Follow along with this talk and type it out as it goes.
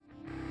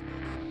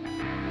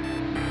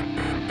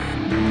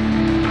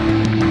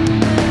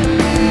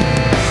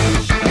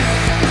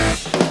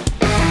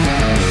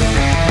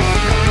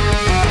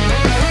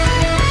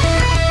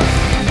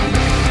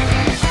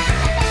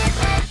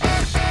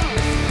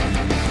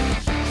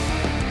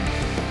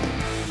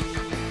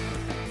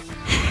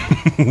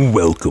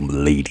Welcome,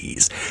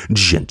 ladies,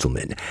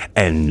 gentlemen,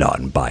 and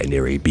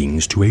non-binary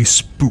beings to a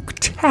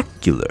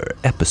spooktacular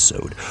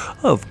episode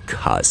of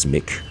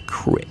Cosmic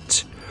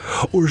Crit.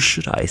 Or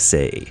should I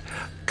say,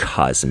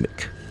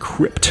 Cosmic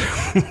Crypt.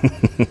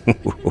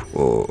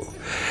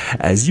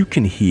 As you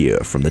can hear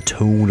from the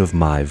tone of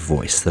my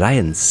voice that I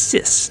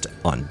insist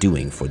on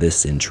doing for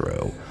this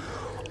intro,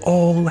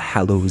 All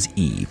Hallows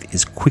Eve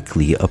is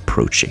quickly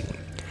approaching.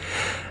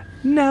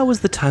 Now is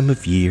the time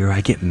of year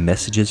I get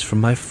messages from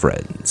my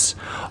friends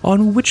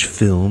on which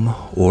film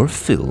or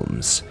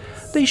films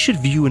they should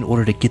view in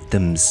order to get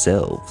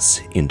themselves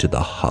into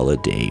the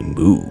holiday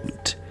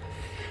mood.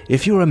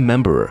 If you're a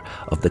member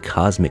of the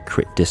Cosmic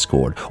Crit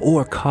Discord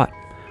or caught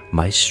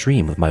my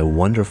stream with my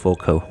wonderful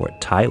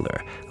cohort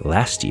Tyler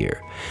last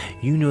year,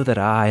 you know that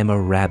I am a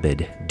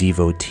rabid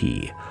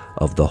devotee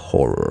of the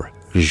horror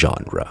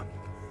genre.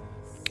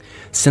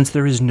 Since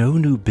there is no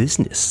new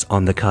business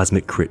on the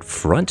Cosmic Crit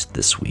front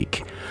this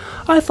week,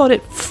 I thought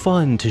it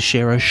fun to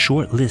share a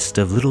short list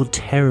of little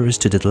terrors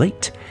to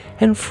delight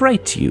and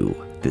fright you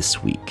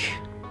this week.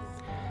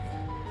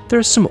 There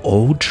are some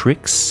old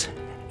tricks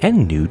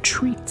and new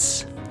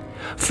treats.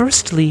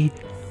 Firstly,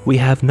 we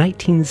have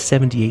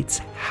 1978's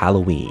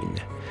Halloween.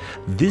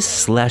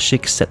 This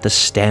slashic set the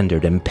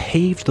standard and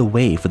paved the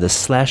way for the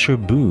slasher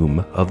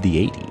boom of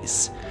the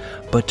 80s.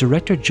 But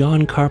director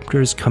John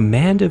Carpenter's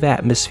command of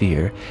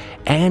atmosphere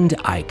and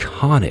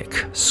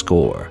iconic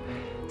score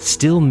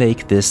still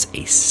make this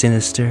a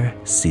sinister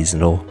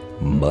seasonal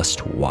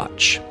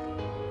must-watch.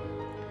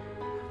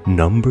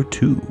 Number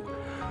 2,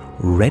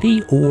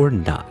 Ready or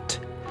Not.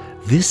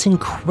 This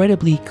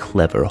incredibly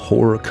clever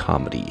horror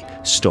comedy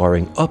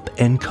starring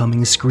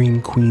up-and-coming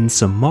scream queen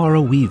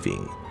Samara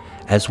Weaving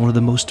as one of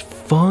the most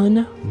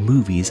fun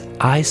movies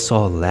I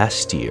saw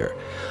last year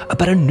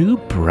about a new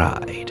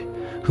bride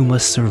who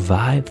must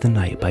survive the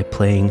night by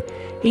playing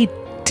a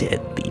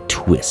deadly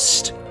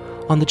twist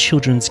on the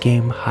children's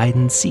game hide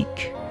and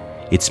seek.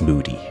 It's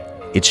moody,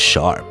 it's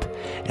sharp,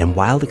 and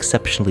while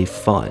exceptionally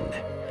fun,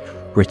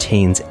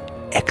 retains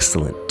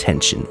excellent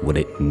tension when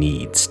it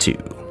needs to.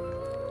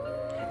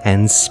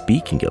 And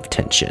speaking of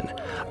tension,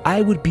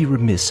 I would be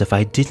remiss if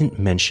I didn't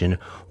mention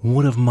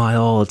one of my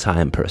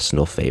all-time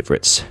personal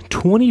favorites,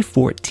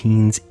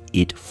 2014's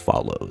It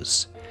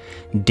Follows.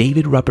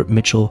 David Robert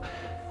Mitchell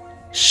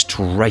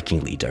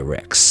strikingly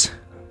directs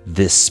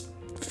this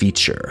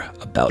feature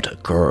about a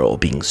girl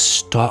being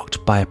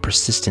stalked by a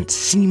persistent,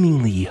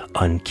 seemingly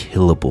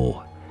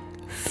unkillable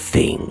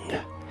thing.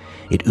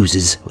 It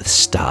oozes with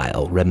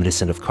style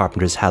reminiscent of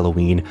Carpenter's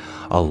Halloween,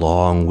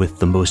 along with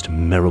the most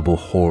memorable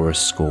horror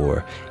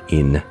score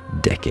in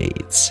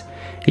decades.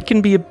 It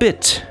can be a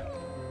bit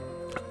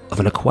of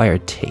an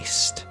acquired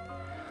taste,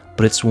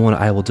 but it's one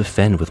I will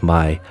defend with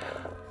my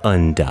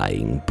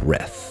undying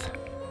breath.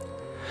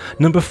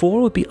 Number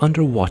 4 would be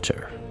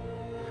Underwater.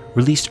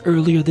 Released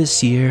earlier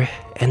this year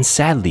and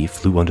sadly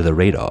flew under the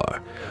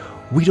radar.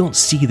 We don't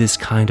see this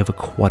kind of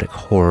aquatic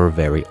horror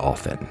very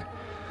often.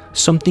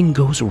 Something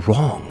goes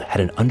wrong at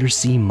an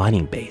undersea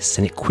mining base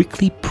and it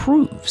quickly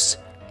proves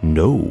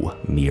no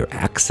mere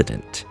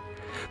accident.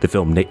 The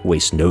film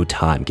wastes no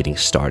time getting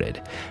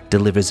started,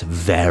 delivers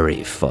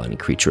very fun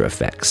creature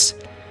effects,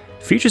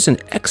 features an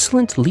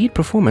excellent lead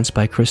performance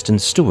by Kristen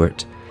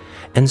Stewart,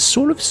 and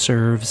sort of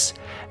serves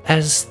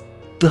as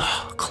the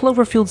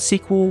Cloverfield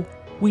sequel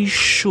we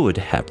should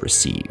have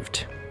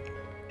received.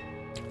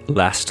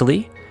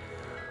 Lastly,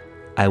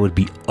 I would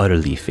be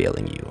utterly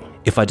failing you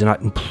if I did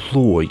not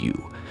implore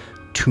you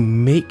to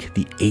make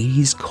the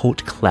 80s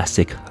cult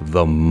classic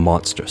The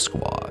Monster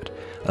Squad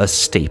a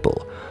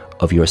staple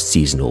of your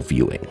seasonal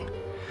viewing.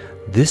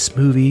 This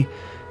movie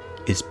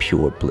is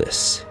pure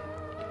bliss.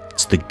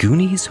 It's the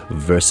Goonies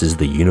versus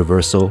the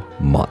Universal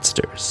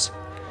Monsters.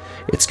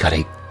 It's got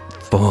a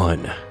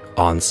fun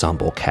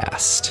ensemble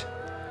cast,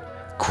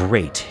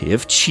 great,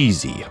 if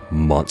cheesy,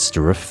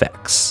 monster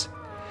effects,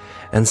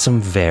 and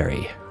some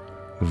very,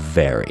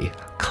 very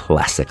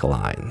classic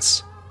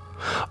lines.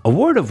 A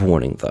word of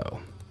warning, though.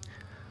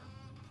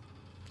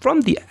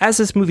 As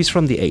this movie's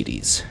from the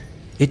 80s,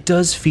 it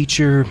does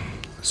feature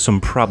some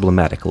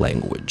problematic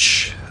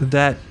language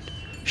that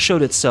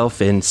showed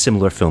itself in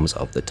similar films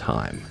of the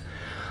time.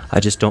 I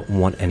just don't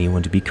want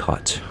anyone to be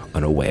caught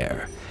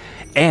unaware.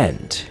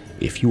 And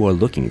if you are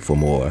looking for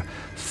more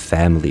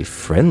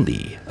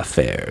family-friendly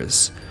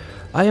affairs,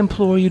 I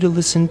implore you to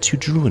listen to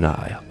Drew and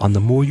I on the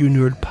More You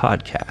Nerd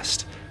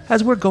podcast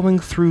as we're going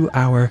through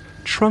our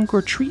trunk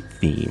or treat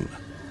theme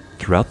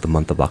throughout the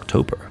month of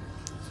October.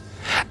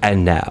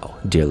 And now,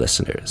 dear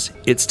listeners,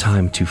 it's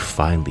time to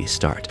finally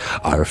start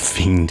our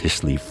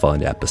fiendishly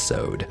fun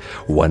episode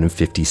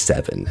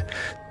 157,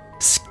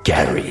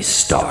 Scary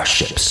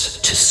Starships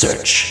to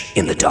Search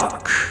in the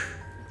Dark.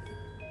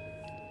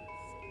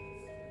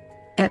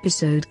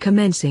 Episode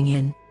commencing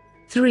in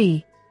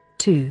 3,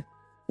 2,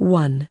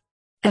 1.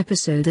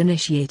 Episode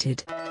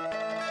initiated.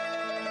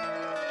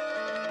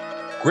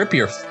 Grip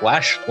your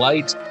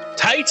flashlight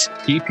tight,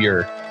 keep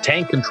your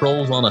tank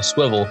controls on a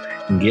swivel,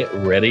 and get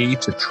ready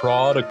to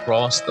trot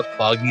across the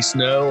foggy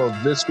snow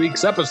of this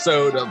week's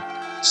episode of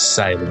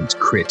Silent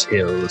Crit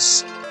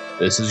Hills.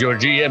 This is your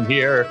GM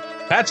here,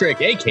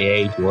 Patrick,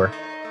 aka your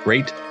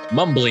great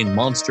mumbling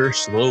monster,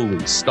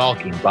 slowly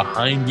stalking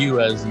behind you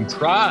as you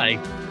try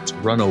to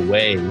run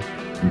away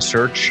in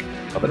search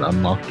of an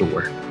unlocked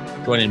door.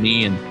 Joining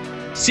me in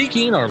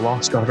seeking our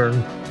lost daughter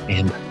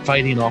and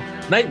fighting off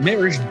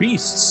nightmarish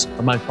beasts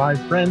are my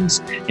 5 friends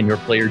and your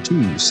player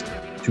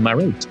 2s. To my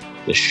right,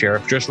 the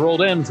sheriff just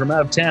rolled in from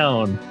out of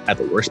town at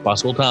the worst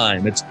possible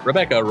time. It's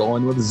Rebecca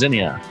rolling with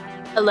Zinnia.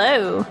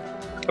 Hello.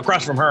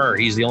 Across from her,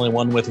 he's the only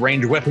one with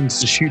ranged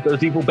weapons to shoot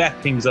those evil bat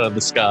things out of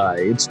the sky.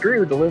 It's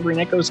Drew delivering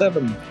Echo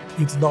 7.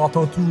 It's not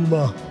a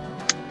tumor.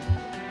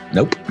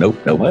 Nope.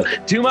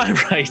 What? To my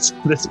right,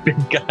 this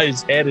big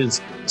guy's head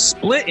is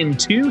split in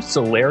 2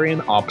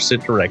 Solarian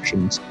opposite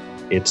directions.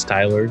 It's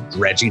Tyler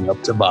dredging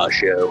up to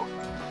Basho.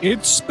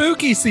 It's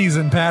spooky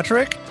season,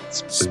 Patrick.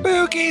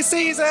 Spooky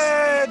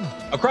season!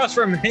 Across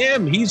from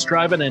him, he's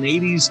driving an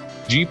 80s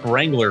Jeep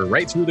Wrangler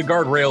right through the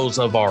guardrails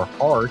of our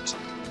heart.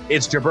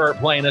 It's Jabert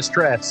playing us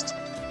Trest.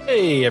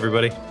 Hey,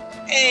 everybody.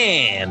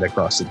 And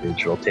across the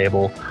digital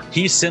table,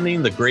 he's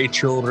sending the gray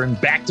children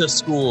back to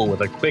school with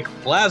a quick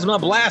plasma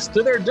blast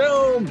to their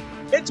dome.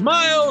 It's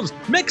Miles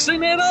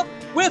mixing it up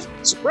with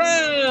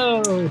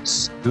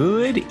Sprouts.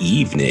 Good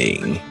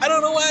evening. I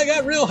don't know why I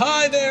got real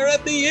high there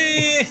at the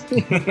end.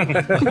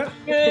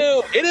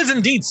 It is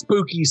indeed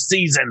spooky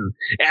season,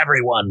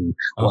 everyone.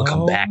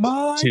 Welcome back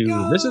to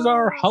God. This is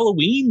our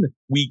Halloween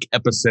week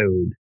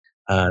episode.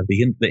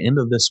 The end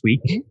of this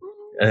week.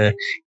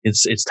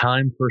 It's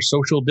time for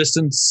social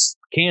distance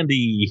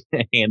candy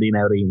handing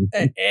outing.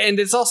 And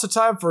it's also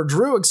time for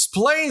Drew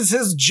explains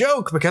his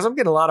joke, because I'm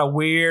getting a lot of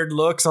weird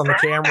looks on the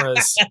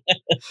cameras.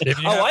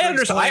 I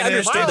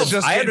understand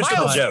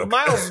the joke.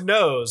 Miles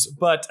knows,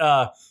 but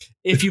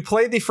if you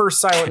play the first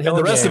Silent Hill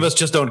And the rest game, of us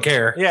just don't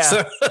care. Yeah.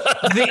 So,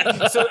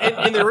 so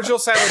in the original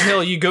Silent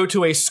Hill, you go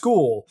to a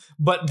school,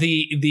 but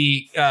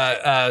the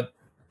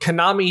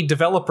Konami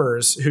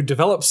developers who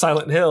developed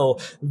Silent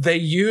Hill, they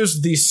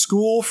used the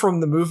school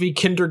from the movie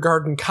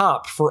Kindergarten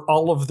Cop for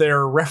all of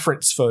their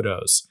reference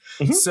photos.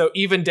 Mm-hmm. So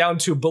even down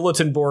to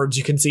bulletin boards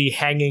you can see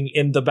hanging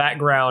in the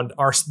background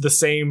are the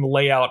same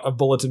layout of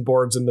bulletin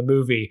boards in the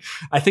movie.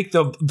 I think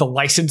the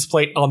license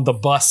plate on the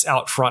bus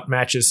out front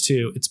matches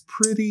too. It's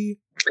pretty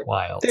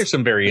wild. There's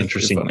some very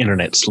interesting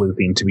internet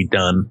sleuthing to be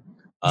done.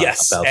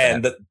 yes, about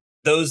and that.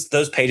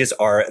 those pages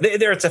are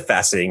there. It's a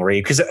fascinating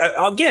read because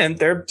again,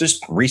 they're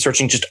just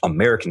researching just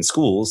American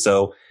schools.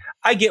 So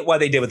I get why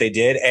they did what they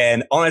did,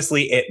 and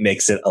honestly, it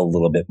makes it a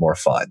little bit more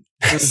fun.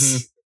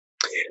 There's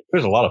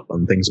a lot of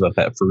fun things about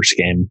that first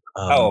game.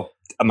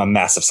 I'm a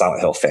massive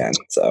Silent Hill fan,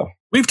 so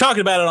we've talked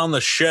about it on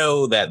the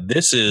show that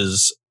this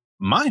is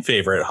my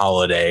favorite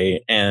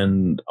holiday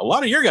and a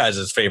lot of your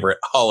guys' favorite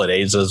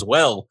holidays as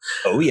well.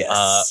 Oh,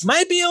 yes.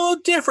 Might be a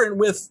little different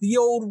with the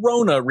old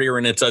Rona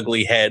rearing its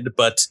ugly head,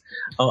 but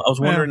I was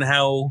wondering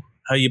how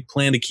you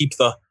plan to keep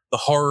the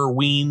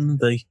Horrorween,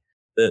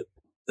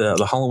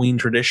 the Halloween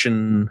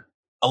tradition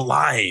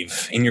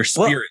alive in your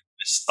spirit. Well,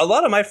 a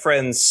lot of my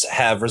friends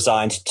have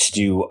resigned to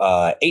do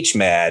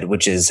HMAD,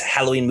 which is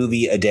Halloween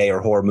movie a day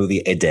or horror movie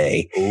a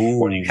day,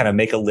 where you kind of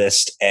make a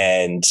list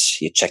and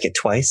you check it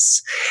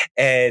twice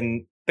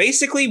and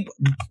basically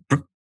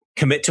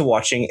commit to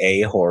watching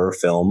a horror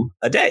film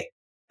a day.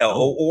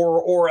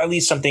 Or at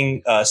least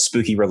something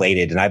spooky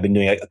related. And I've been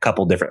doing a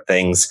couple different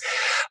things.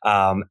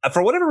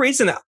 For whatever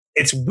reason,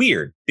 it's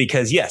weird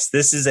because yes,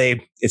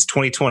 it's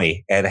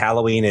 2020 and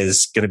Halloween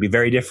is going to be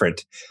very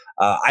different.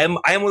 I am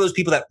one of those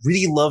people that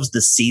really loves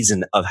the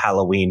season of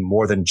Halloween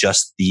more than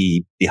just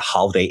the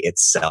holiday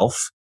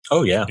itself.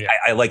 Oh yeah.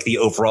 I like the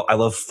overall. I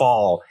love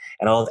fall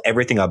and I love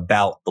everything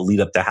about the lead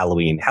up to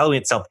Halloween.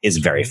 Halloween itself is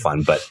very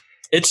fun, but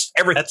it's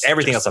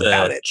everything else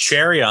about it.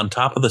 Cherry on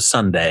top of the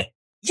sundae.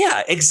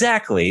 Yeah,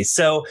 exactly.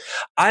 So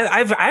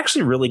I've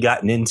actually really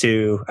gotten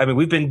into,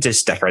 we've been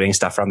just decorating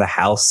stuff around the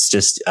house.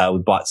 Just we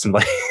bought some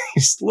like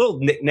just little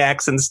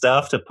knickknacks and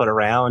stuff to put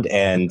around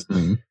and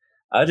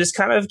just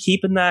kind of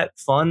keeping that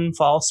fun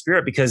fall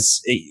spirit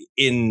because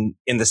in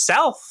the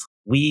South,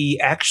 we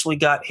actually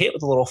got hit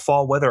with a little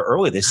fall weather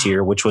early this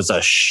year, which was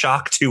a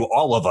shock to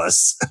all of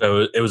us.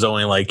 So it was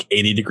only like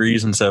 80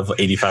 degrees instead of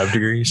 85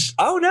 degrees.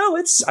 Oh no,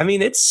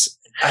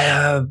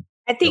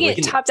 I think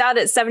it topped out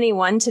at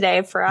 71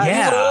 today for us.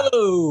 Yeah.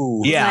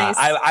 Whoa. Yeah.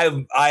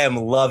 Nice. I am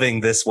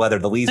loving this weather.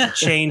 The leaves are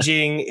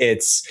changing.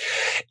 It's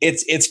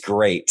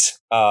great.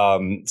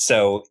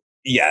 So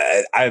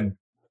yeah,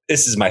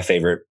 this is my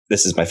favorite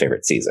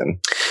season.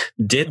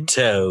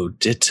 Ditto.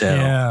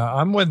 Yeah,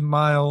 I'm with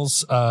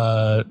Miles.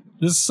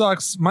 This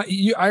sucks.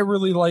 I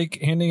really like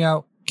handing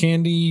out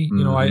candy.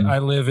 You know, I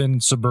live in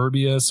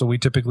suburbia, so we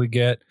typically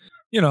get,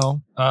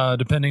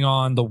 depending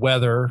on the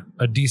weather,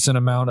 a decent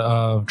amount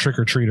of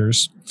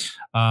trick-or-treaters.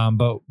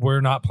 But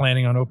we're not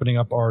planning on opening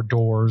up our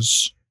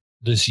doors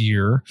this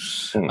year.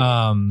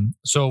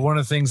 So one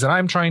of the things that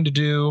I'm trying to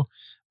do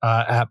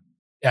at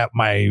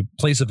my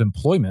place of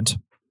employment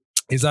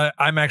is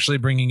I'm actually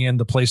bringing in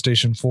the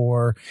PlayStation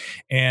 4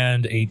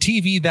 and a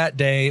TV that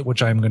day,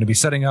 which I'm going to be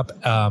setting up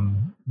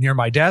near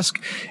my desk,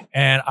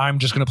 and I'm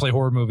just going to play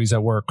horror movies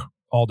at work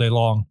all day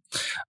long.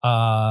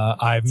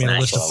 I've made a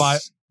list of 5.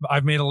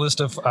 I've made a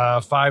list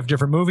of 5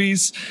 different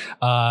movies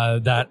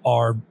that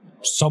are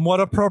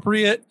somewhat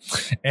appropriate,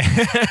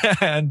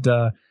 and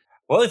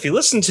well, if you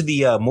listen to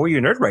the More You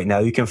Nerd right now,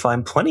 you can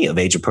find plenty of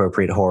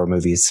age-appropriate horror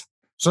movies.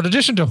 So in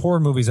addition to horror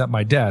movies at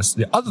my desk,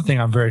 the other thing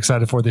I'm very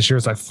excited for this year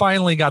is I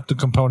finally got the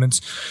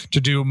components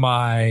to do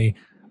my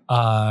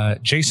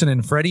Jason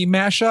and Freddy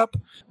mashup.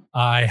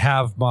 I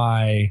have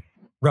my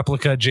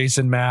replica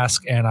Jason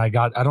mask, and I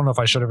don't know if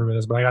I showed everybody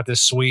this, but I got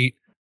this sweet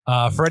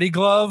Freddy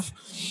glove.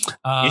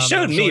 You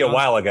showed me a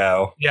while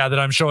ago. Yeah, that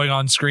I'm showing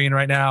on screen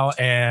right now,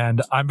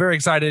 and I'm very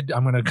excited.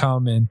 I'm going to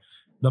come in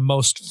the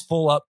most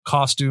full up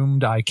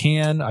costumed I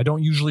can. I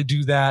don't usually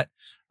do that,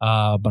 but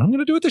I'm going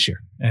to do it this year.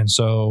 And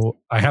so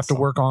I have to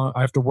work.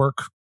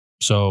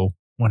 So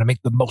I want to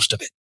make the most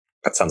of it.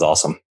 That sounds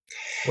awesome.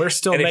 We're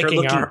still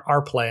making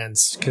our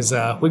plans because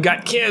we've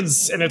got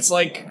kids, and it's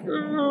like,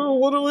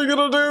 what are we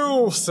going to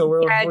do? So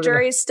we're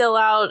jury's still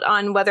out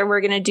on whether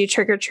we're going to do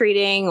trick or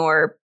treating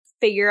or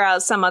figure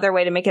out some other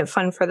way to make it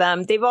fun for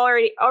them. They've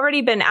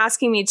already been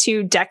asking me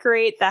to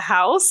decorate the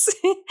house.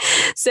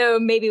 So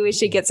maybe we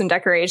should get some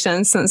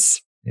decorations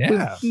since we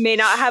may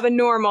not have a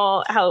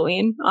normal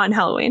Halloween on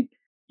Halloween.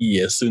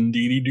 Yes,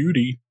 indeedy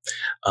duty.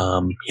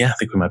 I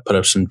think we might put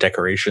up some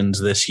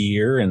decorations this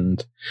year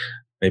and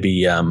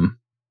maybe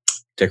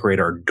decorate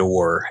our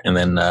door and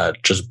then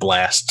just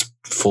blast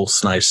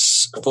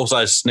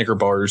full-size Snicker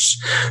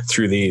bars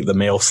through the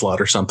mail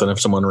slot or something if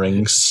someone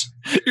rings.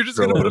 You're just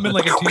going to put them in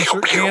like a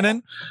t-shirt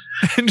cannon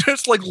and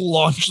just like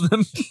launch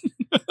them.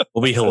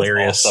 Will be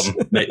hilarious. Awesome.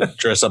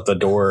 Dress up the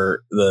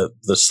door,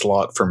 the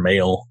slot for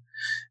mail,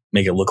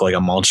 make it look like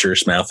a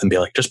monstrous mouth and be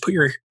like, just put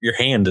your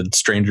hand in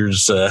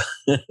strangers'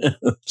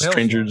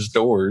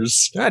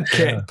 doors. That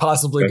can't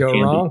possibly go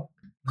wrong.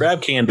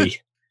 Grab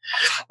candy.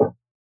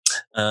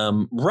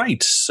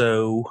 Right.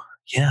 So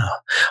yeah,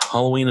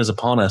 Halloween is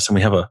upon us, and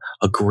we have a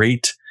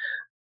great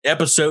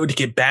episode to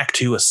get back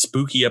to, a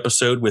spooky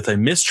episode with a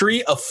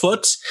mystery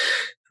afoot.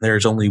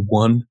 There's only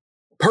one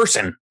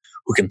person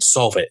who can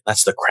solve it.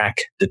 That's the crack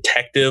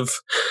detective,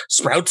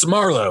 Sprouts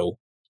Marlowe,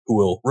 who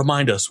will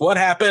remind us what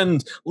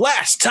happened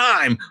last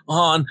time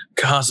on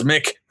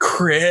Cosmic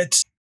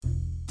Crit.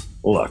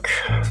 Look,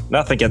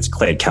 nothing against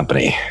Clade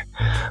Company,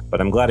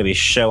 but I'm glad to be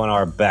showing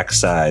our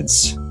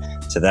backsides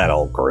to that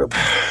old group.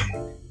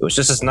 It was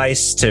just as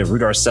nice to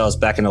root ourselves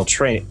back in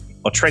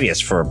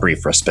Ultradius for a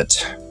brief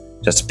respite.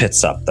 Just a pit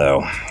stop,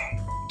 though.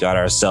 Got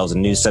ourselves a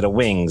new set of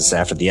wings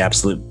after the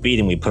absolute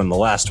beating we put on the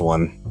last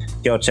one.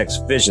 Gelchek's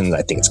Visions,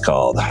 I think it's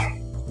called.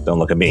 Don't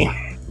look at me.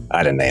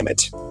 I didn't name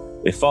it.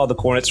 We followed the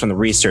coordinates from the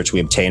research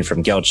we obtained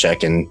from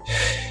Gelchek and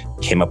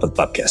came up with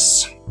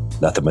Bupkis.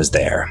 Nothing was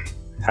there.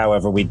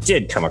 However, we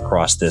did come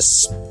across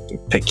this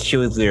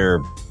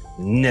peculiar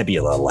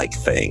nebula-like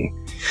thing.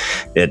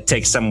 It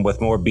takes someone with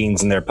more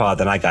beans in their pod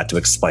than I got to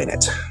explain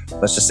it.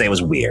 Let's just say it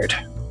was weird.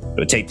 It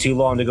would take too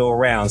long to go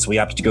around, so we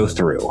opted to go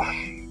through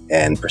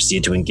and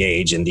proceed to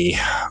engage in the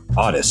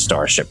oddest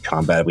starship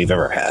combat we've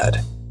ever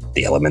had.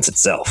 The elements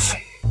itself.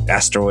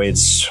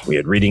 Asteroids,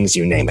 weird readings,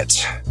 you name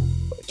it.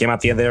 We came out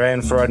the other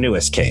end for our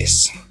newest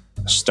case.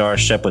 A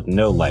starship with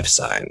no life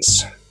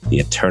signs. The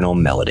Eternal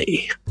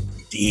Melody.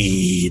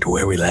 Indeed,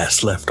 where we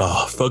last left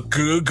off, a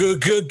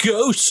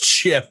ghost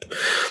ship.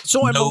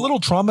 So I'm a little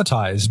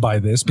traumatized by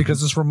this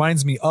because this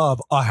reminds me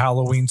of a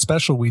Halloween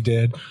special we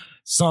did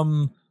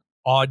some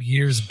odd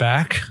years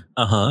back.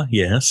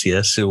 Yes.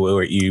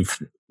 So you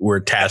were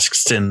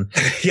tasked in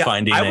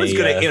finding a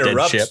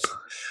dead ship.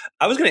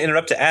 I was going to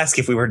interrupt to ask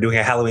if we were doing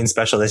a Halloween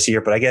special this year,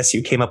 but I guess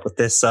you came up with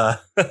this.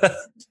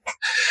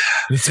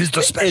 This is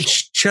the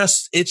special.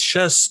 It's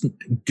just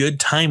good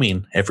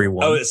timing,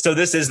 everyone. Oh, so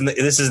this isn't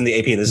the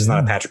AP. This is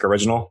not a Patrick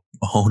original.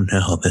 Oh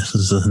no, this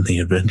is in the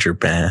Adventure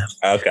Path.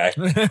 Okay.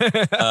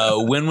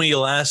 When we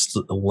last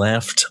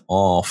left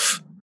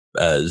off,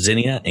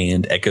 Zinnia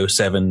and Echo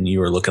 7,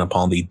 you were looking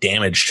upon the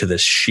damage to the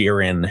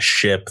Sheeran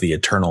ship, the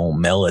Eternal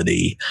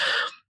Melody.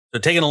 So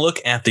taking a look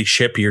at the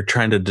ship, you're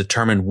trying to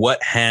determine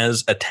what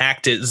has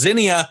attacked it.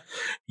 Zinnia,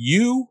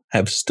 you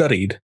have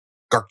studied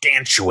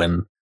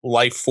gargantuan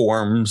life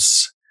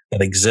forms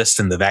that exist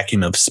in the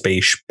vacuum of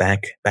space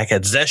back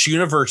at Zesh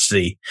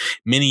University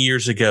many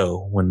years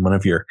ago when one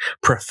of your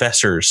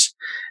professors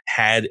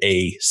had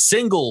a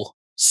single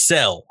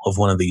cell of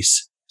one of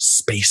these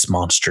space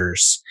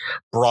monsters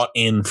brought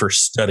in for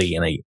study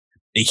in a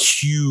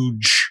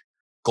huge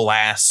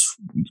glass,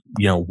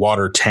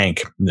 water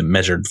tank that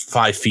measured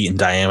 5 feet in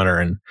diameter.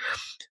 And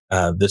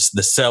the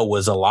cell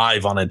was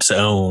alive on its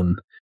own.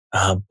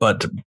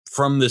 But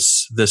from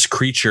this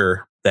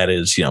creature that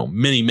is,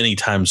 many, many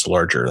times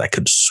larger, that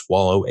could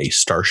swallow a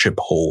starship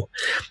whole.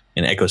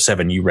 In Echo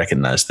 7, you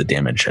recognize the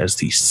damage as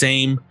the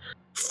same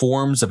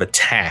forms of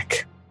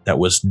attack that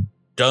was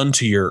done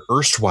to your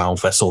erstwhile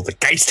vessel, the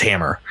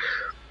Geisthammer.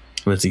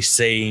 It was the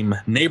same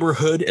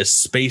neighborhood as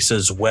space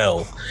as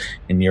well.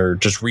 And you're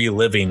just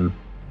reliving,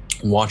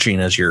 watching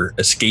as your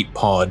escape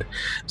pod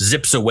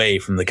zips away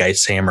from the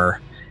Geisthammer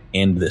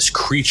and this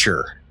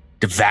creature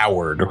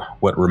devoured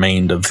what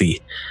remained of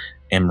the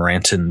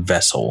Amarantan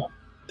vessel.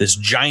 This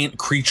giant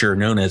creature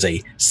known as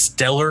a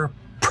stellar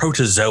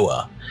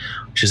protozoa,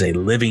 which is a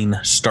living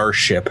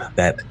starship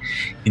that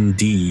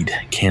indeed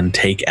can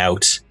take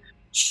out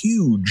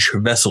huge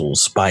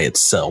vessels by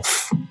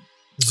itself.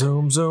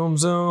 Zoom, zoom,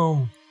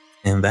 zoom.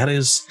 And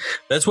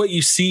that's what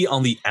you see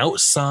on the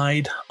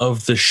outside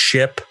of the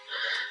ship.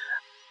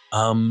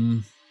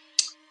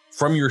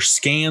 From your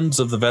scans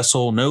of the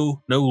vessel,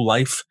 no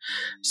life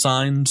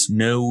signs,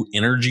 no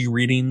energy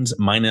readings,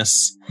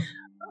 minus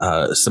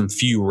some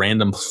few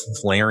random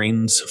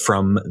flarings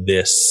from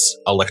this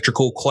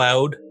electrical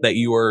cloud that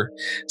you are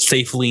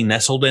safely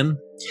nestled in.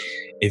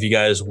 If you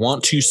guys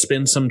want to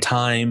spend some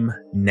time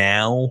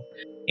now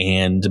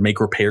and make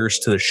repairs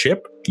to the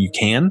ship, you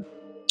can.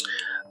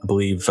 I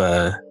believe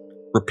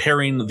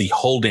repairing the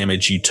hull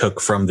damage you took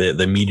from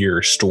the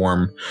meteor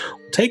storm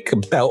will take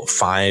about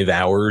 5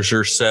 hours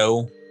or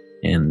so.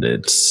 And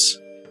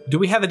do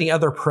we have any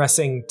other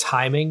pressing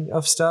timing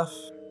of stuff?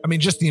 I mean,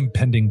 just the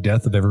impending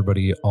death of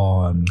everybody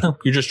on. Oh,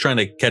 you're just trying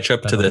to catch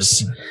up to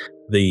this,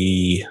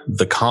 the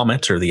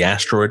comet or the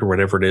asteroid or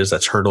whatever it is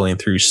that's hurtling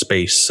through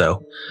space.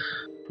 So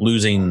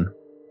losing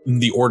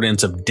the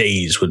ordinance of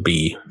days would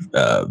be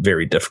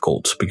very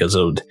difficult, because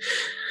it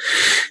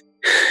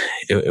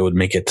would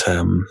make it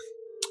so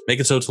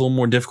it's a little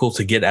more difficult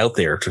to get out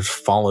there to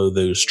follow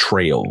those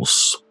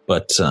trails.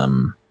 But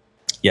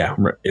yeah,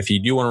 if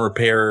you do want to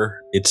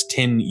repair, it's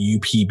 10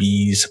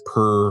 UPBs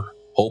per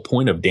whole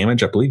point of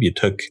damage. I believe you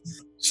took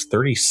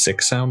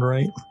 36, sound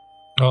right?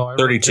 Oh, I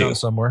 32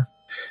 somewhere.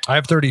 I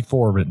have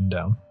 34 written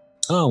down.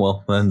 Oh,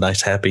 well, a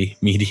nice happy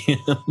medium.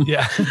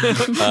 Yeah.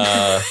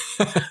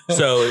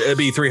 So it'd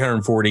be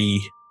 340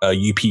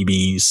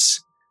 UPBs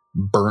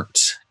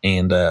burnt,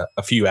 and a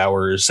few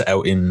hours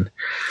out in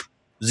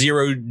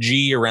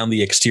 0G around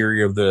the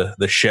exterior of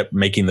the ship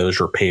making those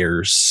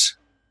repairs.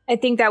 I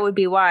think that would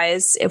be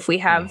wise if we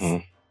have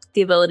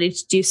the ability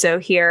to do so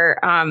here.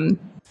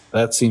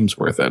 That seems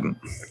worth it.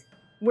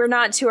 We're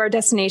not to our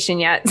destination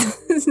yet,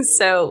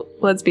 so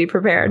let's be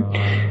prepared.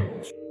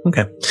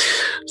 Okay.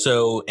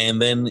 So,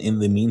 and then in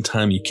the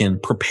meantime, you can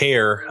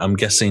prepare. I'm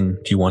guessing,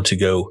 do you want to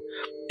go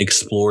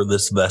explore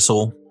this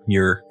vessel?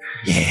 The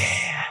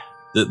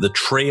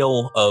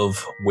trail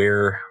of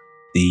where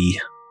the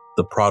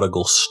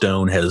prodigal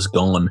stone has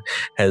gone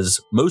has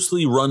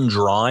mostly run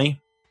dry.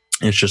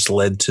 It's just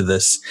led to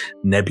this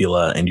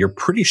nebula, and you're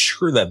pretty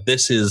sure that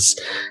this is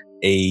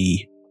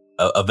a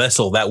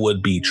vessel that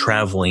would be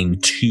traveling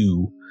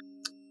to,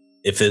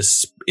 if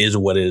this is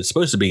what it is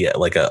supposed to be,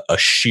 like a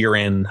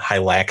Shirin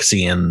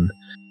Hylaxian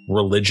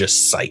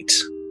religious site.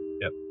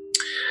 Yep.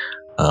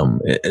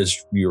 As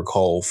you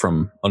recall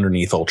from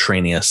underneath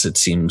Ultranius, it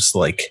seems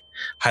like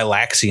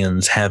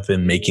Hylaxians have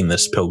been making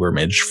this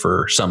pilgrimage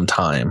for some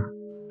time.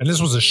 And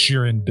this was a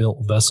Shirin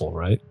built vessel,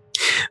 right?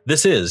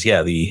 This is,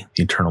 yeah, the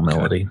Eternal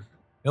Melody.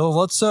 Well,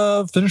 let's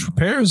finish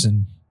repairs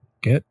and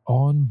get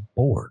on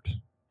board.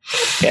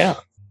 Yeah.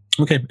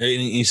 Okay.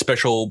 Any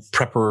special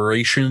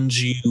preparations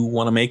you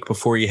want to make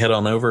before you head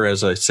on over?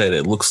 As I said,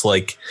 it looks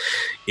like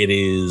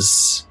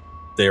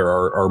there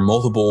are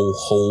multiple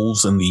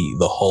holes in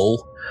the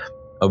hull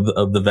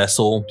of the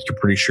vessel. You're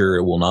pretty sure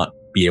it will not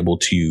be able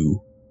to,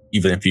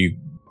 even if you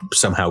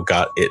somehow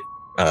got it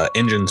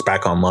engines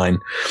back online,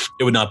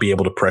 it would not be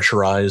able to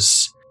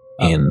pressurize.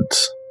 And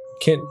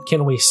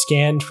can we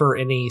scan for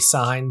any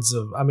signs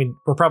of? I mean,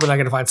 we're probably not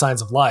going to find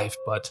signs of life,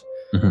 but.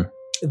 Mm-hmm.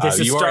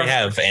 You already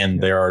have, and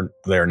there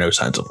are no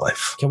signs of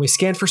life. Can we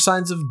scan for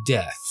signs of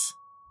death?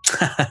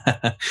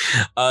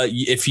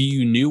 If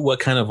you knew what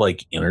kind of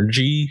like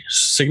energy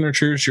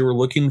signatures you were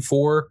looking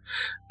for,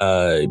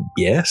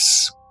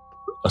 yes,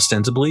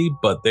 ostensibly.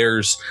 But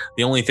there's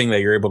the only thing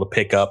that you're able to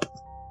pick up,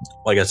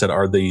 like I said,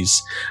 are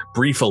these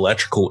brief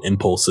electrical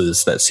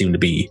impulses that seem to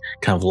be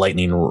kind of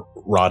lightning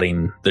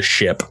rodding the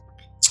ship.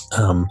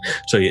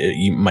 So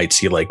you might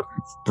see like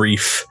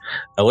brief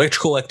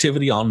electrical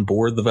activity on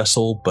board the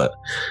vessel, but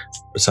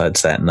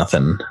besides that,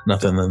 nothing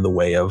in the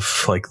way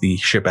of like the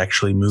ship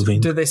actually moving.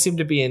 Do they seem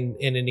to be in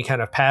any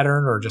kind of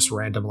pattern, or just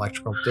random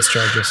electrical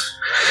discharges?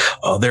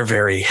 Oh, they're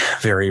very,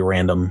 very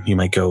random. You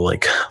might go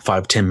like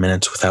 5-10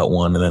 minutes without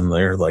one, and then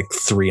they're like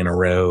 3 in a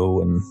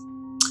row. And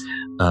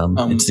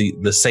it's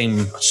the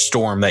same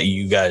storm that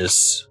you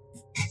guys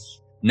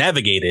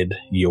navigated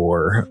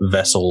your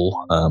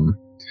vessel,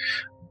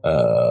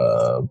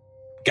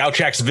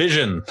 Gauchak's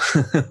vision,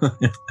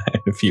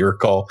 if you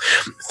recall,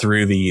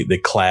 through the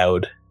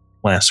cloud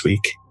last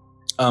week.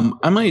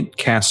 I might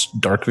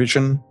cast dark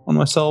vision on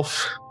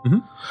myself. Mm-hmm.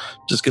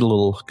 Just get a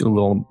little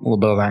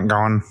bit of that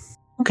going.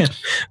 Okay,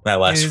 that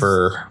lasts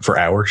for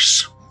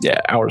hours.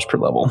 Yeah, hours per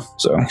level.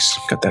 So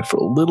got that for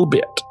a little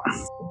bit.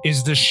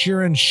 Is the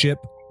Shirin ship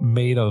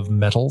made of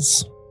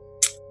metals?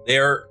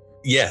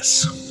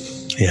 Yes,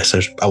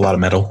 there's a lot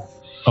of metal.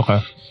 Okay.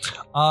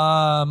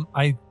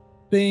 I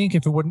think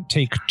if it wouldn't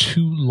take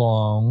too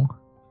long,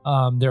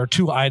 there are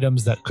 2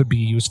 items that could be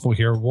useful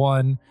here.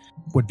 One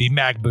would be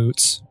mag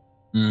boots.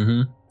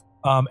 Mm-hmm.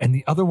 And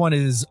the other one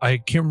is, I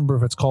can't remember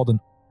if it's called an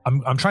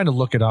I'm trying to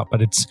look it up,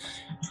 but I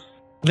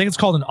think it's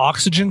called an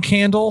oxygen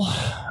candle,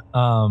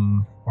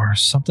 or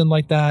something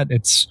like that.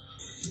 It's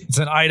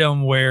an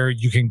item where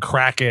you can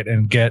crack it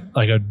and get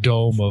like a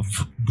dome of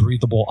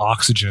breathable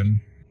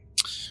oxygen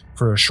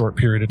for a short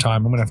period of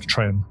time. I'm gonna have to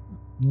try and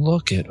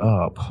look it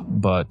up,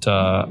 but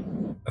I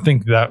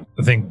think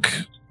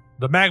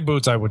the mag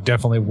boots I would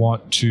definitely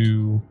want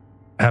to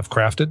have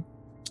crafted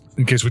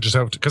in case we just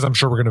have to, because I'm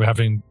sure we're going to be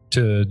having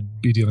to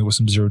be dealing with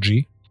some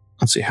 0G.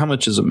 Let's see, how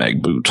much is a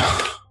mag boot?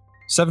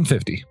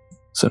 $750.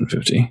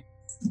 $750.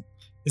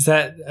 Is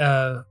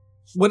that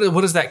what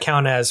does that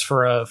count as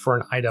for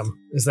an item?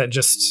 Is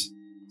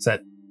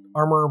that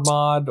armor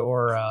mod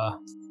or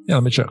Yeah,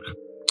 let me check.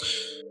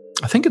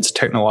 I think it's a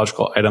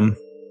technological item.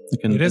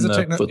 It is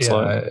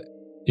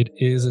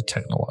a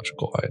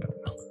technological item.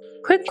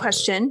 Quick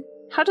question.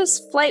 How does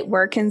flight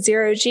work in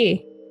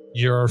 0G?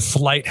 Your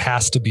flight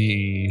has to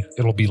be,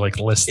 it'll be like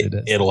listed.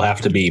 It'll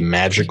have to be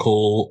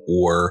magical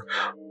or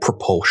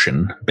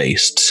propulsion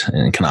based,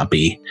 and it cannot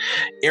be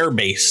air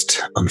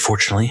based,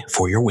 unfortunately,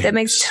 for your wings. That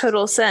makes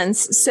total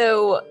sense.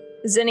 So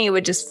Zinni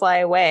would just fly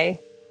away,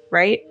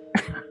 right?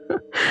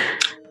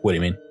 What do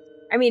you mean?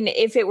 I mean,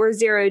 if it were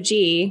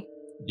 0G,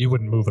 you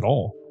wouldn't move at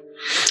all.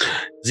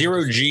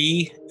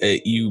 0G,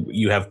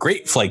 you have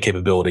great flight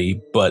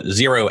capability, but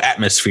 0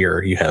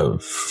 atmosphere, you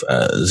have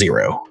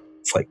 0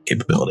 flight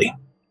capability.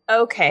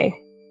 Okay.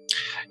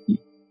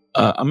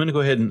 I'm going to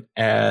go ahead and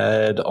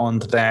add on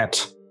to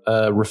that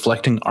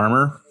reflecting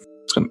armor.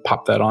 It's going to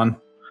pop that on.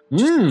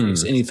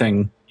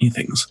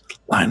 Anything's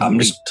lying. I'm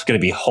just going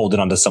to be holding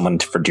on to someone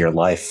for dear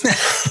life.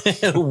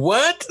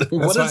 What?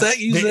 What does that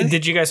use?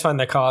 Did you guys find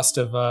the cost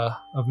of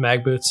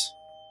mag boots?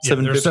 Yeah,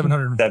 there's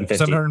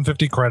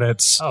 750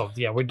 credits. Oh,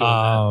 yeah, we're doing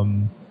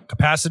that.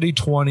 Capacity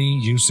 20,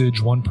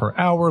 usage 1 per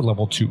hour,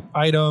 level 2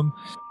 item.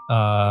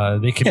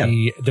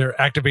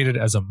 They're activated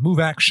as a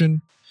move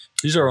action.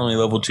 These are only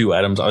level 2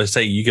 items. I would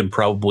say you can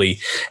probably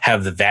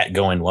have that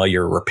going while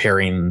you're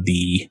repairing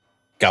the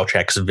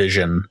Gauchak's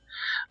vision.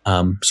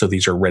 So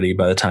these are ready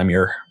by the time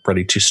you're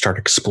ready to start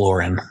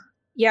exploring.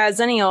 Yeah,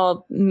 Zenny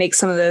will make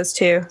some of those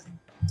too.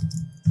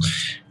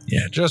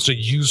 Yeah, just a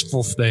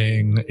useful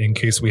thing in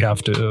case we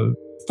have to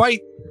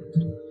fight.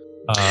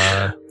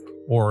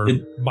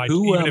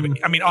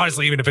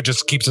 Honestly, even if it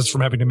just keeps us from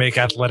having to make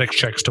athletic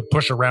checks to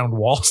push around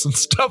walls and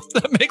stuff,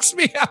 that makes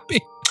me happy.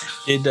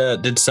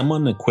 Did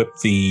someone equip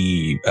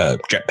the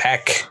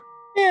jetpack?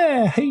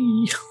 Yeah, hey.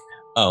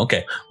 Oh,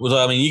 okay. Well,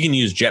 I mean, you can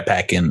use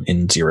jetpack in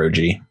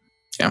 0G.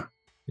 Yeah.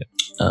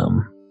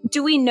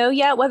 Do we know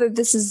yet whether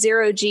this is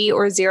 0G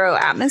or 0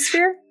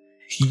 atmosphere?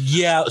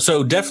 Yeah,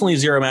 so definitely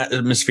 0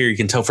 atmosphere. You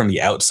can tell from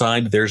the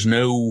outside. There's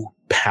no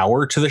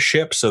power to the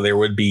ship, so there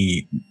would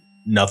be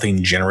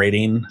nothing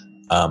generating.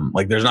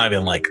 There's not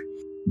even like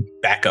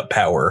backup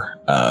power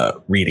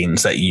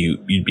readings that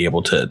you'd be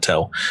able to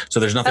tell. So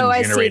there's nothing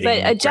generating. I see,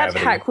 but a gravity.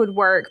 jetpack would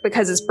work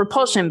because it's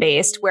propulsion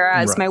based,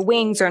 whereas my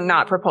wings are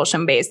not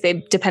propulsion based.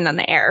 They depend on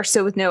the air.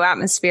 So with no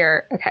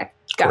atmosphere, okay,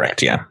 got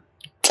it. Yeah.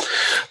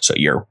 So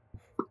your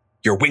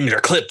wings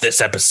are clipped this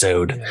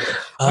episode. Yeah.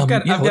 I've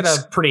got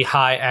a pretty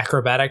high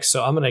acrobatics,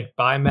 so I'm going to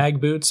buy mag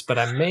boots, but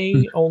I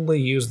may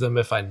only use them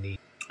if I need.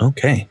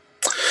 Okay.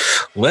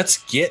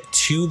 Let's get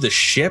to the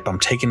ship. I'm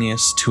taking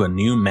us to a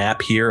new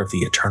map here of the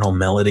Eternal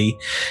Melody,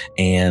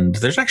 and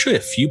there's actually a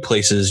few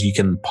places you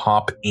can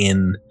pop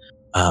in.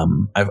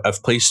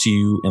 I've placed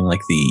you in like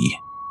the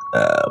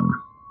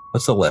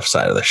what's the left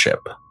side of the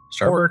ship?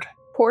 Starboard?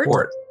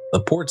 Port.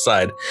 The port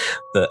side,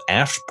 the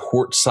aft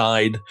port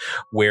side,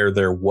 where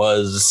there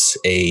was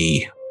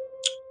a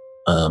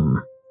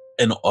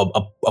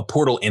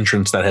portal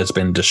entrance that has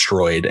been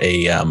destroyed,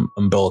 a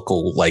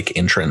umbilical like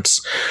entrance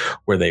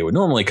where they would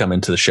normally come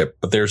into the ship.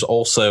 But there's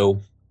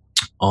also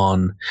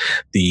on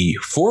the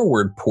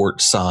forward port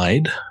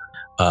side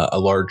a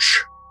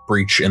large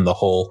breach in the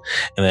hull,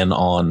 and then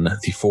on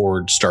the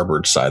forward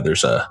starboard side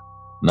there's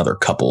another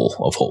couple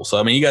of holes. So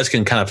I mean, you guys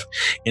can kind of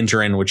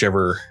enter in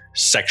whichever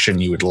section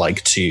you would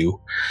like to.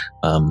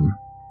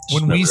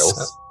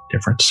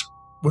 Difference.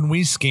 When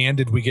we scanned,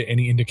 did we get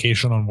any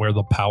indication on where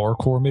the power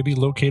core may be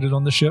located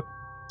on the ship?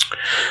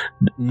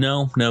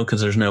 No,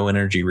 because there's no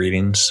energy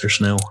readings. There's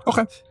no.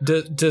 Okay.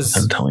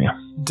 I'm telling you.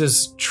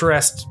 Does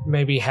Trest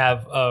maybe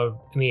have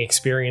any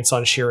experience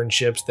on Sheeran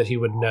ships that he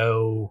would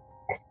know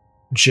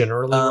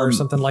generally where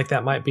something like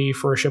that might be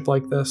for a ship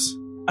like this?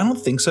 I don't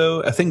think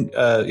so. I think,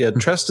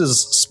 Trest has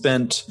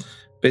spent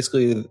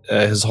basically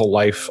his whole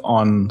life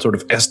on sort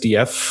of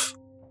SDF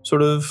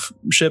sort of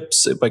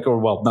ships,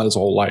 not his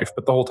whole life,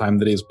 but the whole time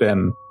that he's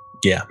been,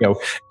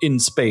 in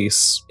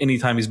space.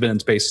 Anytime he's been in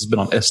space, he's been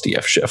on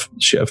SDF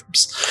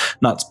ships,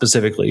 not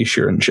specifically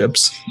Sheeran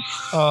ships.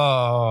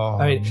 Oh,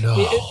 I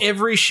mean,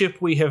 every ship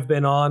we have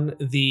been on,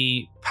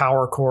 the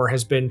power core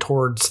has been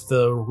towards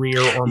the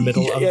rear or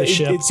middle of the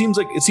ship. It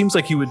seems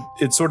like he would.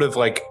 It's sort of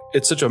like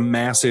it's such a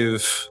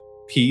massive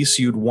piece,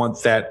 you'd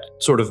want that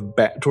sort of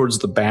back towards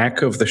the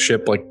back of the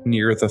ship, like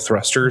near the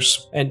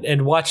thrusters.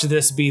 And watch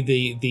this be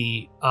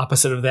the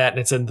opposite of that,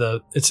 and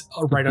it's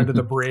right under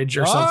the bridge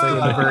or something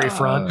in the very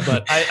front.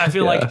 But I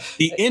feel like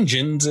the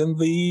engines and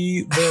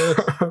the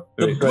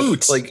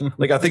boots.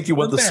 Like I think you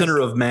want the center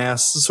of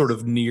mass sort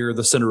of near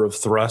the center of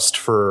thrust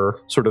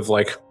for sort of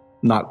like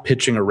not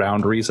pitching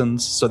around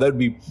reasons. So that'd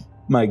be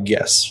my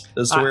guess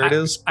as to where it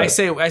is. I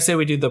say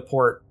we do the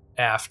port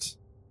aft.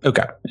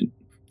 Okay.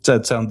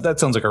 That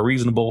sounds like a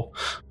reasonable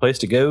place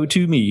to go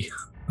to me.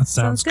 That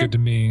sounds good to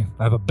me.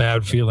 I have a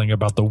bad feeling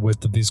about the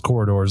width of these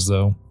corridors,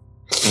 though.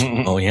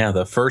 Oh yeah,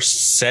 the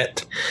first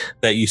set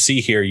that you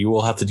see here, you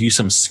will have to do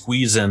some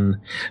squeezing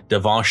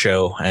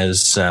Devasho,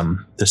 as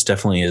this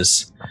definitely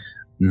is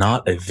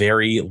not a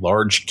very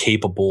large,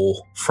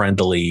 capable,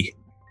 friendly.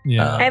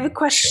 Yeah. I have a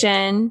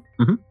question.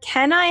 Mm-hmm.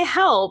 Can I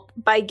help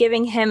by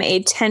giving him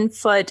a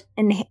 10-foot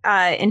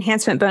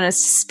enhancement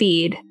bonus to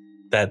speed?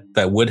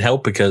 That would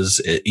help, because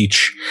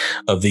each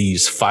of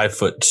these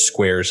 5-foot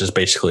squares is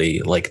basically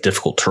like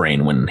difficult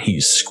terrain when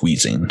he's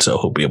squeezing. So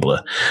he'll be able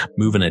to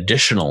move an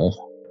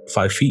additional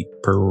 5 feet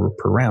per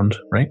round,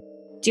 right?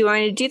 Do you want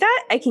me to do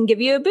that? I can give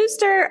you a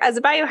booster as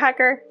a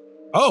biohacker.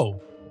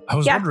 Oh, I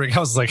was wondering. I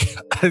was like,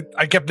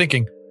 I kept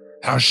thinking,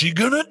 how's she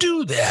gonna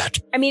do that?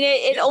 I mean,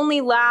 it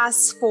only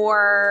lasts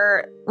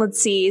for, let's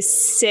see,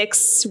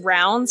 6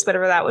 rounds,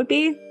 whatever that would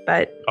be.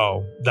 But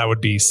that would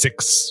be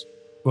 6.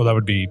 Well, that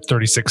would be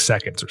 36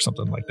 seconds or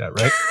something like that,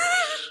 right?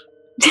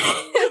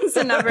 It's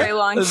not very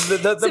long.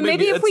 So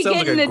maybe if we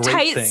get in a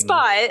tight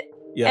spot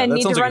and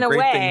need to run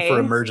away for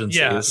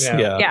emergencies.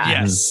 Yeah.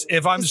 Yes.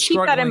 If I'm Just keep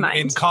that in struggling mind.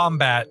 in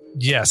combat,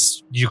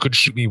 yes, you could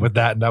shoot me with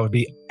that, and that would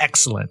be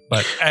excellent.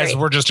 But as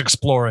Great. we're just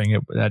exploring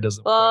it, that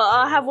doesn't. Well,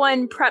 I'll have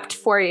one prepped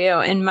for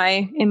you in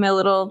my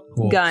little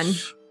gun.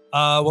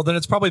 Well, then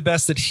it's probably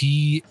best that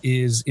he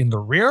is in the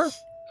rear,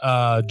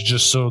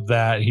 just so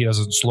that he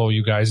doesn't slow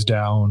you guys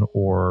down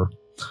or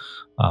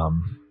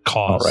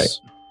cause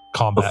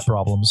combat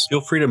problems.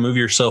 Feel free to move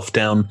yourself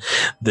down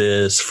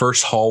this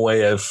first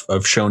hallway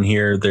I've shown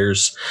here.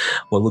 There's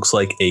what looks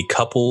like a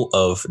couple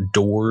of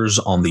doors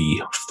on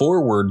the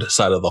forward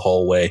side of the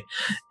hallway,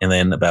 and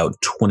then about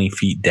 20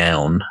 feet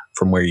down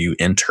from where you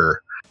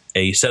enter,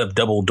 a set of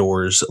double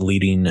doors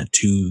leading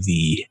to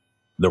the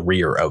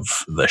rear of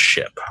the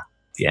ship,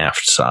 the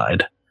aft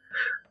side.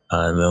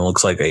 And then it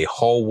looks like a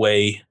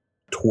hallway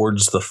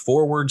towards the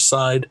forward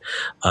side.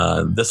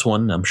 This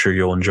one, I'm sure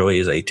you'll enjoy,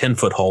 is a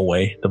 10-foot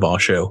hallway,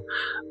 Devasho.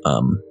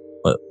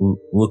 But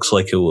looks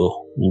like it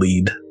will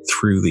lead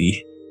through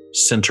the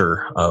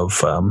center of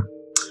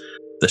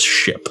the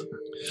ship.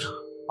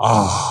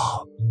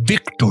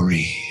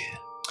 Victory.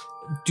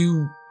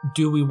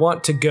 Do we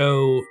want to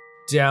go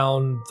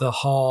down the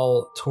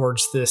hall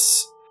towards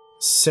this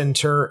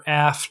center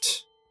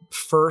aft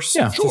first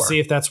to see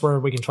if that's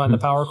where we can find the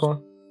power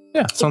core?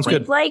 Yeah, sounds If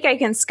good. we'd like, I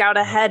can scout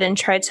ahead and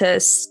try to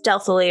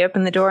stealthily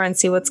open the door and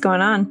see what's going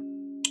on.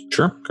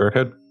 Sure, go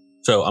ahead.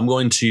 So I'm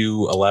going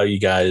to allow you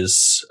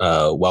guys,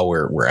 while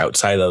we're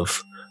outside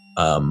of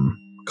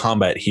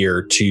combat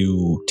here,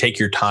 to take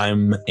your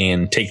time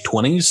and take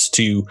 20s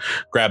to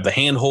grab the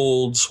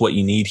handholds, what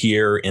you need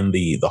here in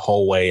the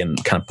hallway,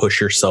 and kind of push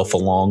yourself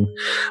along.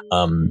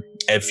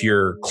 If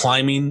you're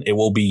climbing, it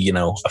will be,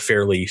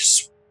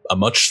 a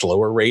much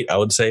slower rate, I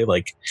would say,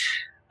 like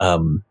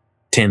 10,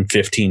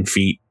 15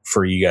 feet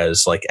for you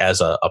guys, like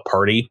as a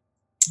party.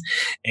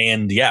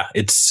 And yeah,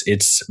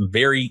 it's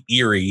very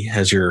eerie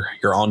as you're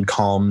on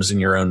comms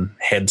and your own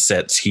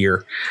headsets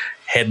here,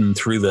 heading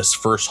through this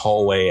first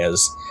hallway,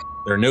 as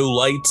there are no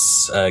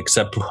lights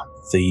except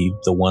the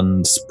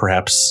ones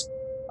perhaps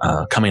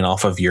coming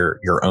off of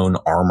your own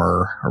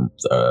armor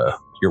or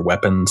your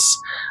weapons.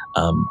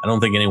 I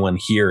don't think anyone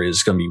here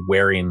is going to be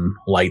wearing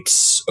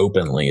lights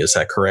openly. Is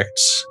that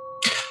correct?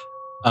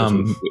 I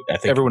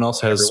think everyone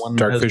else has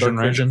dark vision,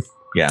 right?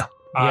 Yeah.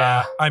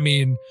 Yeah. I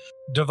mean,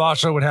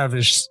 Devasho would have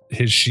his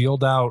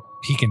shield out.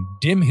 He can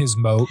dim his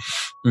moat.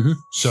 Mm-hmm.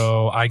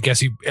 So I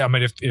guess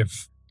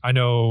if I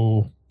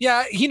know,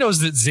 he knows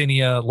that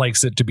Zinnia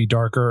likes it to be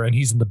darker, and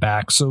he's in the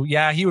back. So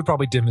yeah, he would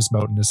probably dim his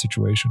moat in this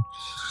situation.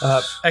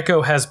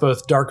 Echo has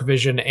both dark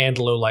vision and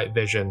low light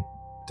vision,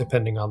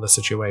 depending on the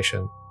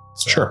situation.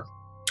 So Sure.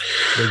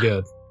 We're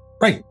good.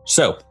 Right.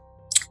 So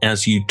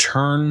as you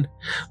turn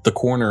the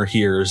corner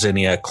here,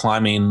 Zinnia,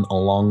 climbing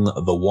along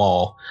the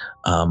wall,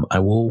 I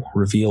will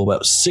reveal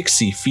about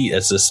 60 feet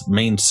as this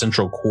main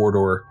central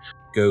corridor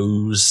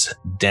goes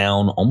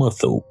down almost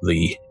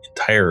the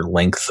entire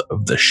length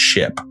of the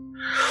ship.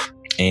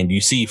 And you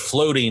see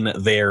floating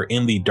there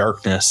in the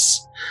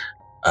darkness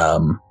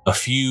a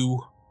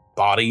few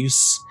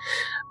bodies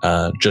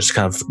just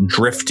kind of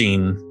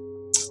drifting,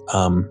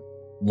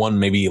 one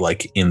maybe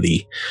like in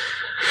the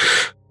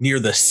near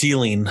the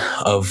ceiling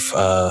of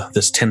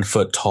this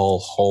 10-foot tall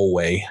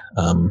hallway,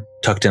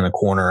 tucked in a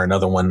corner.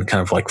 Another one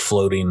kind of like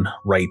floating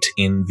right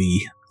in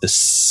the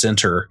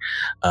center.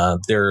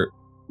 There,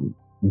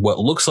 what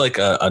looks like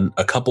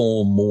a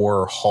couple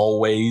more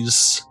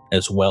hallways,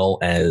 as well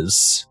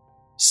as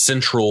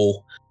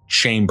central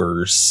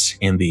chambers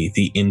in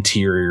the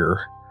interior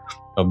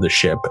of the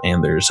ship,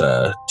 and there's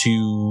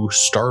 2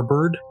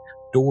 starboard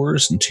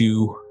doors and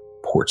 2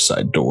 port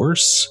side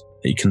doors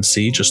that you can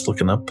see just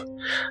looking up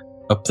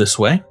this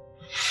way.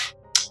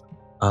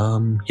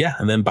 And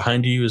then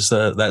behind you is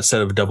that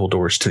set of double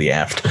doors to the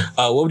aft.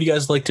 What would you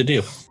guys like to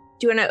do?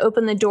 Do you want to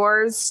open the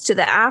doors to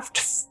the aft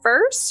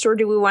first, or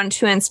do we want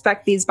to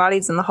inspect these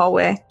bodies in the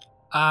hallway?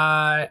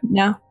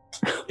 No.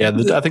 Yeah,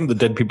 I think the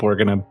dead people are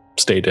going to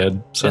stay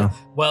dead. So, yeah.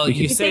 Well,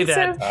 you say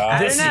that. So? I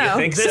don't know.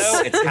 You think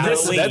so? It's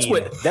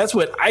Halloween. That's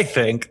what I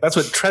think. That's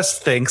what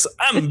Trest thinks.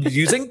 I'm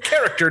using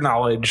character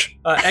knowledge.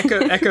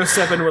 Echo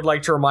 7 would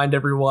like to remind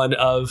everyone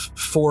of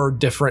 4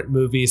 different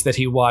movies that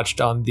he watched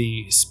on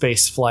the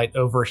space flight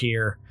over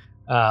here.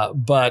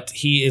 But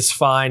he is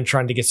fine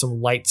trying to get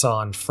some lights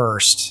on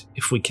first,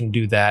 if we can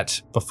do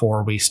that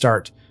before we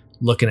start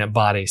looking at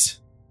bodies.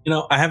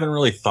 I haven't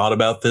really thought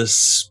about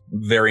this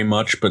very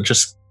much, but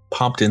just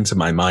popped into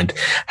my mind.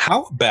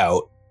 How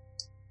about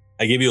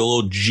I give you a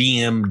little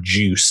GM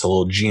juice, a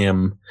little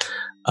GM,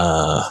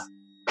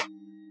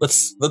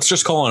 let's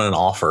just call it an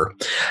offer.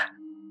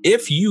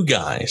 If you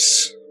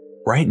guys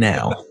right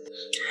now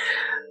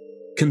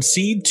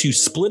concede to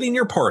splitting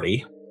your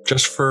party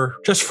just for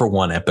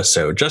one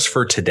episode, just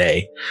for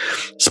today,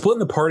 splitting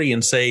the party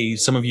and say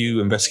some of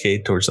you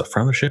investigate towards the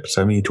front of the ship,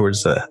 some of you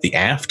towards the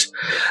aft.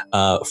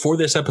 For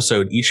this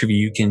episode, each of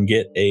you can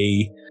get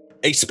a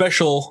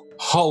special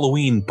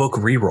Halloween book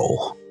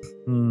reroll.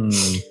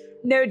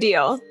 No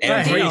deal.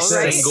 Every Right.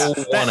 single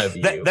one of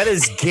you. That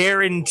is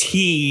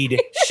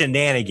guaranteed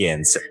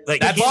shenanigans.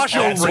 Like That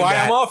that's why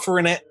I'm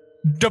offering it.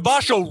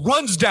 Dabasho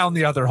runs down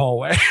the other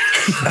hallway.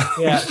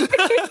 Yeah.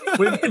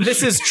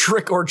 This is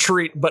trick or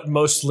treat, but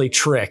mostly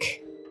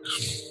trick.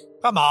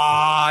 Come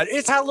on,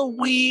 it's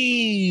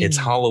Halloween. It's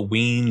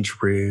Halloween,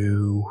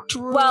 Drew.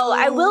 Well,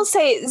 I will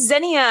say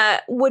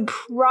Xenia would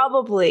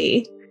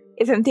probably,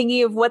 if I'm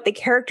thinking of what the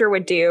character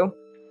would do,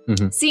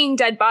 seeing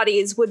dead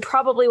bodies would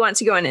probably want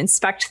to go and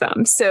inspect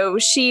them. So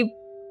she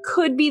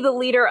could be the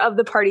leader of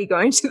the party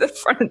going to the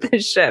front of the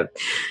ship.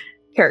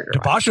 Character.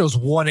 Dabasho's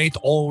 1/8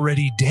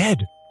 already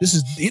dead.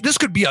 This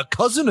could be a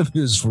cousin of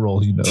his for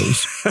all he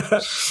knows.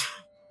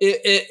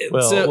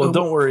 Well,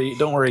 don't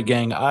worry,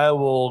 gang. I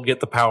will get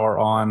the power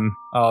on.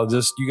 I'll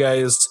just you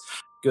guys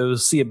go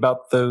see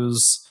about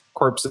those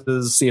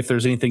corpses, see if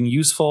there's anything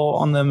useful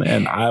on them,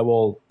 and I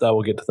will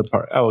get to the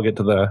part. I will get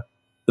to the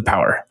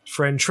power.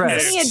 Friend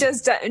Tress.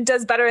 Xenia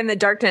does better in the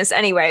darkness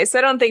anyway, so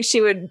I don't think she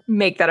would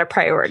make that a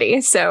priority.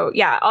 So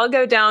yeah, I'll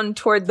go down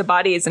toward the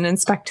bodies and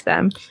inspect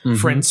them.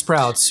 Friend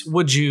Sprouts,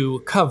 would you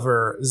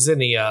cover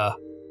Xenia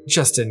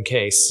just in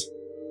case?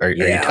 Are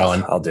you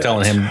telling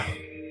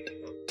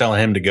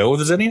him to go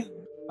with Xenia?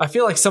 I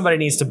feel like somebody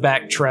needs to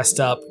back Trest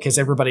up because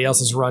everybody else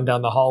has run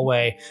down the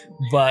hallway.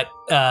 But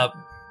are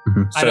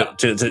you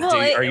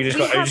just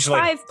we have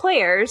 5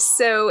 players,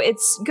 so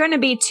it's going to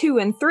be 2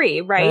 and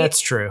 3, right? That's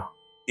true.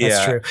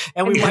 That's true.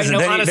 And we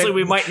might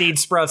we might need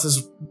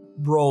Sprouts'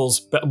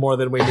 rolls more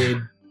than we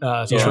need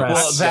Trest.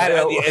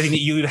 Well, I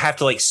think you'd have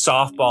to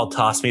softball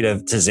toss me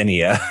to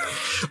Xenia.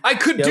 I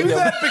could do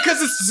that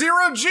because it's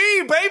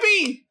 0G,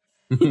 baby.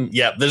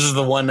 Yeah, this is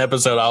the one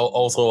episode I'll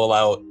also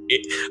allow.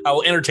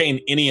 I'll entertain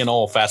any and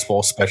all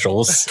fastball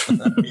specials.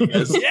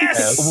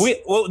 Yes.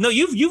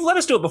 You've let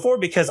us do it before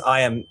because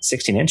I am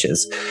 16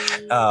 inches.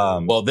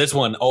 Well, this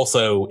one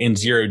also in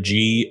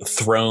 0G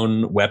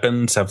thrown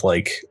weapons have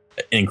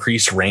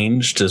increased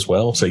range as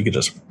well, so you could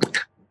just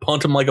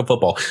punt them like a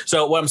football.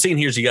 So what I'm seeing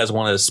here is you guys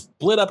want to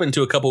split up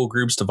into a couple of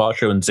groups.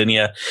 Dabasho and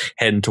Xenia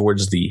heading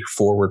towards the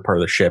forward part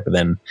of the ship, and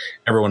then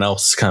everyone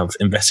else kind of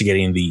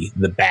investigating the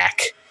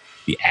back.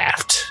 The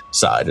aft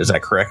side, is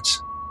that correct?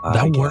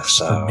 That works.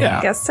 Yeah,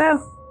 I guess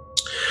so.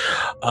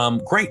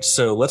 Great.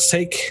 So let's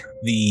take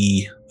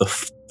the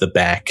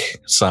back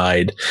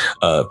side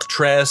of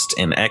Trest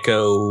and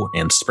Echo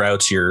and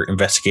Sprouts. You're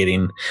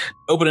investigating,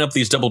 opening up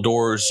these double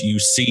doors. You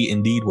see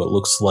indeed what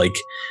looks like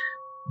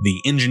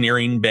the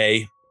engineering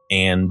bay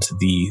and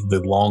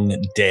the long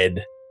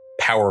dead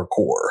power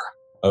core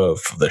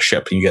of the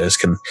ship. You guys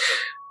can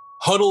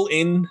huddle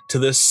into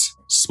this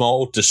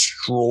small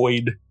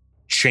destroyed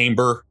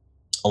chamber,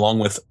 along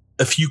with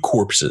a few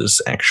corpses,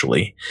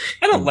 actually.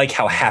 I don't like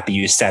how happy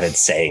you started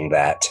saying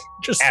that.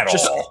 Just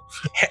all.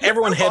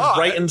 Everyone head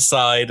right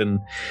inside,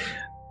 and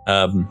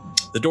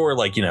the door,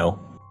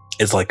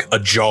 is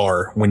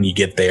ajar when you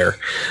get there.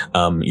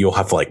 You'll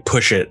have to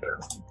push it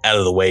out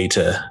of the way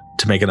to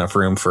make enough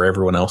room for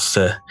everyone else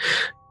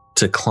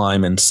to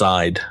climb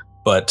inside.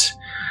 But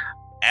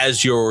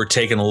as you're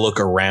taking a look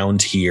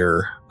around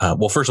here,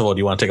 well, first of all, do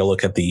you want to take a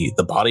look at the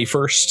body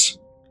first?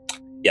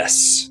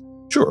 Yes.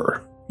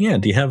 Sure. Yeah.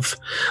 Do you have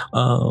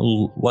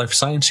life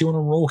science you want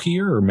to roll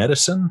here, or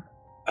medicine?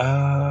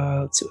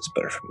 Let's see what's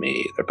better for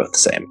me. They're both the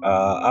same.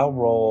 I'll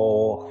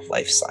roll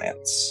life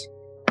science.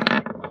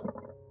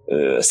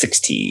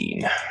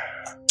 16.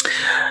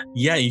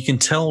 Yeah, you can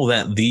tell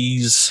that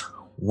these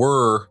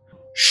were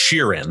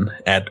Sheeran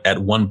at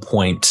one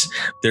point.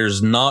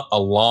 There's not a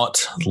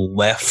lot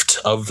left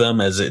of them,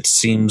 as it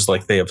seems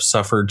like they have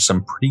suffered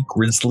some pretty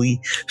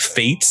grisly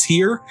fates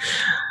here.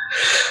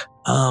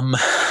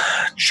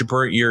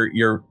 Jabert,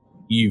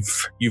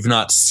 you've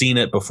not seen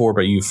it before,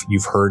 but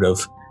you've heard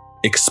of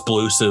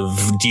explosive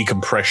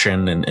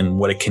decompression and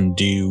what it can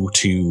do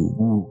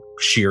to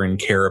Sheeran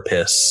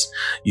carapace.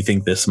 You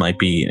think this might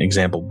be an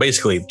example?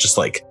 Basically, just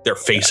like their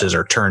faces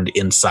are turned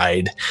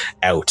inside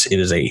out. It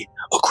is a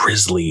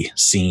grisly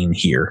scene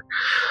here.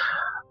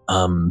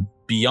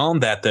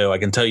 Beyond that, though, I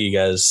can tell you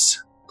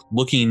guys,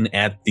 looking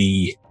at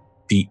the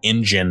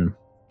engine,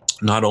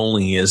 not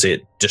only is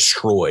it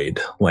destroyed,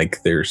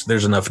 like there's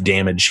enough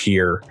damage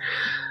here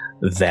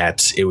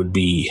that it would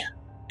be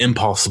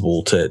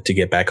impossible to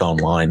get back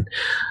online.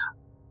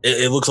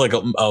 It looks like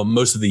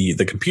most of the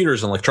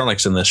computers and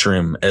electronics in this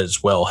room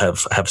as well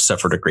have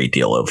suffered a great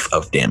deal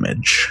of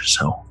damage.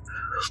 So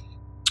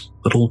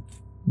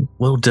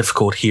little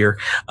difficult here.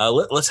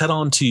 Let's head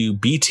on to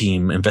B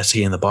team,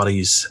 investigating the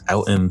bodies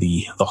out in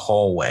the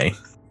hallway.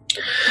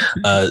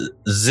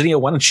 Zinnia,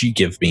 why don't you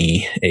give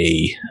me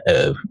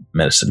a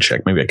medicine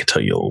check? Maybe I could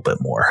tell you a little bit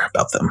more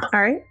about them.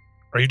 All right.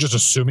 Are you just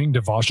assuming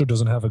Devasha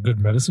doesn't have a good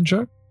medicine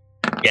check?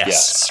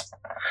 Yes.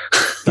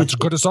 That's a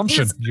good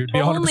assumption. It's You'd be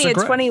 100% only a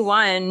correct.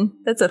 21.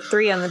 That's a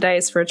 3 on the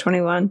dice for a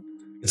 21.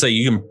 So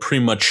you can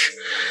pretty much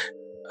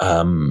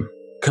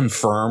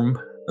confirm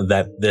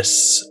that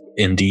this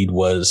indeed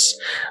was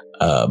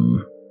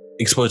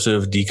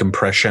explosive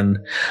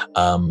decompression.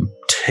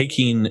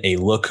 Taking a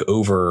look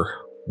over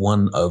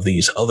one of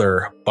these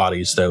other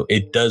bodies, though,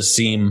 it does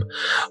seem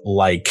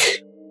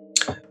like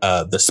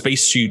the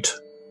spacesuit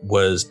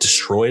was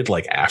destroyed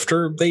like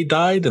after they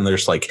died, and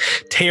there's like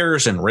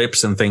tears and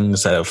rips and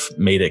things that have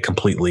made it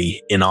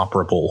completely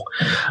inoperable.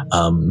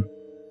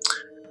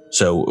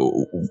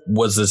 So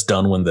was this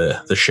done when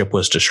the ship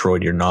was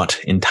destroyed? You're not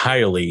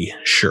entirely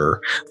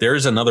sure.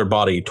 There's another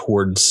body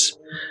towards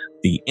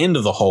the end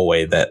of the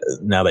hallway that,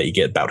 now that you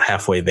get about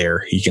halfway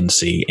there, you can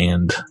see.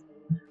 And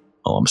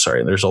I'm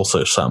sorry, there's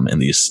also some in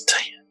these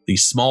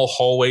small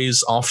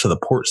hallways off to the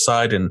port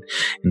side and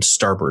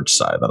starboard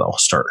side that I'll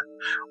start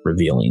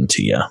revealing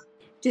to you.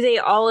 Do they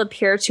all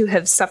appear to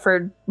have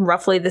suffered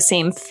roughly the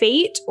same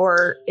fate,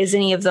 or is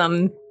any of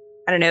them,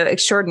 I don't know,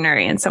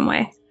 extraordinary in some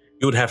way?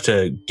 You would have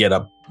to get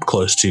up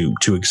close to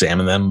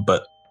examine them,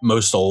 but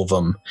most all of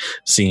them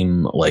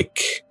seem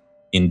like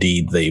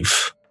indeed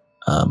they've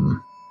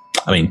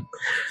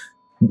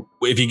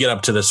if you get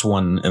up to this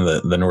one in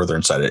the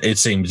northern side, it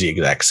seems the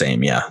exact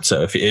same. Yeah.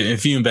 So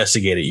if you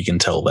investigate it, you can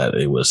tell that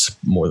it was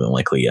more than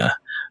likely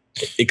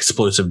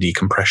explosive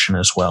decompression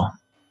as well.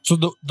 So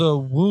the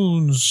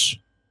wounds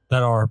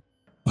that are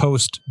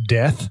post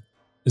death,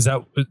 is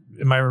that,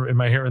 am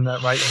I hearing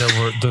that right?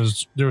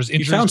 There was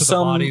injuries to the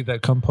body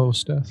that come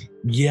post death.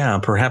 Yeah,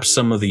 perhaps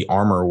some of the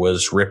armor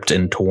was ripped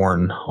and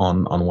torn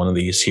on one of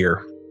these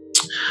here.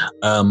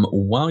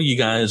 While you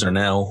guys are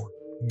now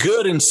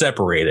good and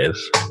separated,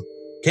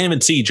 can't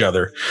even see each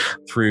other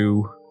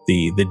through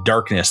the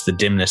darkness, the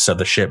dimness of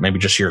the ship, maybe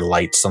just your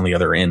lights on the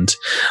other end.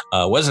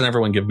 Doesn't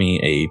everyone give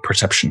me a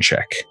perception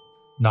check?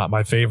 Not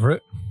my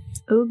favorite.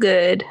 Oh,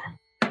 good.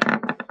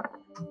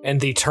 And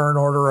the turn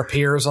order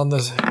appears on the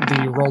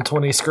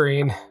Roll20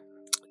 screen.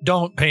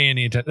 Don't pay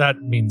any attention.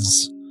 That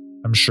means,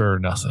 I'm sure,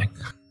 nothing.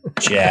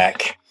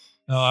 Jack.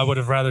 No, I would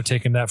have rather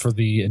taken that for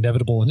the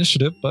inevitable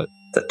initiative, but...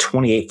 The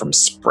 28 from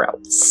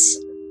Sprouts.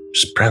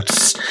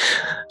 Sprouts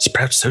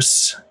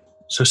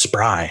so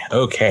spry.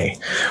 Okay.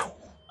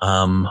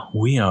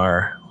 We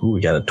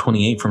got a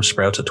 28 from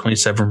Sprouts, a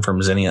 27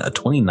 from Zinnia, a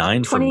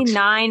 29 from...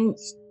 29.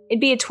 It'd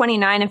be a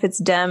 29 if it's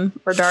dim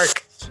or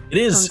dark. It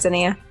is from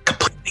Zinnia.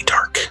 completely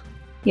dark.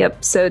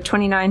 Yep, so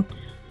 29.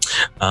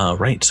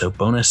 Right, so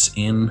bonus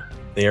in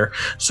there.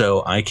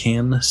 So I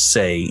can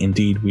say,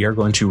 indeed, we are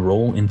going to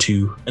roll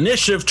into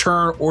initiative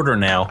turn order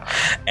now,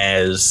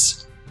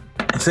 as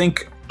I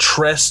think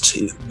Trest,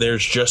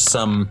 there's just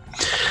some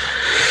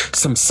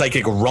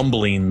psychic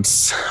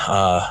rumblings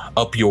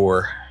up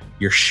your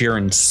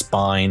Sheeran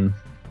spine.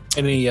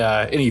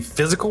 Any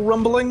physical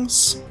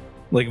rumblings,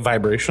 like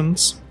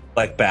vibrations,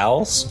 like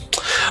bowels?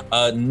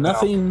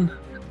 Nothing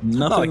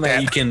like that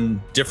that. you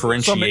can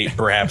differentiate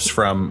perhaps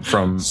from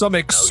some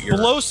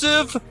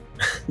explosive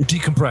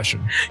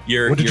decompression.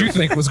 What did you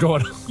think was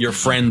going on? Your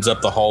friends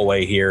up the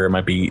hallway here, it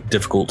might be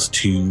difficult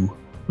to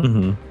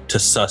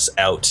suss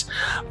out.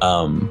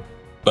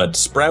 But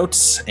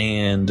Sprouts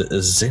and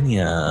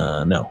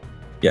Zinnia,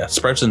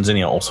 Sprouts and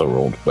Zinnia also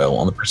rolled well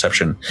on the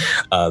perception.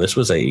 This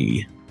was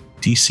a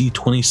DC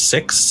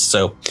 26,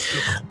 so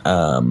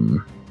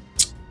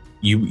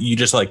you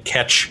just like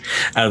catch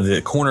out of the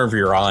corner of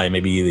your eye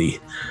maybe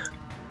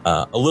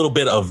a little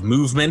bit of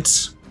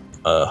movement,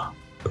 a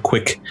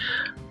quick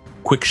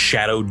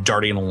shadow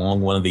darting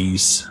along one of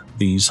these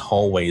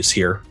hallways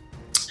here,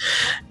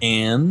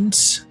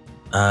 and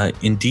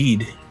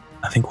indeed,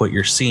 I think what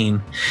you're seeing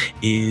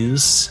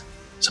is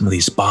some of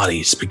these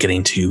bodies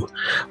beginning to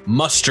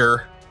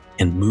muster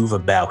and move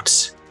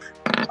about.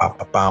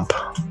 Bump, bump.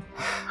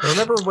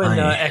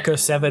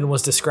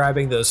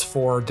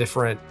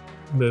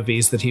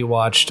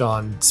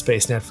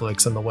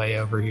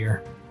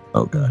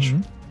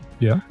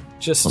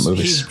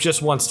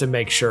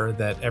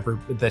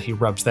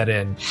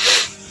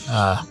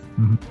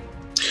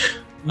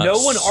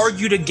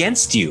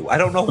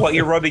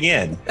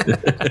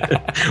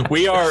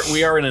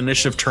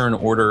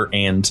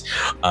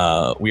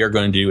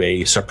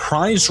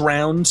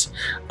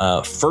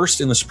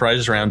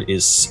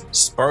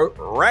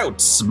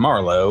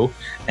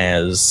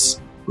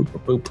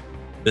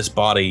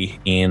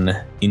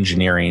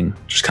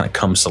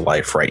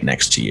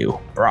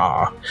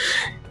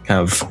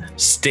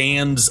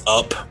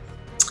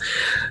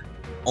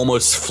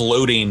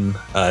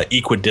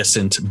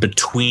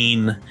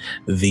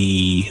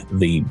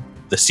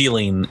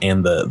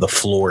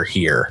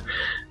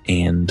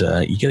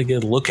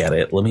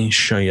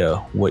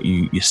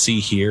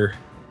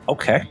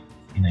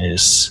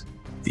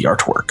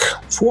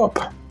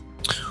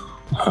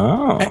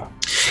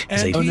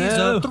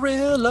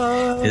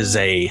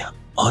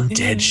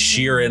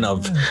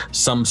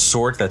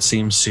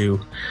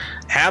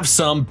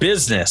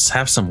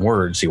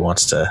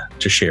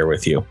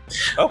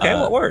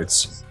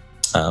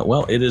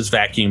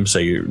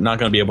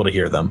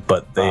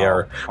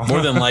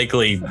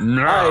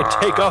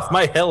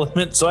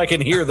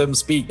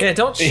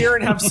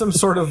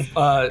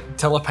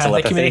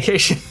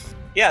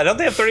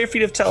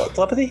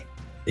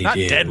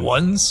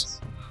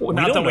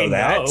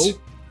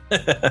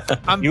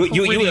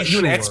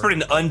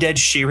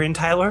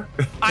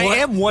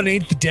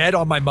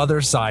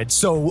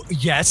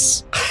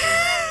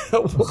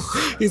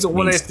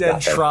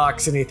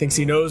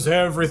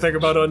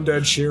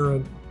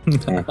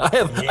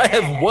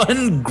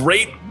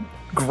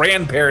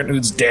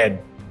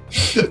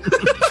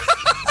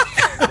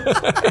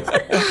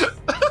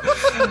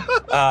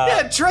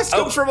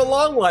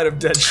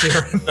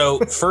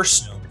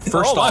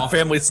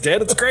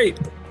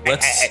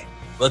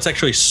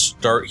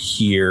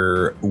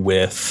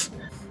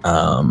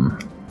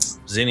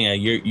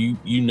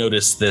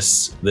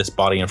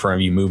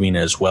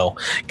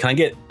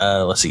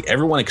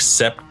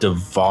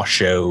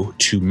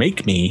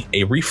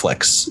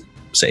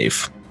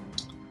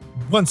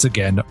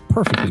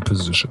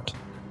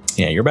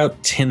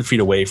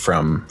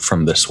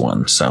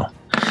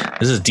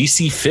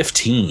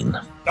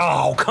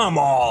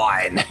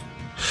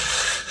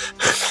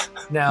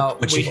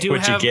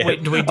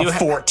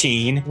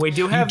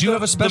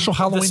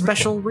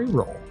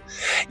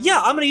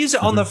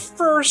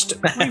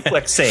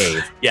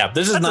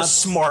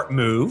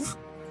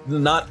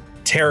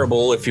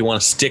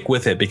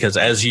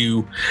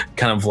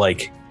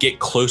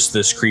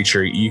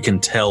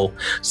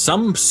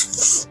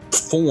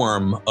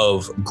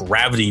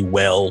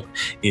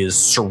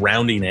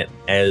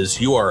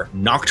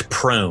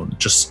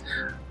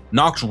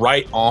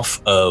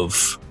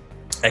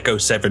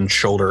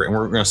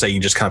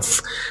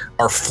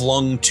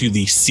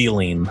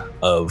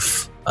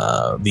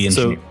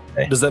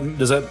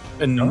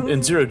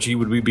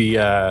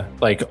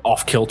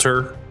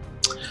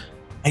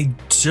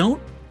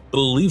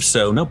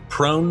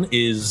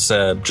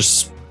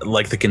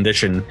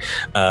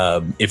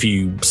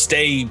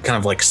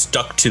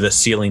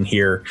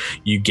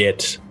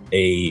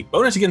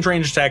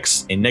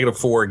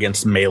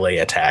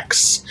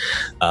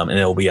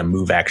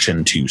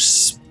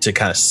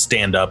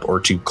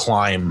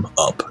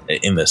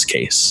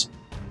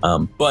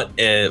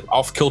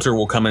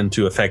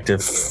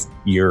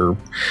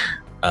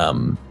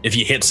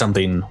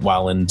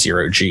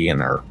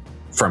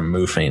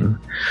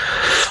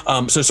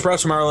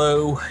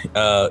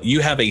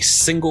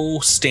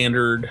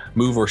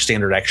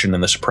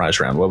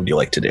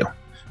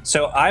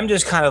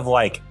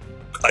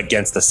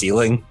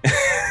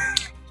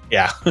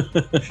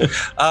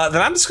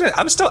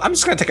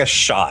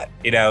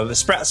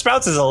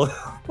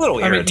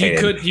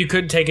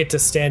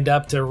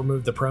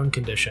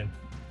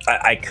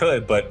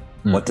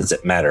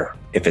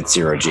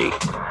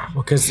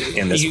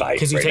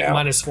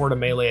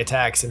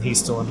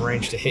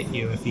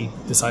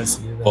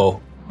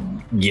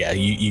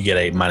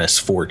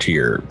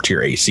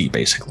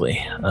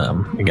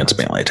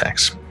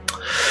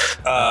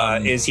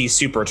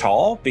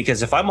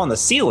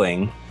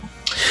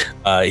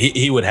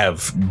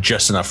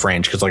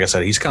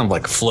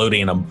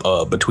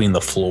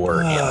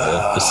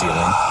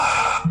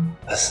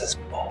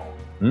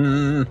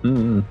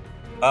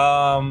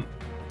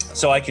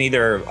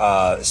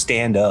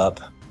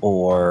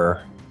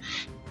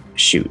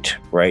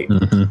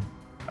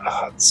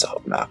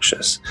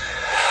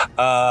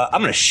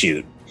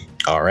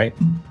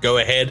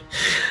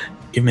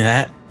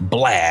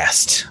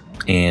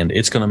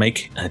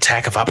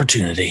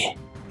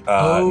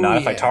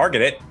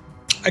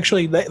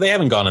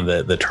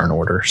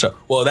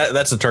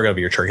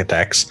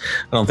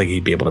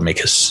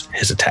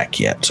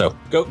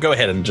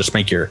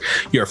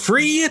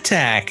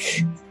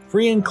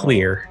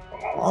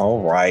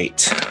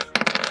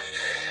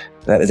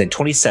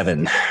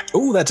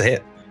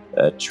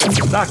 Trick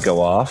did not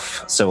go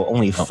off, so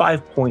only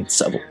 5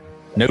 points of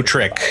no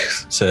trick.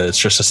 So it's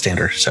just a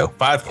standard. So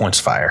 5 points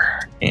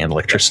fire and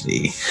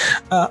electricity.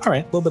 All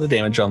right, a little bit of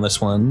damage on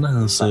this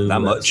one. So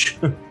not much.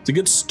 It's a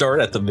good start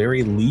at the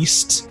very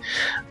least.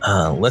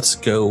 Let's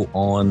go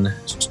on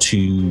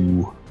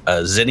to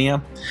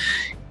Zinnia.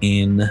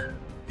 In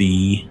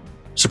the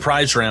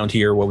surprise round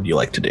here, what would you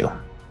like to do?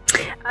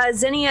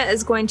 Zinnia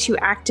is going to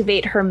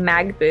activate her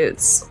mag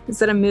boots. Is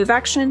that a move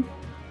action?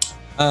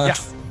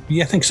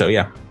 Yeah, I think so.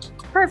 Yeah.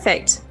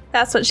 Perfect.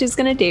 That's what she's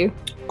going to do.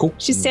 Cool.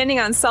 She's standing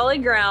on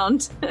solid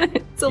ground.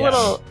 It's a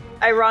little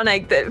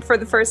ironic that for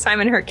the first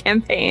time in her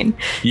campaign,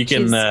 you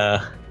can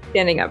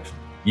standing up.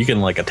 You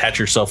can like attach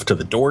yourself to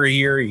the door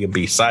here. You can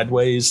be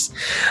sideways.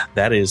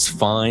 That is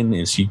fine.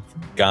 Is you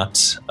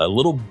got a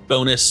little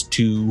bonus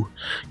to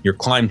your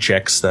climb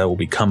checks that will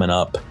be coming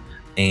up.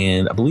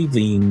 And I believe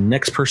the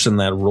next person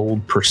that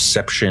rolled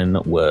perception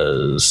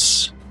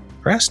was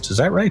Crest. Is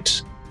that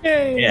right?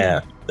 Yay.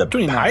 Yeah.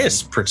 The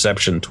highest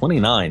perception,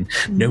 29.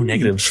 No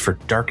negatives for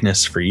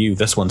darkness for you.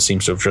 This one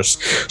seems to have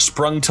just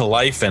sprung to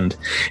life and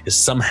is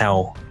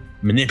somehow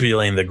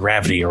manipulating the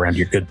gravity around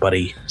your good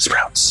buddy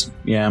Sprouts.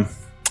 Yeah.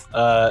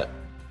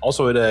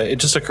 Also, it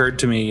just occurred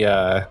to me,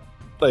 I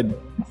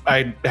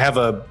have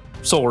a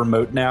solar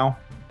moat now,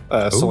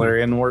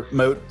 Solarian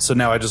moat, so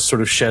now I just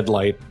sort of shed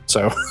light.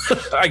 So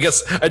I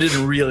guess I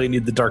didn't really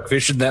need the dark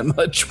vision that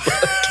much.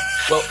 But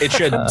well, it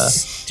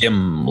sheds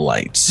dim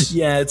light.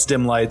 Yeah, it's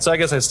dim light, so I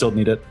guess I still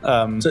need it.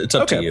 So it's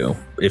up to you.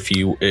 If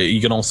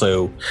you can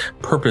also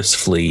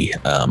purposefully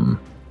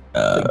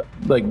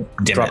like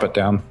drop it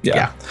down.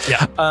 Yeah.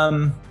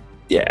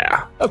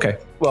 Yeah. Okay.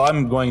 Well,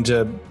 I'm going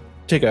to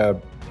take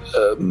a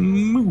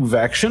move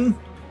action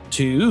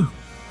to.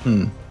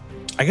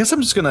 I guess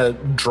I'm just gonna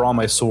draw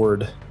my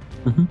sword,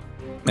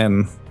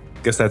 and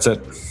guess that's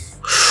it.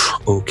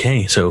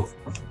 Okay, so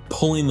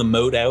pulling the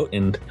moat out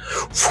and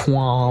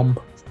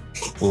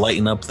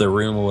lighten up the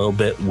room a little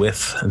bit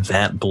with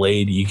that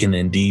blade, you can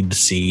indeed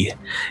see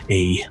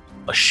a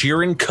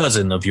shearing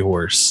cousin of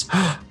yours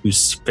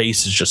whose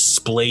face is just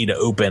splayed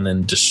open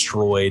and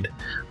destroyed,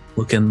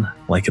 looking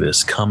like it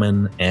is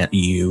coming at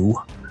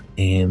you.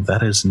 And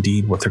that is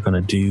indeed what they're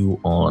going to do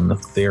on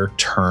their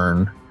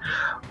turn.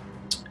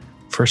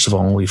 First of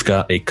all, we've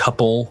got a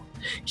couple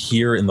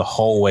here in the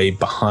hallway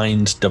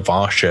behind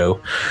Devasho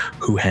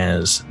who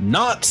has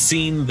not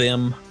seen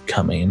them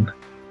coming.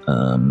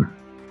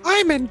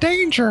 I'm in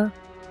danger.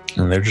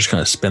 And they're just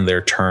going to spend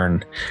their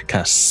turn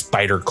kind of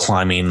spider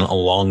climbing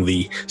along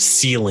the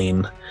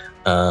ceiling,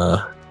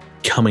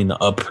 coming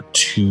up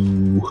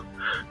to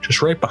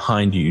just right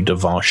behind you,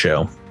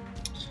 Devasho.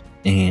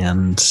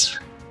 And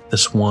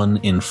this one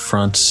in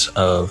front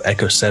of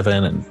Echo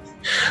 7 and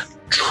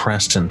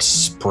Trest and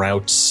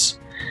Sprouts.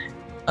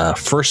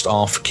 First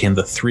off, can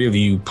the three of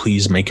you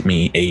please make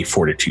me a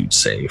fortitude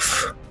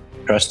save?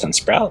 Trest and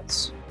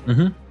Sprouts.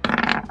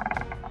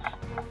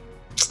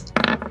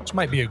 This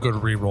might be a good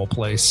reroll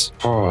place.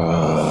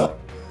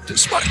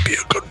 This might be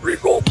a good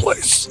reroll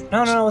place.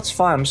 No, it's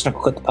fine. I'm just going to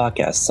quit the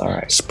podcast. It's all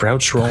right.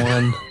 Sprouts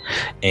rolling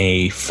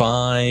a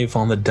 5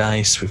 on the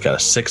dice. We've got a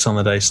 6 on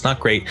the dice. Not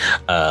great.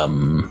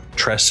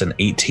 Tress an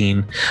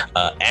 18.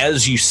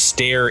 As you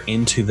stare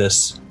into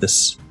this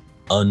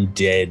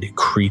undead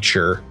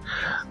creature,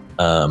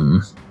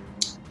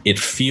 it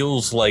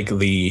feels like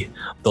the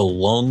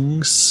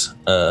lungs,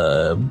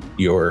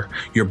 your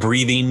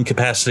breathing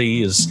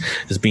capacity is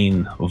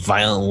being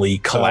violently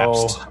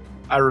collapsed. Oh,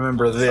 I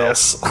remember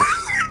this.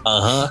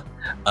 And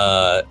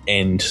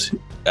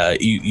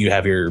you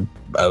have a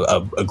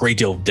great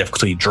deal of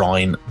difficulty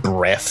drawing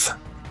breath.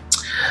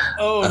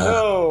 Oh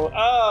no!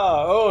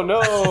 Oh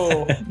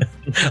no!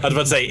 I was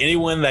about to say,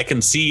 anyone that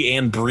can see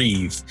and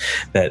breathe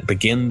that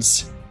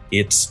begins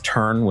its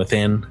turn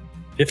within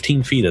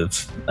 15 feet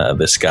of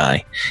this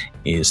guy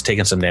is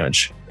taking some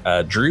damage.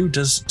 Drew,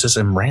 does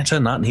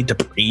Imranta not need to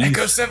breathe?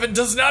 Echo 7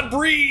 does not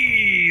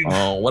breathe!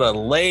 Oh, what a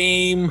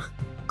lame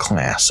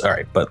class. All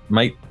right, but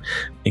might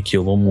make you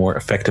a little more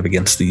effective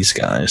against these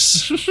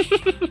guys.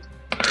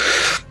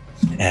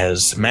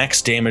 As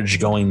max damage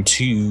going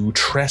to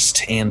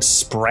Trest and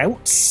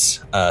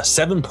Sprouts.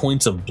 7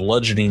 points of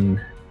bludgeoning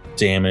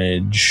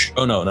damage.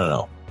 Oh,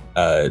 no.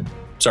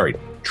 Sorry,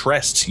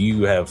 Trest,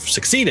 you have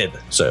succeeded,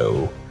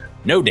 so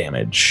no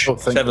damage. Oh,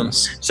 thank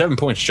goodness. 7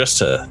 points just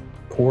to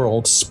poor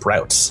old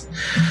Sprouts.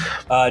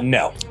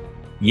 No.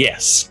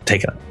 Yes,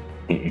 take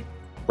it.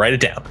 Write it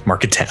down.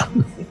 Mark it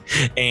down.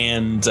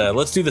 And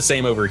let's do the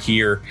same over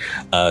here.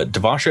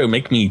 Devasho,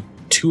 make me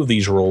 2 of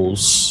these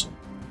rolls.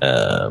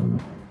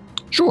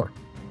 Sure.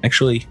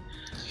 Actually,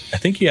 I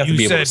think you have to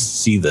be able to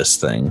see this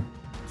thing.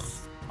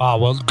 Ah,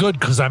 well, good,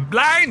 because I'm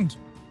blind.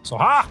 So,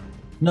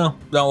 No,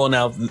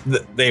 now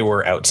they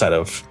were outside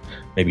of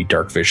maybe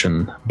dark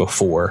vision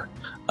before.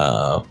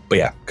 But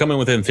yeah, coming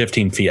within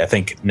 15 feet, I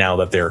think now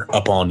that they're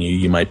up on you,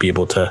 you might be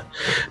able to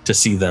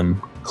see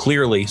them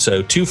clearly.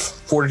 So 2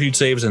 fortitude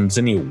saves and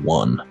Zinnia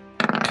 1.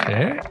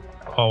 Okay.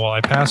 Oh, well,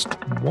 I passed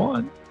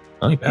 1.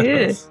 Oh, you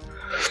passed both.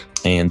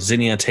 And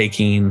Zinnia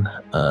taking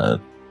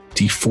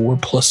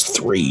D4 plus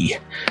 3.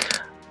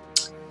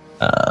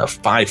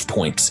 5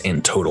 points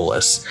in total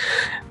as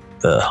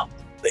the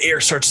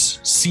air starts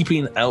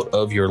seeping out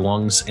of your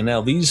lungs. And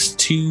now these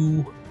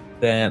two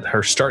that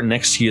are starting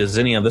next to you,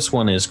 Zinnia, this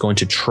one is going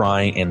to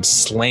try and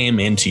slam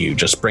into you,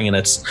 just bringing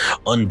its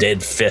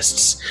undead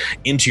fists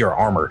into your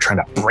armor,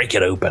 trying to break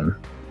it open.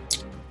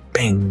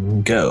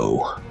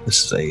 Bingo.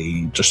 This is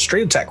a just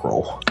straight attack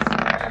roll.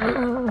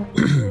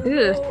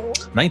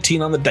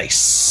 19 on the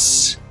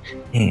dice.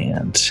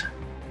 And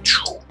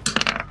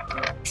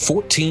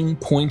 14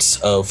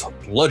 points of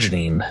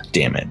bludgeoning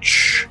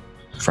damage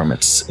from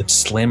its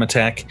slam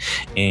attack.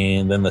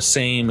 And then the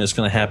same is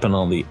going to happen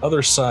on the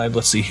other side.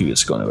 Let's see who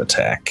it's going to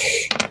attack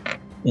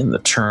in the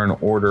turn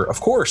order. Of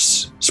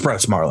course,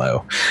 Sprouts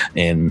Marlowe.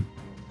 And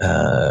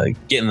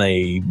getting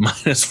a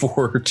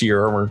 -4 to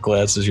your armor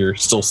class as you're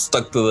still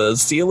stuck to the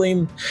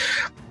ceiling.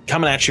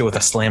 Coming at you with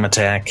a slam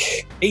attack.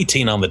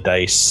 18 on the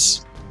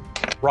dice.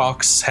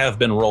 Rocks have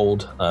been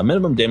rolled.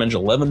 Minimum damage,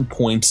 11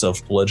 points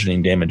of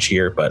bludgeoning damage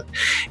here, but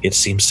it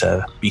seems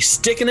to be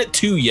sticking it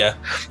to you.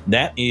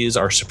 That is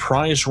our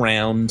surprise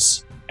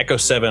rounds. Echo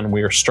 7,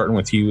 we are starting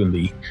with you in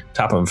the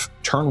top of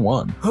turn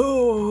 1.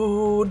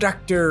 Oh,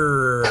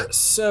 Doctor.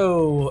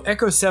 So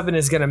Echo 7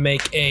 is going to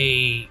make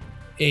a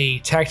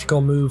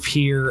tactical move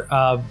here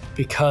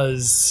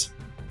because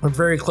we're in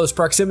very close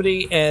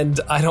proximity and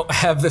I don't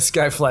have this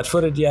guy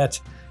flat-footed yet.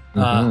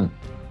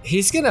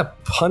 He's going to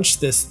punch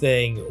this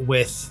thing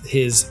with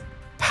his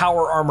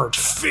power armored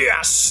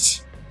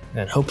fist.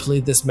 And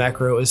hopefully this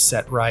macro is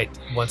set right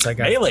once I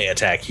got melee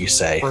attack, you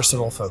say?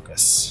 Personal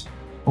focus.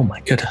 Oh my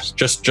goodness.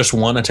 Just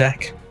one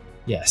attack?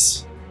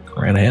 Yes.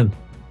 Right ahead.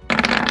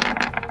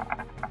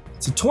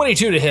 It's a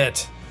 22 to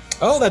hit.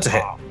 Oh, that's a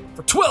hit.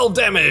 For 12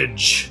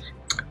 damage.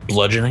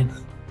 Bludgeoning?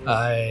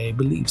 I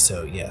believe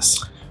so,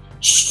 yes.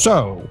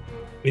 So,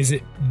 is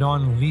it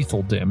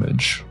non-lethal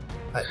damage?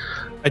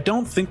 I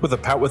don't think with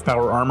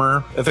power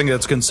armor, I think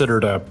that's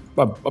considered a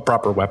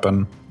proper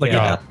weapon. Like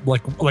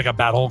a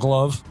battle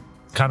glove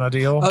kind of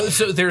deal.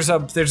 So there's a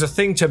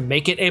thing to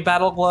make it a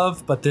battle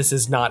glove, but this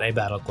is not a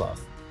battle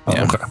glove.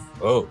 Yeah. Okay.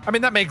 Oh, I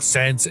mean that makes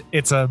sense.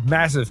 It's a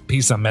massive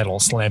piece of metal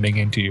slamming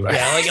into you.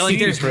 Yeah, like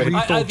there's the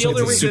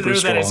only reason to know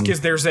that is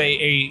because there's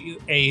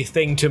a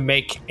thing to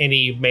make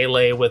any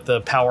melee with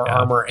the power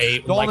armor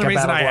The only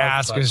reason I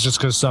ask is just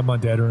because some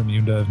undead are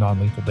immune to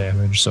non-lethal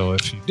damage. So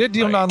if you did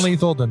deal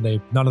non-lethal,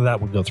 then none of that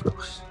would go through.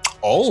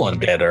 All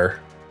undead are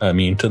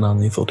immune to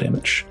non-lethal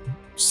damage.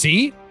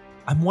 See,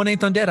 I'm 1/8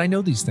 undead. I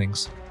know these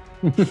things.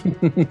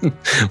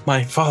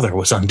 My father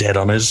was undead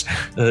on his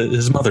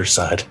mother's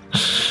side.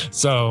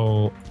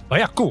 So,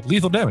 yeah, cool.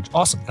 Lethal damage.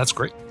 Awesome. That's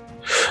great.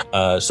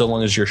 So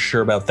long as you're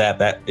sure about that,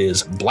 that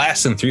is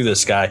blasting through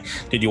this guy.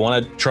 Did you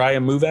want to try a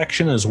move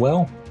action as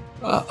well?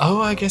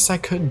 I guess I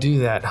could do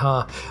that,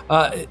 huh?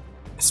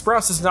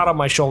 Sprouts is not on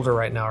my shoulder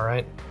right now,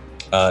 right?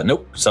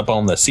 Nope. It's up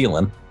on the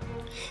ceiling.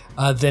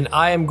 Then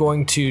I am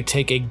going to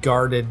take a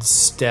guarded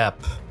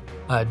step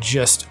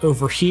just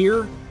over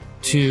here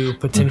to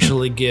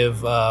potentially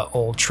give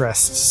old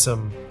Trest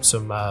some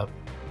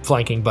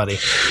flanking buddy.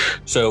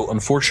 So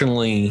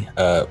unfortunately,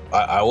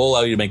 I will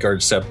allow you to make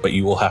guard step, but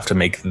you will have to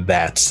make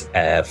that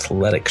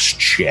athletics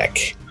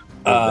check.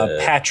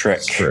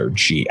 Patrick.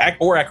 G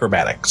or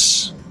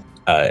acrobatics.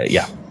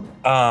 Yeah.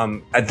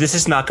 This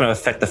is not going to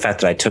affect the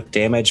fact that I took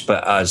damage,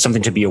 but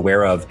something to be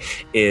aware of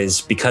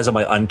is because of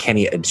my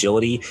uncanny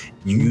agility,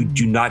 you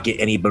do not get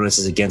any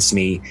bonuses against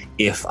me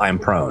if I'm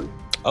prone.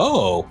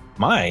 Oh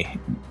my!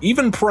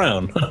 Even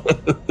prone.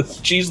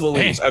 Jeez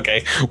Louise.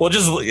 Okay, well,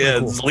 just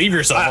leave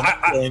yourself.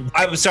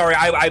 I'm sorry.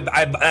 I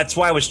that's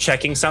why I was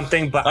checking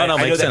something, but I know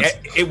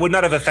that it would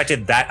not have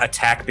affected that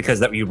attack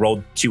because that you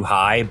rolled too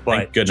high. But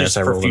thank goodness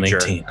I rolled an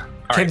 18. All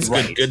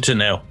right, good to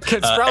know.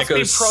 Can Sprouts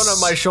be prone on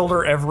my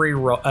shoulder every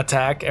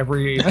attack,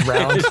 every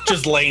round?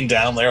 Just laying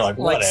down there like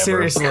whatever.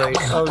 Seriously,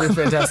 that would be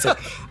fantastic.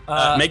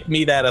 Make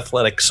me that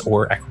athletics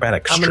or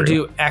acrobatics. I'm going to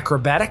do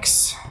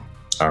acrobatics.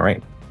 All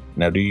right.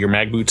 Now, do your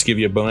mag boots give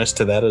you a bonus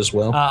to that as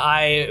well?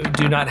 I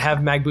do not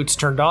have mag boots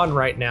turned on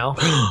right now.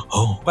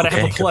 But I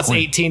have a plus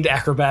 18 to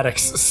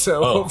acrobatics,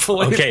 so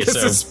hopefully this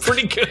is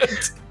pretty good.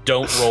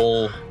 Don't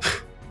roll.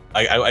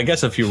 I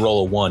guess if you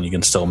roll a 1, you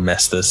can still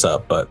mess this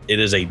up, but it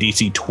is a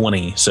DC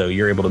 20, so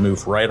you're able to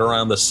move right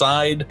around the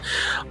side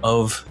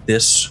of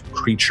this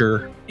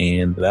creature,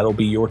 and that'll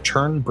be your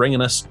turn, bringing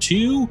us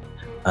to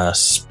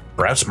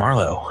Sprouts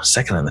Marlowe,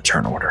 second in the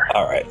turn order.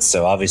 All right,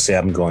 so obviously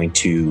I'm going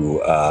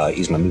to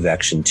use my move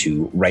action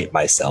to right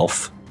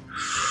myself.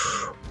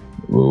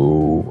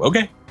 Ooh,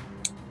 okay.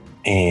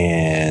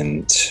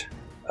 And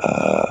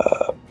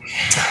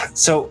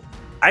so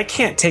I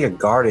can't take a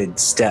guarded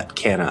step,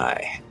 can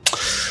I?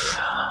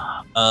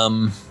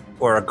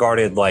 Or a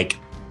guarded, like,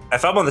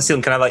 if I'm on the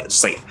ceiling, can I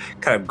just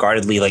kind of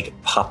guardedly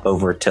pop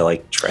over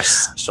to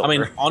Tress' shoulder? I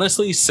mean,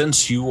 honestly,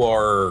 since you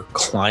are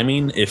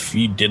climbing, if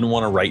you didn't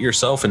want to right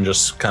yourself and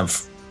just kind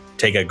of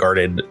take a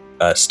guarded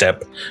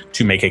step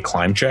to make a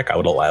climb check, I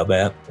would allow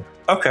that.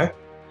 Okay.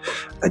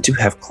 I do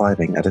have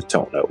climbing. I just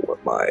don't know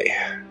what my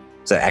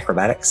Is that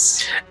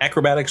acrobatics?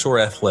 Acrobatics or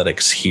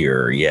athletics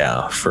here,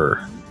 yeah,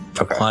 for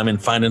climbing,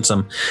 finding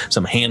some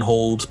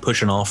handholds,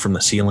 pushing off from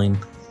the ceiling.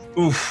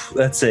 Oof,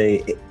 that's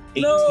a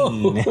 18.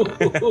 No.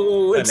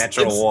 A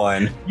natural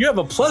 1. You have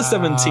a plus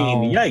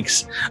 17.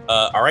 Yikes.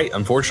 All right,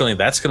 unfortunately,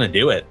 that's going to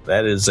do it.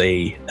 That is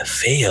a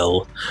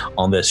fail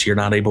on this. You're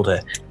not able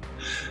to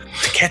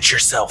catch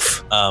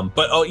yourself.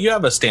 But you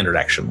have a standard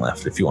action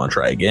left if you want to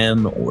try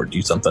again or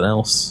do something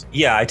else.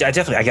 Yeah, I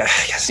definitely. I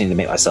guess I need to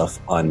make myself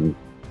on.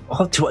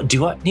 Oh,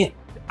 do I? Yeah,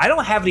 I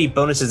don't have any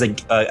bonuses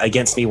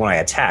against me when I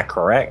attack,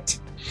 correct?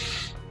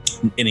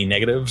 Any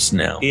negatives?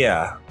 No.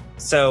 Yeah.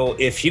 So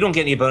if you don't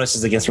get any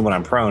bonuses against me when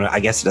I'm prone, I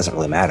guess it doesn't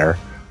really matter.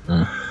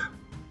 But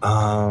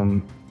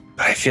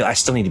I feel I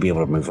still need to be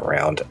able to move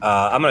around.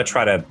 I'm gonna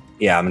try to.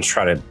 Yeah, I'm gonna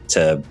try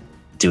to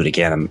do it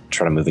again. I'm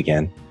trying to move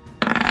again.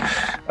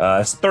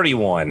 It's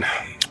 31.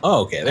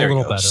 Oh, okay. There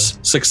you go. better.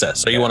 Success.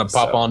 So you want to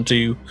pop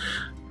onto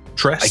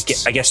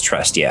Trust? I guess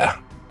Trust. Yeah.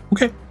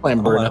 Okay.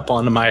 Clambering up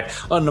onto my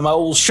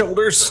old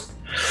shoulders.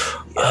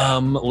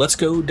 Let's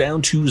go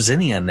down to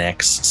Zinnia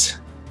next.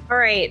 All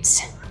right.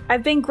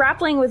 I've been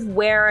grappling with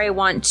where I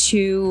want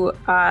to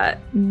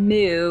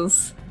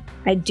move.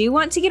 I do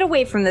want to get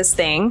away from this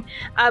thing.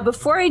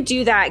 Before I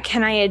do that,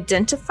 can I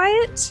identify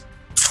it?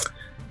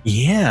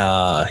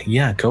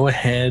 Yeah. Go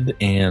ahead.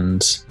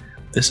 And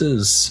this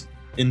is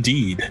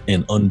indeed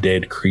an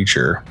undead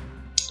creature.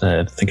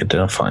 I think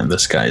identifying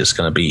this guy is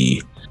going to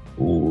be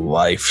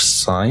life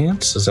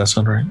science. Does that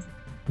sound right?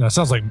 That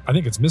sounds like, I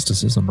think it's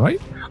mysticism, right?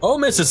 Oh,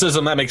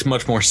 mysticism. That makes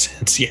much more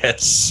sense.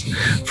 Yes.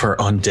 For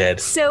undead.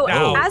 So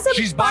as a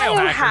she's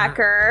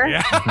biohacker,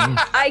 Yeah.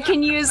 I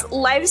can use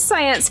life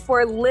science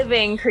for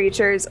living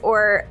creatures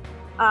or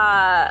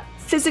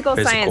physical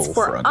science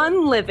for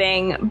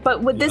unliving.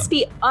 But would this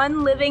be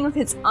unliving if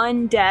it's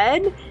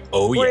undead?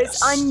 Oh, or yes.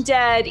 is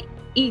undead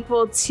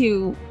equal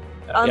to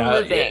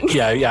unliving?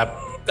 Yeah.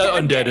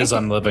 Undead is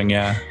unliving,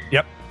 yeah.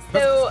 Yep.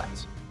 So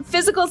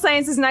physical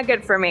science is not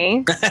good for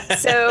me.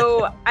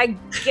 So I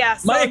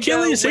guess My I'll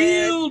Achilles go with-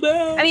 heel.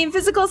 I mean,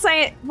 physical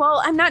science. Well,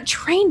 I'm not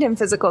trained in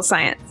physical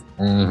science.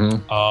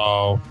 Mm-hmm.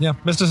 Oh, yeah.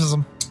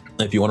 Mysticism.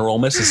 If you want to roll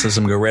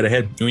mysticism, go right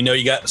ahead. We know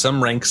you got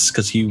some ranks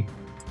because you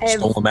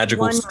stole a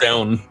magical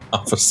stone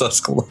off of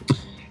Suskel.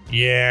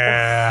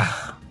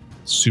 Yeah.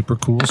 Super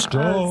cool stuff.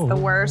 That's the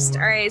worst.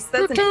 All right,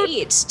 so that's an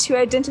 8 to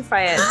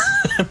identify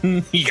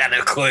it. You got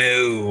no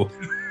clue.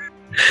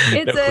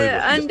 It's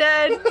an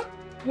undead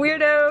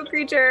weirdo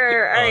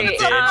creature. All right.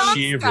 Undead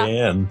she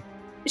ran.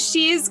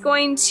 She's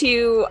going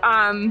to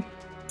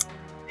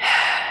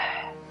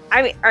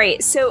all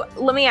right, so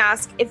let me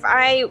ask, if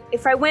I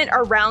went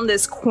around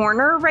this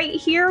corner right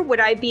here,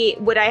 would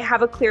I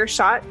have a clear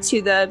shot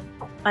to the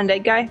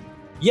undead guy?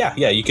 Yeah,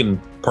 you can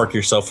park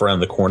yourself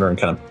around the corner and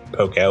kind of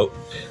poke out.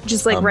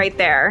 Just like right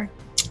there.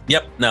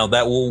 Yep. Now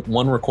that will,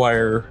 1,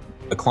 require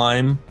a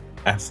climb,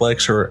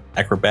 athletics or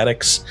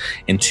acrobatics,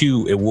 and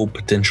 2, it will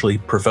potentially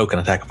provoke an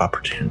attack of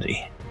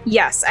opportunity.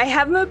 Yes, I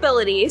have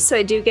mobility, so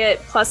I do get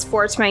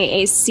 +4 to my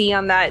AC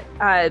on that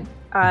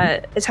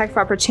attack of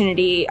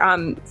opportunity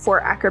for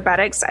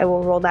acrobatics. I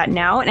will roll that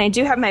now, and I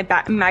do have my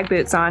mag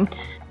boots on.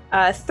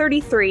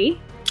 33.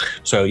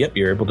 So, yep,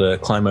 you're able to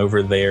climb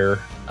over there.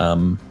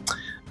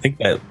 I think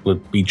that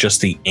would be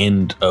just the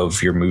end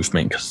of your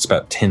movement because it's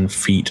about 10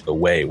 feet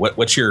away.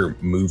 What's your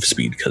move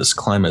speed? Because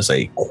climb is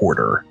a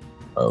quarter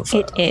of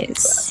it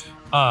is.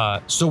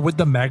 So with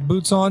the mag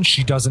boots on,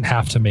 she doesn't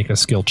have to make a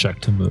skill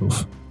check to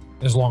move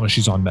as long as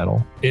she's on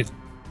metal.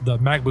 The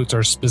mag boots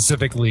are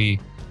specifically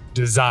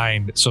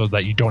designed so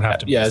that you don't have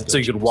to. Yeah, so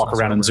you could walk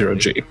around in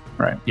 0G,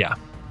 right? Yeah.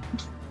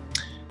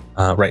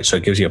 Right, so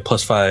it gives you a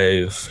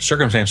 +5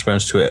 circumstance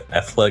bonus to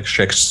athletics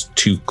checks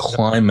to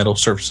climb metal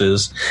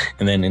surfaces,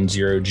 and then in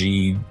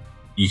 0G,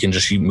 you can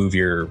just move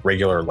your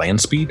regular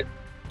land speed.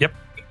 Yep.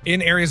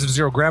 In areas of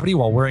 0 gravity,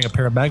 while wearing a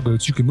pair of mag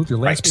boots, you can move your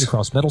land speed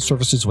across metal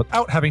surfaces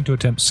without having to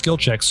attempt skill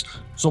checks,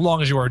 so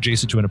long as you are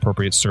adjacent to an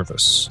appropriate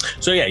surface.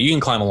 So yeah, you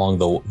can climb along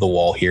the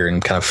wall here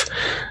and kind of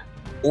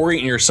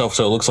orient yourself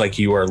so it looks like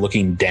you are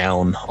looking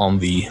down on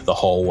the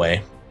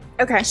hallway.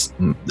 Okay.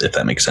 If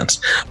that makes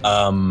sense.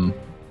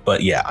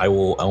 But yeah, I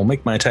will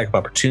make my attack of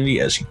opportunity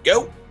as you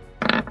go.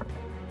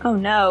 Oh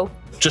no.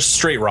 Just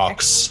straight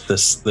rocks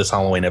this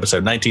Halloween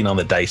episode. 19 on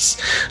the dice.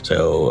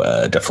 So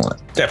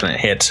definite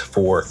hit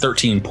for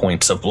 13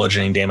 points of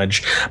bludgeoning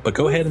damage. But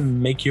go ahead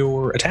and make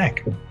your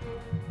attack.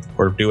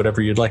 Or do whatever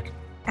you'd like.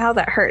 Ow,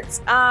 that hurts.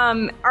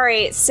 All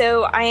right,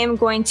 so I am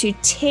going to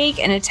take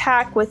an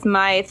attack with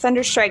my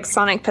Thunderstrike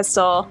Sonic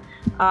Pistol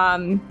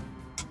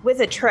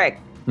with a trick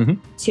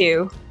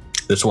too.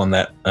 This one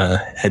that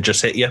had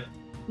just hit you?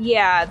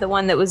 Yeah, the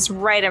one that was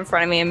right in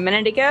front of me a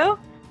minute ago.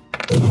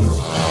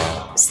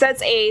 So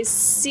that's a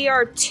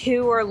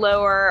CR2 or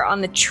lower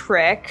on the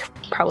trick.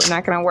 Probably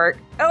not going to work.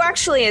 Oh,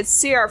 actually,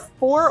 it's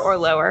CR4 or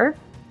lower.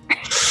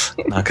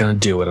 Not going to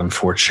do it,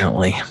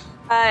 unfortunately.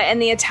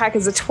 And the attack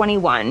is a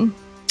 21.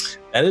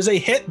 That is a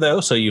hit,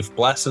 though. So you've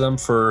blasted them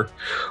for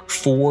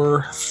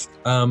 4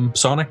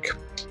 sonic.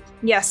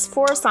 Yes,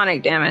 4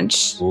 sonic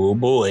damage. Oh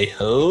boy.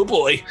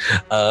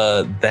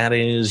 That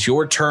is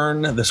your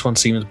turn. This one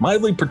seems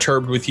mildly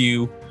perturbed with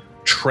you.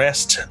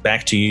 Trest,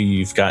 back to you.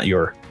 You've got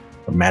your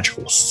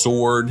magical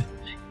sword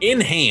in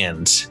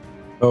hand.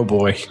 Oh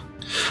boy.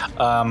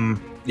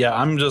 Yeah,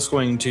 I'm just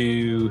going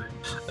to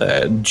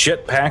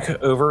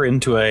jetpack over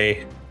into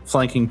a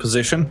flanking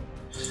position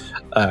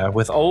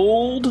with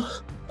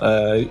old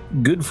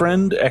good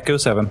friend Echo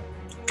 7.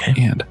 Okay.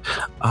 And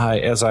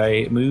as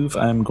I move,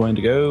 I'm going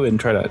to go and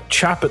try to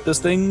chop at this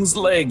thing's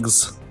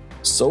legs.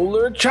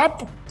 Solar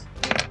chop.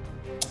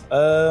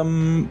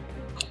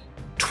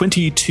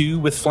 22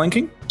 with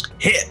flanking.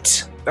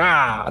 Hit.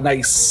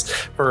 Nice.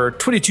 For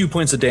 22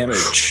 points of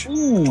damage.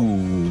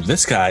 Ooh,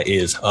 this guy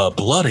is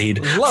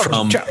bloodied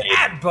from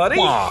that,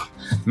 buddy.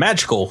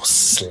 Magical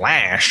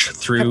slash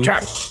through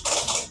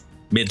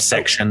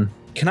midsection.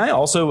 Can I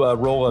also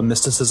roll a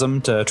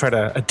mysticism to try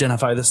to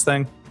identify this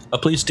thing?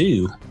 Please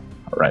do.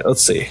 All right,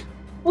 let's see.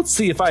 Let's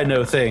see if I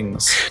know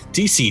things.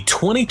 DC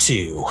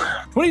 22.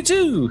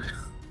 22.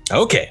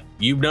 Okay,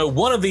 you know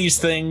one of these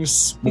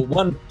things. Well,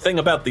 one thing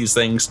about these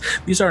things,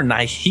 these are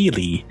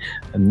nihili.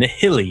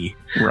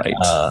 Right.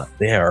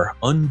 They are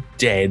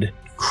undead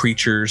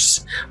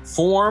creatures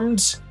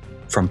formed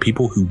from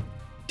people who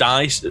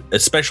die,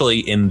 especially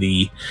in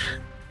the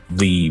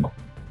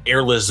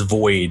airless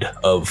void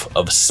of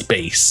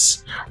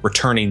space,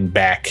 returning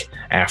back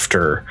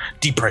after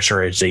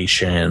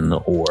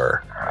depressurization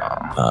or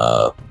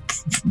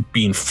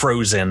being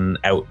frozen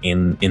out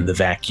in the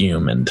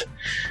vacuum and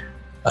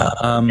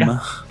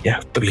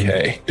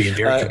being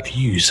very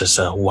confused as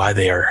to why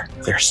they're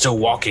still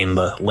walking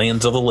the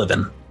lands of the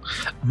living.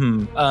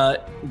 Guys,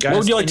 what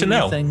would you like to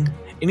know?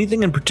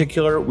 Anything in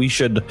particular we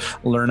should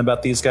learn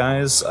about these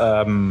guys?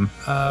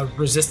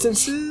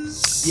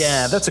 Resistances?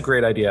 Yeah, that's a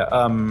great idea.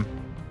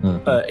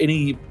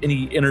 Any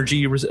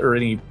energy or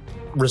any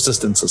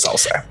resistances, I'll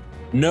say.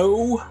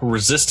 No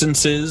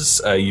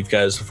resistances. You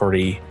guys have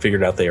already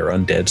figured out they are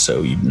undead,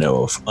 so you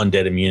know of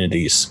undead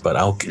immunities. But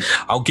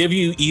I'll give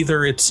you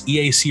either its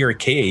EAC or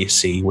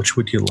KAC. Which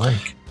would you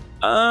like?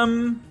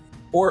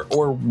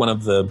 Or one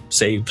of the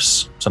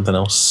saves, something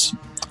else.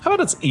 How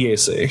about its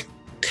EAC?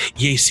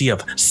 EAC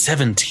of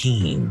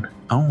 17.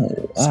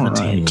 Oh,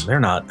 17.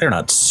 Right. They're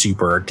not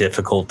super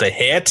difficult to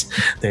hit.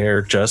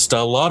 They're just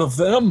a lot of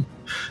them.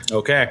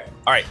 Okay.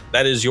 All right,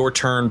 that is your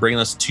turn, bringing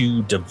us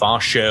to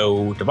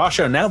Devasho.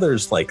 Devasho, now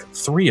there's like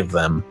 3 of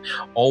them,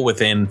 all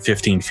within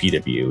 15 feet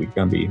of you. You're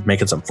going to be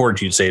making some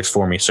fortitude saves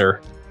for me,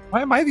 sir.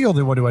 Why am I the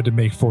only one who had to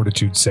make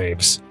fortitude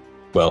saves?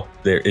 Well,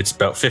 it's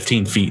about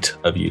 15 feet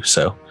of you,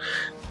 so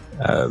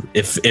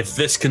if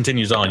this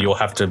continues on, you'll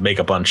have to make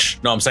a bunch.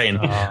 No, I'm saying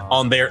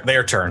on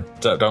their turn.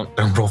 So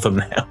don't roll them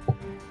now.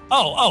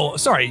 Oh,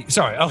 sorry.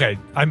 Okay,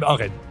 I'm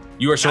okay.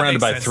 You are surrounded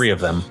by sense. 3 of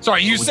them.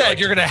 Sorry, you said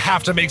you're going to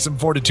have to make some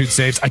fortitude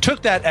saves. I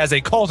took that as a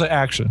call to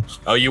action.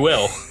 Oh, you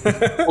will.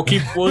 We'll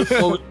keep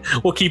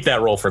that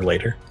roll for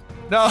later.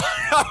 No,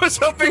 I was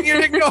hoping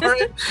you'd ignore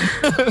it.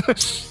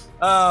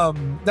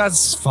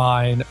 That's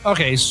fine.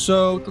 Okay,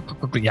 so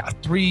yeah,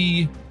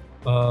 3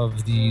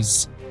 of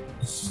these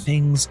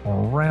things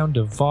around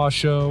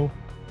Devasho.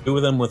 2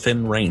 of them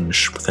within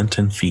range, within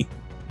 10 feet.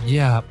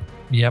 Yep.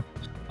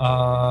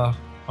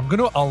 I'm going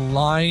to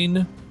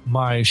align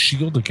my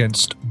shield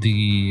against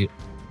the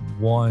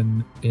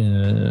one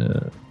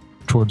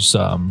towards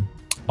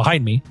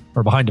behind me,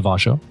 or behind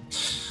Devasho,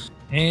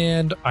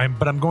 and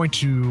I'm going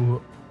to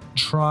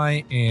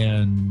try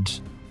and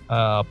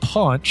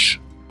punch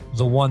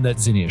the one that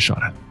Zinnia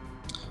shot at.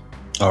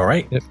 All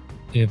right.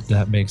 If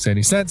that makes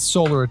any sense.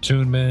 Solar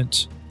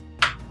attunement.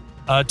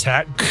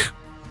 Attack.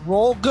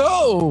 Roll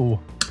go.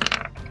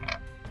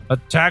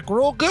 Attack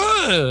roll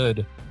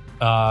good.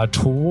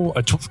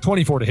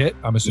 24 to hit.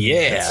 I'm assuming.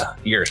 Yeah,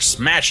 you're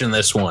smashing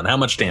this one. How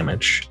much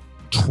damage?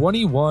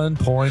 21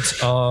 points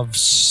of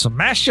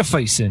smash your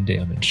face in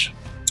damage.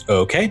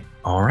 Okay.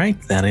 All right.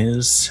 That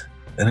is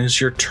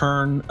your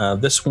turn.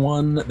 This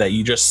one that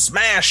you just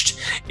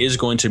smashed is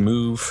going to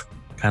move,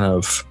 kind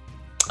of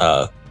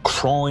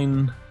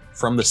crawling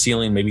from the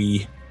ceiling,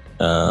 maybe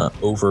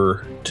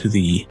over to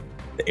the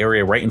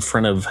area right in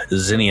front of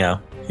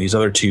Zinnia. These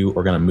other 2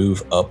 are going to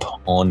move up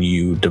on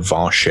you,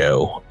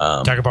 Devasho.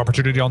 Attack of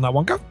opportunity on that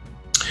one guy?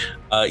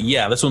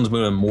 Yeah, this one's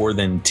moving more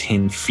than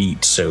 10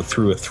 feet, so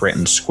through a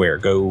threatened square.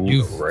 Go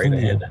right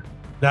ahead.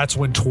 That's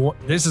when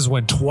this is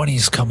when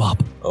 20s come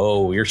up.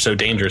 Oh, you're so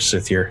dangerous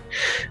with your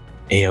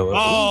AOO.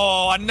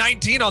 Oh, a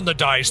 19 on the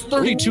dice,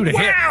 32 to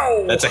hit.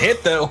 That's a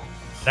hit, though.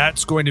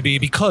 That's going to be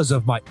because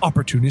of my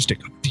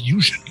opportunistic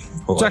fusion.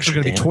 It's actually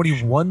going to be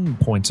 21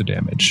 points of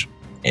damage.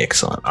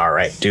 Excellent. All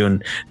right,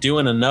 doing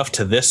enough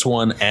to this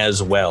one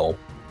as well.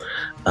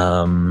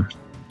 And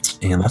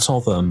that's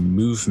all the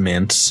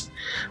movements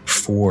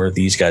for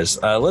these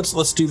guys.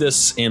 Let's do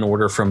this in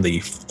order from the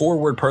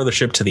forward part of the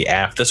ship to the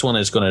aft. This one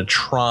is going to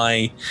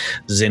try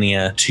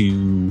Zinnia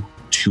to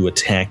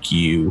attack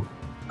you,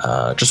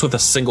 just with a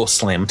single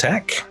slam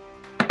attack.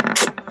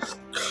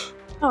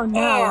 Oh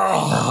no!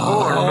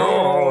 Oh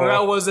no!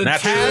 That was a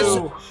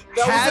Natural. 2.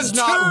 has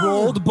not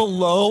rolled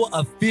below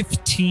a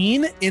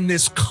 15 in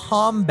this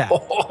combat.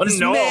 Oh, this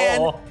no.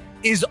 man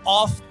is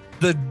off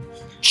the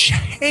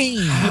chain.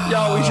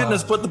 Yo, we shouldn't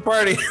have split the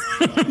party.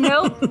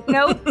 Nope.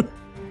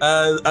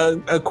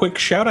 A quick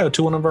shout out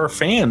to one of our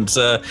fans,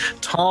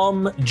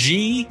 Tom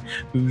G,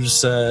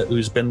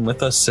 who's been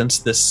with us since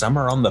this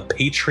summer on the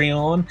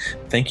Patreon.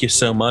 Thank you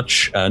so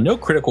much. No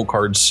critical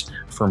cards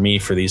for me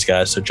for these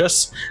guys, so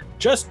just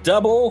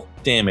double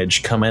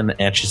damage coming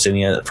at you,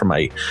 Zinnia, from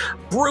a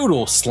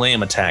brutal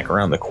slam attack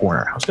around the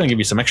corner. I was going to give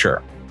you some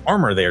extra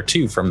armor there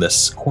too from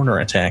this corner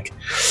attack.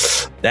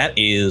 That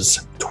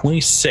is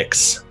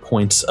 26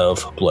 points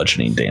of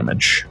bludgeoning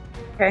damage.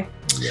 Okay.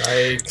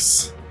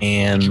 Yikes.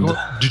 And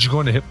did you go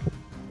into hit?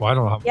 Well, I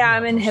don't know. Yeah,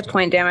 I'm in hit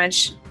point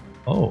damage.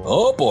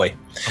 Oh boy.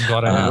 I'm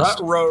glad I asked.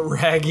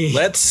 Raggy.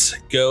 Let's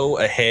go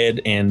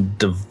ahead and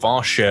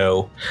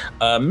Devasho.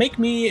 Make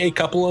me a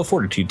couple of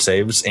fortitude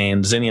saves,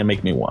 and Zinnia,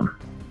 make me one.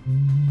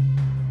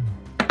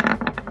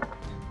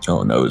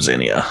 Oh no,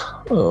 Zinnia.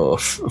 Oh,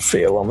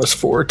 fail on this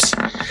fort.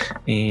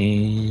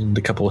 And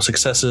a couple of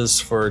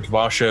successes for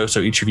Devasho. So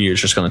each of you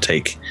is just going to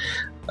take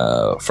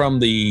from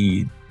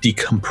the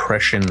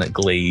decompression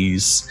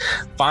glaze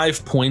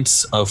 5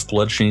 points of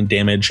bludgeoning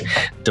damage.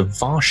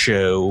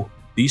 Devasho,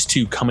 these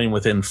two coming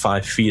within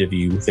 5 feet of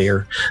you,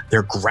 their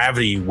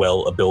gravity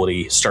well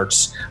ability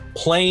starts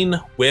playing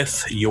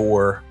with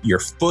your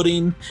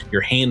footing,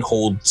 your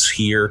handholds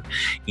here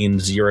in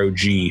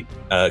 0G.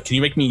 Can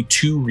you make me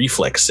 2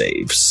 reflex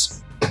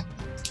saves?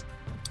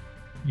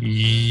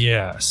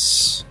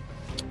 Yes.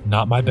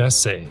 Not my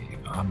best save.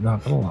 I'm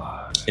not gonna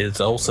lie.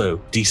 It's also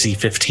DC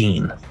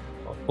 15.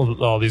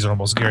 Oh, these are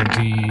almost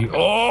guaranteed.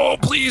 Oh,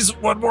 please,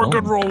 one more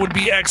good roll would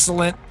be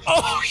excellent.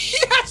 Oh,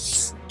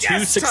 yes!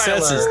 Two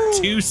successes, Tyler.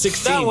 2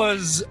 16. That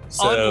was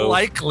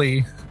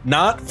unlikely.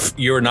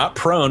 You're not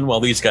prone while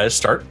these guys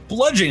start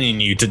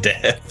bludgeoning you to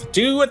death.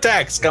 2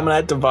 attacks coming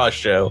at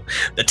Devasho.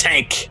 The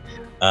tank.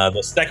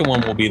 The second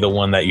one will be the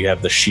one that you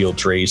have the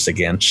shield raised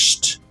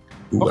against.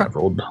 Ooh, Okay. I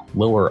rolled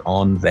lower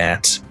on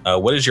that.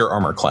 What is your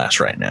armor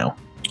class right now?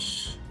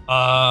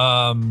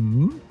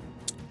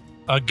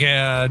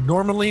 Again,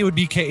 normally it would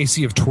be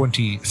KAC of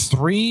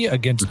 23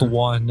 against the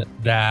one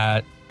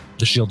that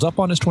the shield's up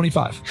on is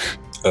 25.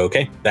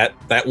 Okay, that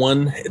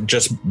one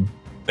just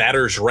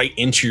batters right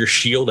into your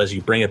shield as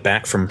you bring it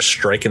back from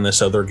striking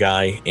this other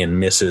guy and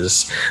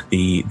misses.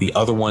 The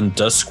other one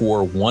does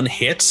score 1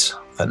 hit,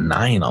 a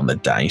 9 on the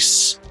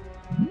dice,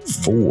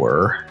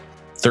 for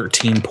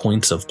 13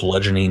 points of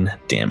bludgeoning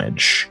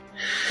damage.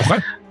 Okay.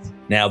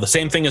 Now, the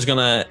same thing is going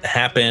to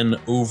happen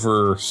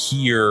over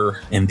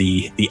here in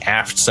the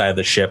aft side of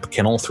the ship.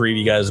 Can all 3 of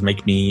you guys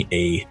make me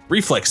a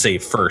reflex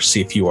save first?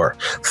 See if you are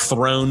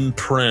thrown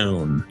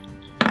prone.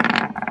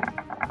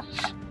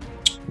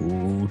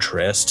 Ooh,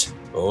 Trest.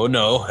 Oh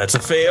no, that's a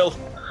fail.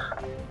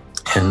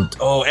 And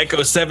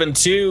Echo 7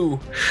 too.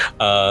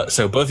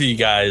 So both of you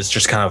guys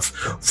just kind of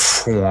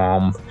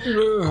thrown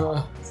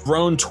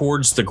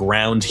towards the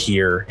ground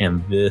here,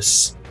 and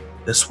this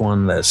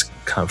one that's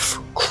kind of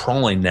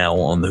crawling now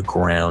on the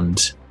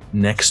ground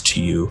next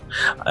to you.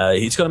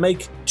 He's going to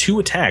make 2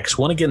 attacks,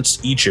 one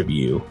against each of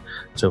you.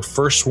 So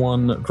first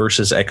one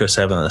versus Echo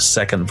 7, and the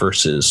second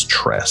versus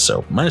Tress.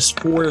 So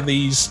 -4 of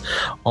these,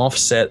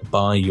 offset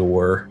by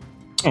your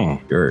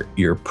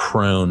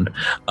prone.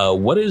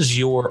 What is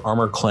your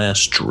armor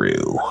class,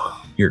 Drew?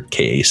 Your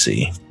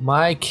KAC?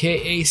 My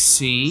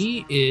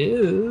KAC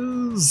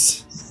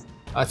is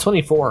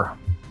 24.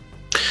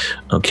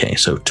 Okay,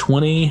 so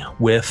 20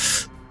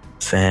 with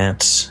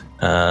that.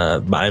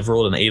 I've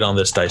rolled an 8 on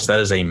this dice. That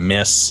is a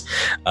miss.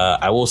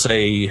 I will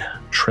say,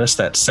 Tress,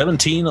 that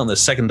 17 on the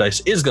second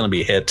dice is going to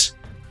be a hit.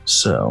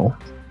 So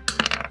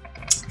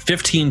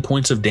 15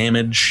 points of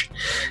damage.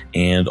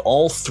 And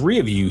all 3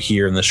 of you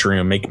here in this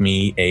room make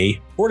me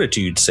a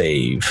fortitude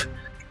save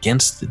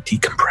against the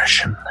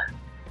decompression.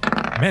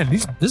 Man,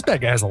 this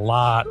bad guy has a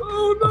lot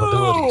of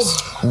abilities.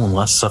 Oh,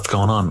 lots of stuff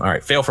going on. All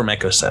right, fail from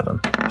Echo 7.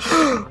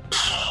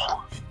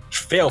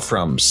 Fail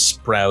from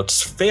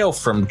Sprouts. Fail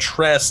from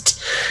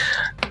Trest.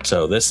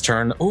 So this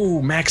turn,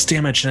 max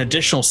damage, an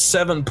additional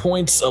 7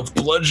 points of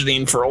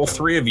bludgeoning for all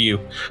 3 of you.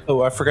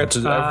 Oh, I forgot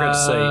to say,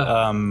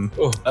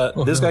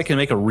 this guy can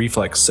make a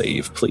reflex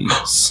save,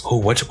 please. Oh,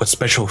 what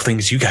special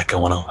things you got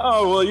going on?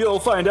 Oh, well, you'll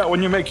find out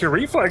when you make your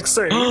reflex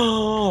save.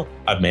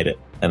 I've made it,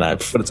 and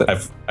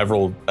I've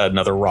rolled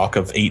another rock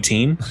of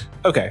 18.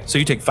 Okay, so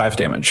you take 5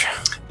 damage.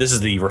 This is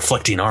the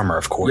reflecting armor,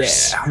 of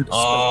course. Yeah.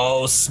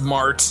 Oh,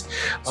 smart.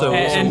 So,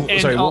 And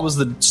what was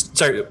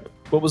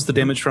the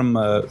damage from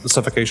the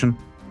suffocation?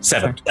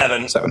 7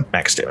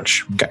 max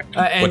damage. Okay.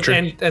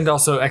 And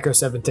also Echo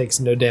 7 takes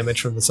no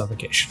damage from the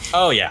suffocation.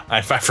 Oh yeah,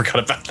 I forgot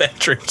about that.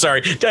 True.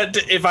 Sorry.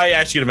 If I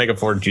asked you to make a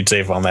fortitude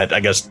save on that, I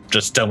guess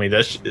just tell me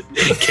this.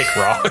 Kick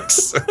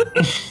rocks.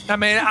 I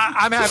mean,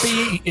 I'm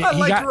happy. I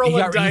like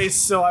rolling dice,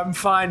 so I'm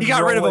fine. He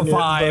got rid of a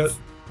 5. But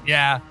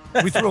Yeah,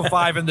 we threw a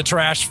 5 in the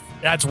trash.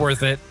 That's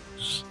worth it.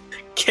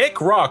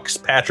 Kick rocks,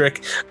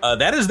 Patrick.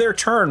 That is their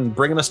turn,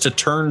 bringing us to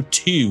turn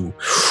 2.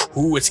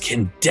 Ooh, it's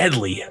getting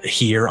deadly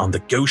here on the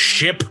ghost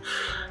ship.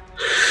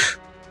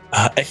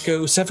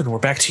 Echo 7, we're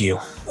back to you.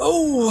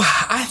 Oh,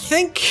 I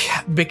think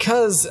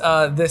because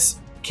this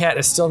cat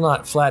is still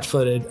not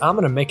flat-footed, I'm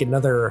going to make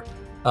another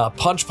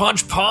punch.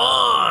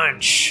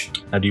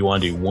 Now, do you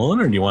want to do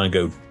one or do you want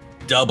to go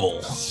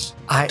double?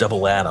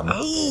 Double at him.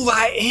 Oh,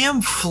 I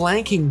am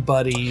flanking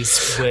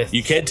buddies with...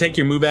 You can take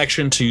your move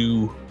action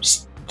to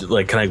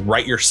kind of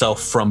right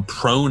yourself from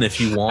prone if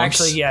you want.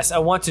 Actually, yes, I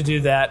want to do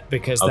that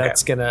because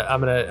that's gonna...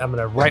 I'm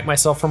gonna right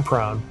myself from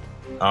prone.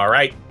 All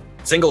right.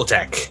 Single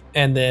attack.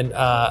 And then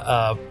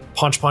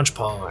punch.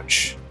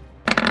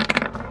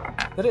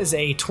 That is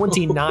a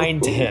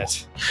 29 to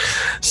hit.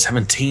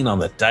 17 on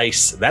the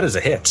dice. That is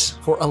a hit.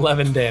 For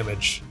 11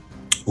 damage.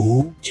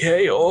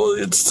 Okay. Oh,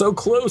 it's so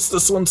close.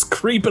 This one's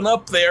creeping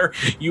up there.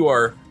 You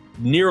are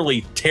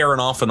nearly tearing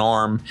off an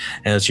arm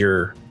as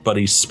your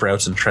buddies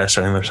Sprouts and Tress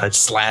are on the other side,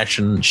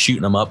 slashing and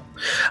shooting them up.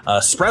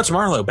 Sprouts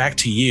Marlowe, back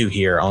to you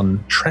here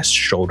on Tress'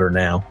 shoulder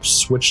now.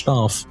 Switched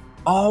off.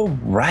 All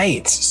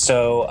right.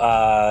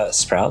 So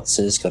Sprouts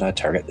is going to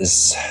target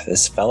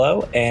this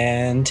fellow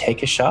and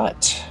take a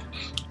shot.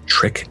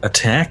 Trick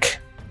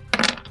attack.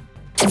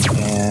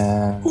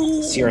 And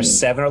CR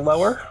 7 or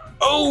lower.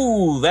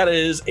 Oh, that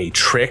is a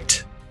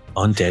tricked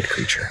undead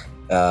creature.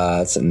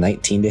 It's a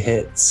 19 to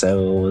hit.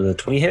 So the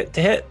 20 hit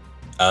to hit.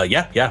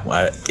 Yeah.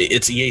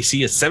 Its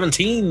EAC is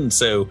 17.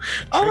 So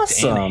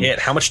awesome. And hit.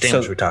 How much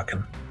damage are we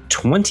talking?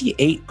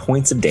 28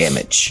 points of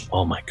damage.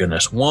 Oh my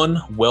goodness.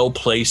 One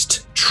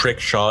well-placed trick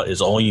shot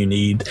is all you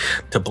need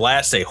to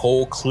blast a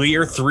hole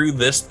clear through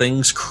this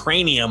thing's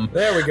cranium.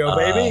 There we go,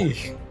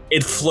 baby.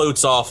 It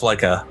floats off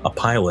like a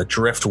pile of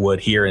driftwood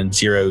here in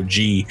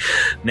 0G.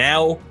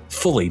 Now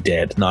fully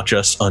dead, not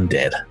just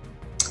undead.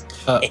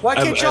 Why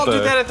can't y'all do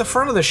that at the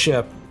front of the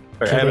ship?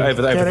 I have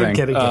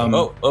a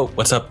thing.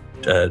 What's up,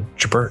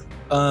 Jabert?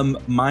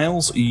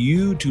 Miles,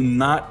 you do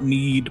not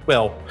need...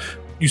 Well,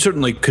 you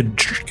certainly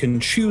can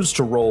choose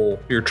to roll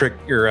your trick,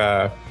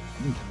 to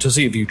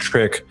see if you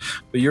trick,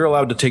 but you're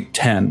allowed to take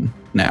 10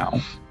 now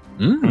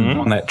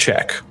on that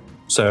check.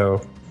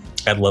 So...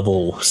 At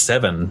level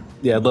 7.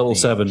 Yeah, at level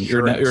 7.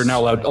 You're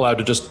now allowed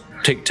to just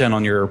take 10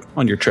 on your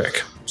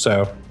trick.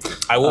 So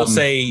I will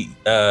say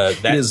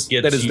that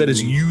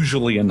is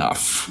usually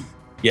enough.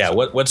 Yeah,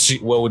 what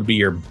would be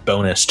your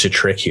bonus to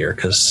trick here?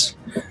 Because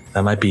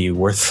that might be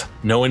worth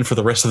knowing for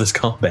the rest of this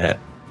combat.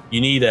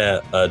 You need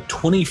a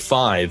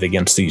 25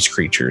 against these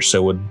creatures.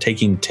 So would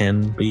taking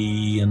 10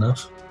 be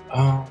enough?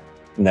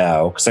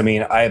 No, because I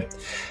mean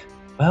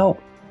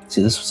this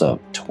was a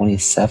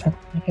 27,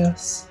 I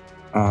guess.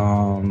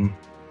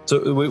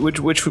 So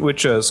which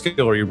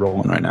skill are you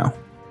rolling right now?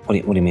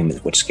 What do you mean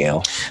with which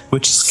scale?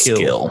 Which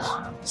skill?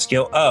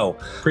 Skill. Oh,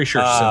 pretty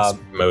sure sense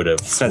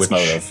motive. Sense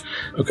motive.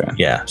 Okay.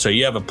 Yeah. So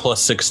you have a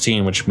plus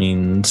 16, which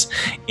means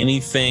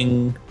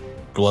anything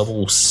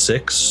level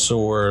 6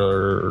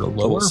 or lower.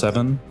 Level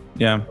 7.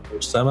 Yeah.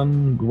 Level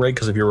 7, right?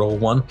 Because if you roll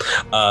 1.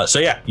 So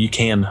yeah, you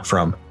can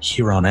from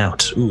here on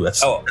out. Ooh,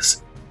 that's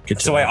good.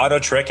 So I auto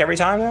trick every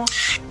time now?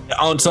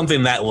 On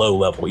something that low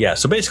level, yeah.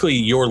 So basically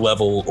your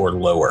level or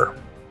lower.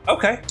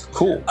 Okay,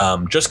 cool.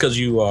 Just because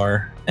you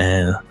are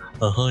a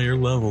higher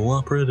level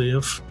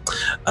operative.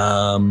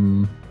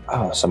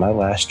 So my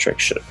last trick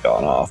should have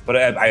gone off, but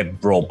I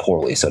rolled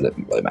poorly, so it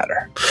didn't really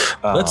matter.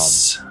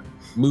 Let's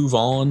move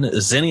on.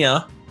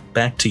 Zinnia,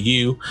 back to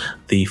you,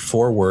 the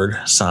forward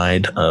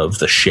side of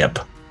the ship.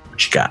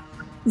 What you got?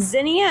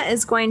 Zinnia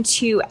is going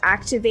to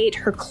activate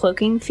her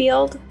cloaking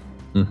field.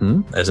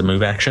 As a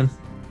move action?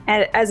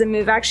 As a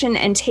move action,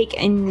 and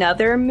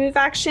another move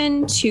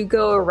action to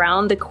go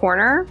around the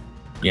corner.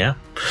 Yeah.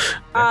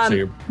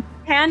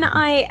 Can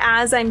I,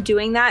 as I'm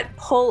doing that,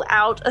 pull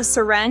out a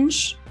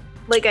syringe,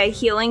 like a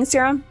healing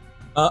serum?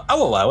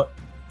 I'll allow it.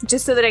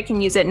 Just so that I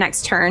can use it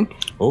next turn.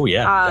 Oh,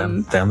 yeah.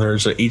 Down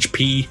there's a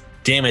HP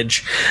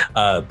damage.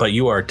 But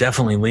you are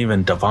definitely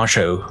leaving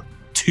Devasho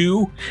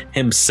to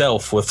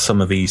himself with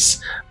some of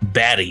these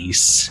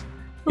baddies.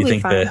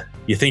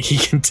 You think he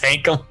can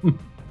tank them?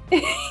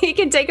 He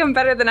can take them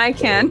better than I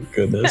can. Oh,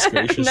 goodness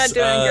gracious. I'm not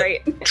doing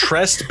great.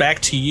 Trest, back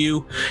to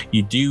you.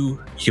 You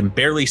can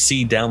barely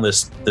see down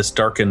this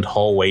darkened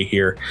hallway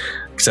here,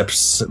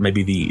 except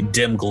maybe the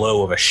dim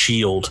glow of a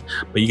shield,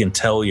 but you can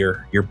tell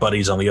your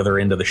buddies on the other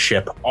end of the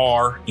ship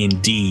are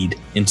indeed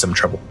in some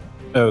trouble.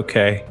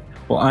 Okay.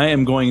 Well, I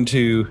am going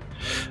to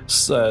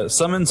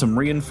summon some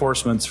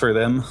reinforcements for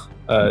them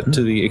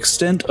to the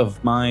extent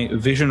of my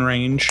vision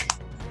range.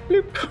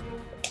 Bloop.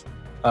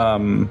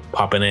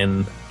 Popping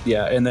in.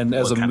 Yeah, and then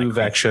as a move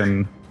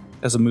action,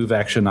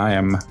 I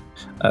am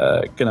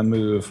gonna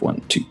move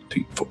 1, 2,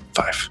 3, 4,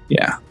 5.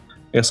 Yeah, I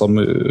guess I'll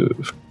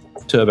move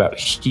to about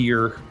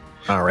here.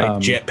 All right,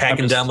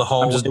 jetpacking down the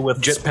hall. I'm just with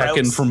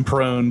jetpacking from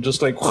prone,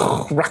 just like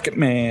Rocket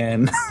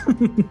Man.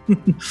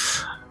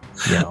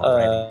 Yeah.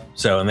 Right.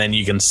 So, and then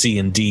you can see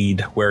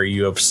indeed where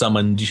you have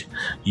summoned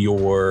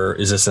your.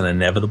 Is this an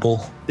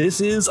inevitable? This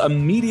is a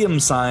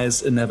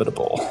medium-sized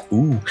inevitable.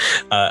 Ooh.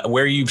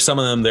 Where you've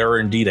summoned them, there are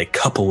indeed a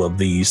couple of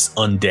these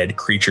undead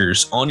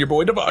creatures on your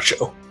boy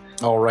Devasho.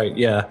 All right.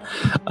 Yeah.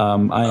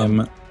 I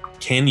am.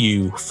 Can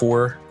you,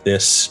 for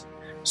this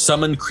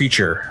summoned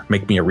creature,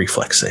 make me a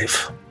reflex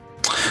save.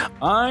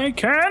 I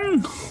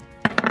can.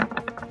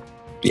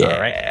 Yeah. All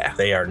right.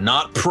 They are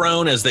not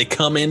prone as they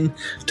come in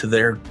to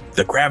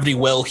the gravity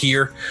well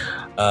here.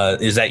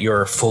 Is that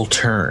your full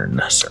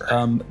turn, sir?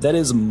 That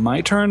is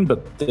my turn,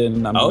 but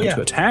then I'm going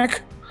to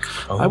attack.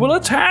 Oh. I will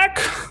attack.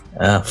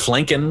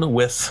 Flanking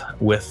with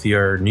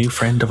your new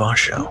friend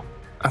Devasho.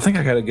 I think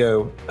I gotta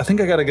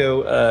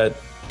go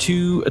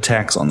 2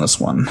 attacks on this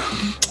one.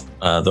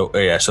 So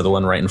the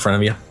one right in front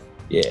of you.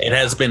 Yeah, it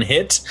has been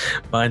hit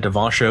by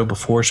Devasho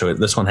before, so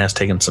this one has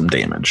taken some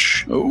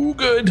damage. Oh,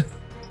 good.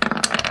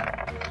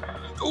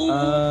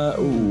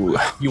 Ooh.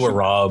 You were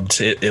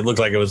robbed. It looked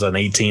like it was an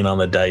 18 on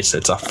the dice.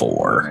 It's a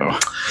 4.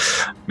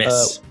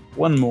 Miss.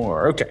 One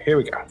more. Okay, here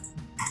we go.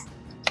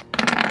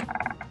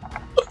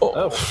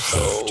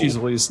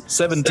 Jeez Louise.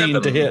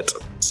 17 to hit.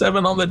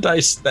 7 on the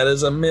dice. That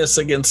is a miss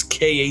against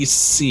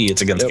KAC.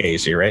 It's against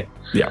KAC, right?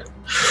 Yeah.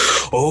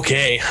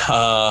 Okay.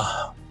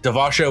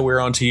 Devasho, we're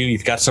on to you.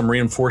 You've got some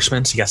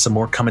reinforcements. You got some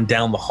more coming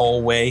down the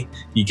hallway.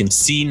 You can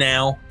see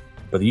now,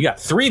 but you got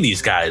 3 of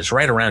these guys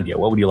right around you.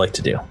 What would you like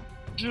to do?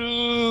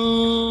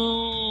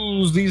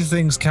 Do these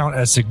things count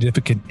as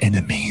significant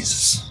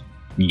enemies?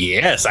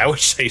 Yes, I would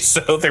say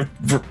so. They're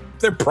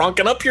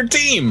pronking up your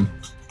team.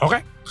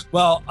 Okay.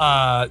 Well,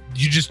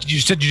 you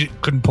said you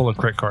couldn't pull a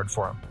crit card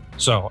for them,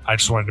 so I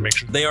just wanted to make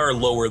sure. They are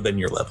lower than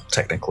your level,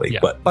 technically, yeah,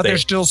 but they're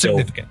still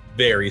significant.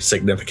 Very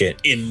significant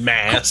in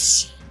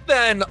mass.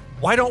 Then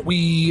why don't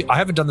we? I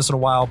haven't done this in a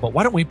while, but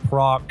why don't we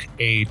proc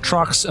a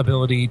Truck's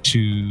ability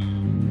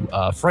to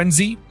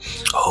frenzy?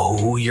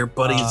 Oh, your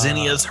buddy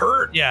Zinnia's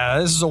hurt. Yeah,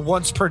 this is a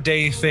once per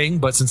day thing,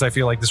 but since I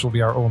feel like this will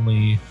be our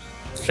only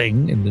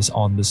thing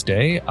on this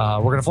day,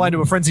 we're gonna fly into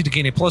a frenzy to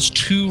gain a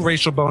 +2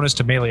 racial bonus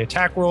to melee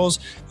attack rolls,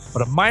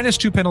 but a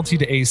 -2 penalty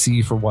to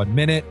AC for 1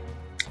 minute.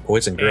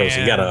 Boys and girls,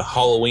 you got a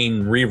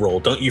Halloween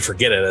reroll. Don't you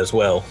forget it as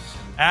well.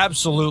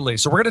 Absolutely.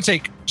 So we're going to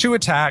take 2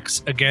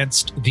 attacks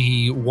against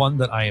the one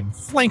that I am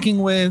flanking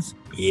with.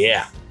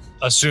 Yeah.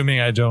 Assuming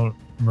I don't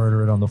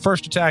murder it on the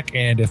first attack.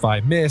 And if I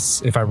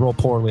roll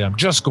poorly, I'm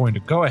just going to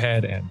go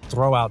ahead and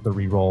throw out the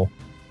reroll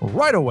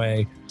right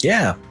away.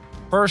 Yeah.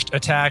 First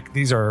attack.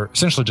 These are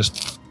essentially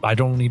just, I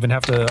don't even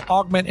have to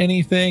augment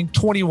anything.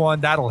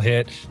 21, that'll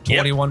hit.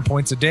 21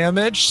 points of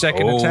damage.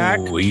 Second attack.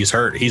 Oh, he's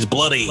hurt. He's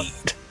bloody.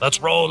 Let's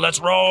roll.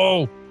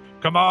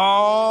 Come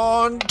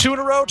on. 2 in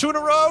a row.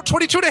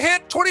 22 to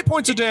hit. 20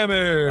 points of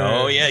damage.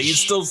 Oh, yeah. He's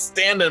still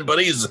standing, but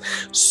he's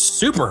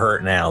super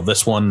hurt now.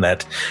 This one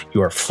that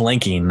you are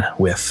flanking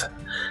with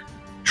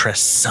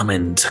Tress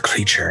summoned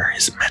creature,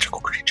 his a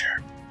magical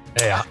creature.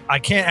 Yeah, I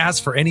can't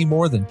ask for any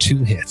more than 2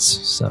 hits.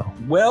 So,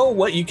 well,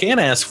 what you can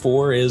ask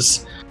for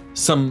is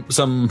some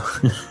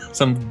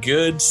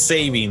good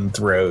saving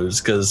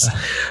throws. Because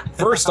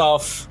first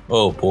off,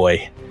 oh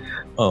boy,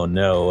 oh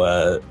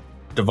no,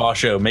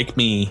 Devasho, make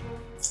me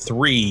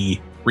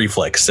 3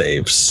 reflex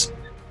saves.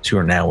 You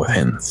are now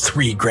within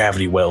 3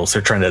 gravity wells.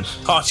 They're trying to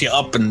toss you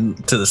up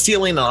and to the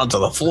ceiling and onto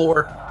the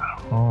floor.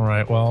 All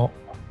right, well,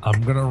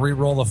 I'm gonna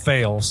re-roll a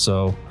fail.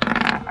 So,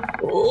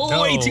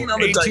 18 on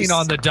the 18 dice.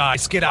 on the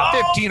dice. Get out.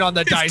 15 on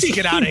the 15. Dice.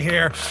 Get out of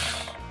here.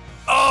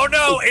 Oh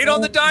no, 8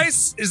 on the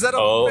dice. Is that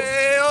a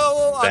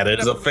fail? That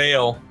is a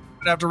fail. I'm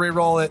gonna have to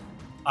re-roll it.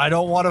 I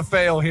don't want to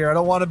fail here. I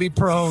don't want to be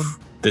prone.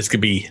 This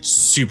could be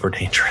super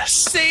dangerous.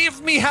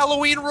 Save me,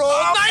 Halloween roll.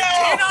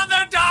 19 on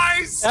the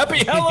dice.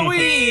 Happy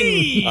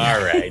Halloween.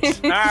 All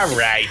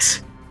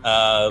right.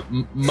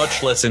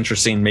 Much less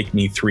interesting. Make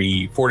me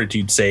 3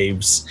 fortitude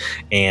saves,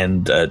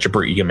 and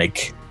Jabert, you can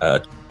make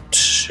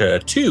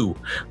 2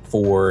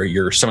 for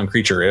your summon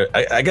creature.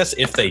 I guess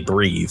if they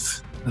breathe.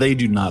 They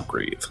do not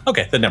breathe.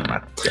 Okay, then never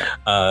mind.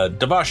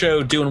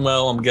 Devasho doing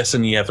well. I'm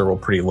guessing you have to roll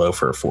pretty low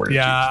for a fortitude.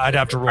 Yeah, I'd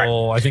have to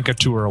roll, I think, a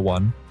 2 or a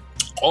 1.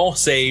 All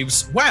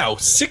saves. Wow,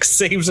 6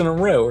 saves in a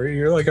row.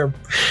 You're like our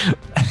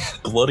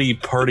bloody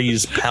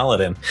party's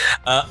paladin.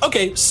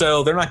 Okay,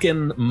 so they're not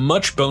getting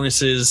much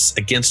bonuses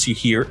against you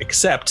here,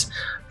 except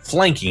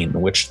flanking,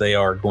 which they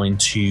are going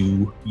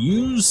to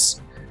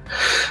use.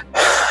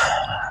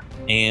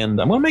 And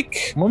I'm gonna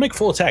make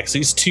full attacks.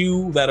 These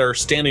 2 that are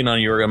standing on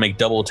you are gonna make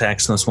double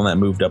attacks, and this one that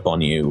moved up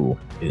on you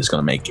is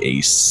gonna make a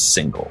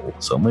single.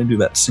 So I'm gonna do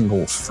that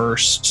single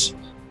first.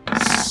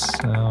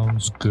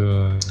 Sounds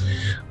good.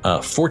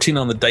 14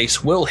 on the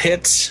dice will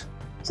hit.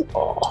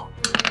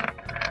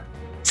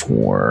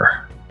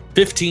 For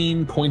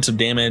 15 points of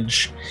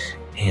damage.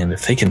 And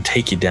if they can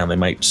take you down, they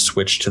might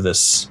switch to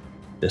this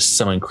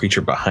summon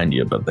creature behind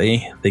you, but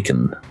they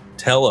can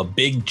tell a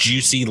big,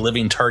 juicy,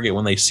 living target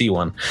when they see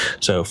one.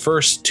 So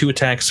first 2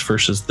 attacks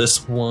versus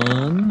this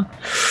one.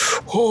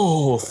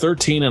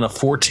 13 and a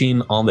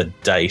 14 on the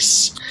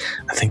dice.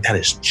 I think that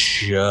is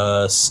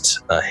just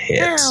a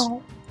hit.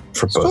 Ow.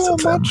 For both of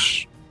them.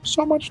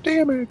 So much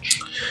damage.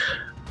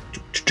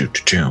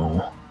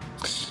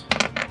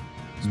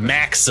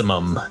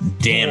 Maximum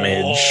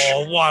damage.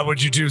 Oh, why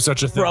would you do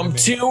such a thing? From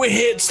 2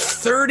 hits,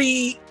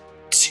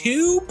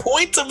 32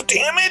 points of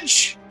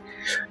damage.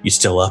 You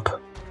still up?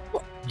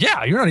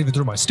 Yeah, you're not even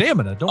through my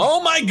stamina. Don't.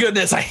 Oh my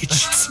goodness, I hate you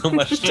so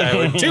much,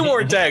 Tyler. 2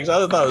 more attacks.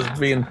 I thought it was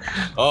being.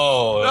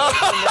 Oh,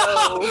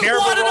 no.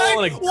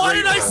 Terrible. Why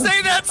did I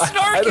say that,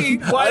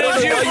 Snarky? Why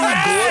did you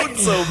brag? gloat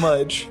so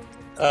much?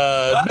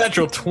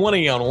 Natural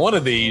 20 on one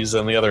of these,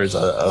 and the other is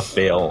a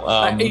fail.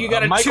 You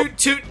got a Michael,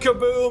 toot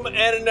kaboom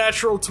and a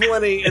natural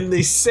 20 in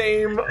the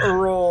same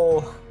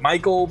roll.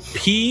 Michael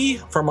P.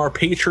 from our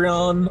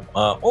Patreon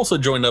also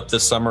joined up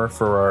this summer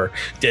for our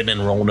Dead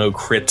Men Roll No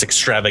Crits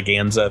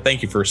extravaganza.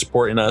 Thank you for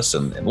supporting us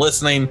and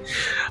listening.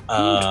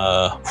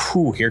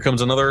 Here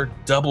comes another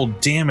double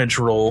damage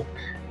roll.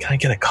 Can I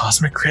get a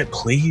cosmic crit,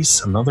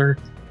 please? Another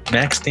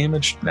max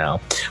damage?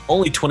 No.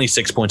 Only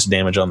 26 points of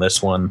damage on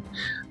this one.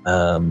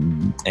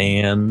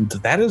 And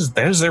that is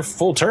their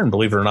full turn,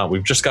 believe it or not.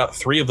 We've just got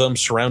 3 of them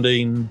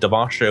surrounding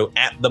Devasho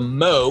at the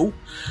Mo.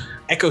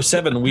 Echo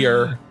 7, we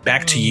are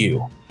back to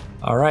you.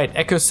 All right,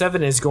 Echo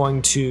 7 is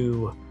going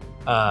to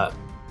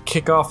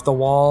kick off the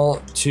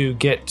wall to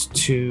get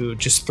to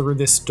just through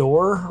this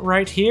door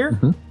right here.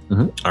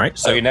 Mm-hmm. All right,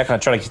 So you're not going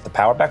to try to get the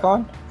power back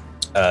on?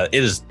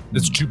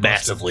 it's too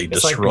massively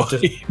It's like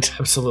destroyed.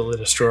 absolutely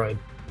destroyed.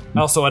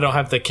 Also, I don't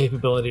have the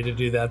capability to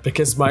do that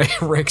because my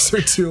ranks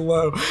are too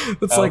low.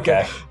 It's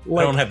Okay. I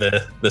don't have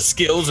the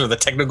skills or the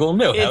technical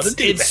know-how to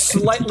do it's that.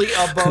 slightly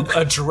above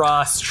a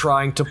dross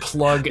trying to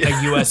plug a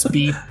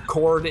USB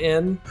cord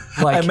in.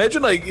 I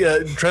imagine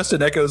Trest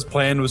and Echo's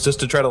plan was just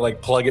to try to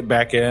plug it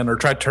back in or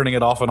try turning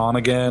it off and on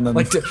again, and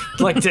to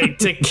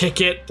kick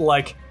it get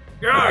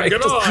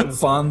on.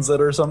 funds it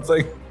or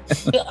something.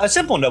 A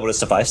simple no would have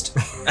sufficed.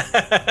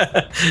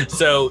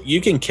 So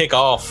you can kick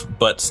off,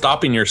 but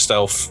stopping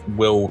yourself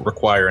will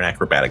require an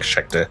acrobatics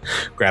check to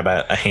grab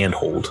a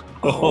handhold.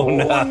 Oh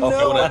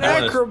no! An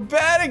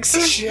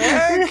acrobatics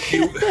check.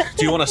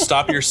 Do you want to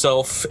stop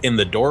yourself in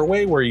the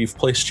doorway where you've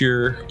placed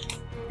your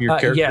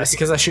character? Yes,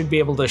 because I should be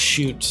able to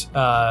shoot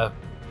about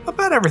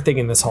everything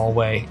in this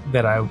hallway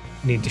that I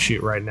need to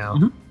shoot right now.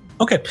 Mm-hmm.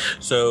 Okay,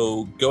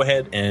 so go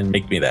ahead and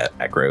make me that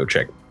acro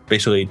check.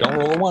 Basically, don't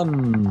roll a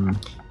 1.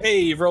 Hey,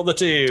 you've rolled a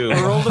 2.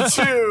 I rolled a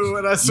 2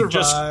 and I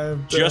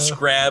survived. Just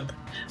grab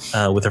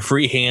with a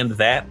free hand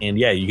that, and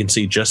yeah, you can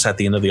see just at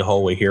the end of the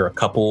hallway here a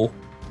couple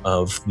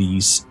of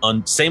these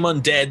same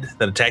undead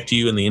that attacked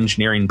you in the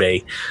engineering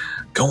bay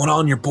going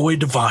on your boy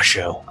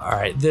Devasho. All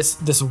right,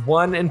 this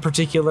one in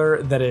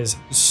particular that is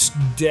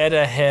dead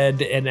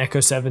ahead in Echo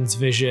 7's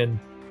vision.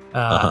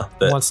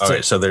 Wants to. All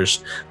right, so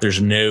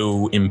there's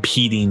no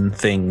impeding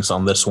things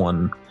on this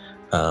one.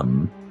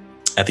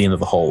 At the end of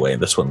the hallway,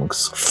 this one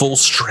looks full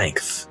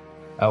strength.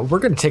 We're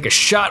going to take a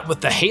shot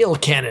with the hail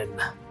cannon.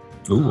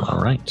 Ooh,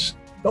 all right.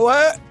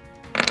 What?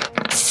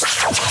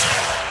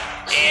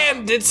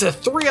 And it's a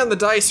 3 on the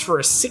dice for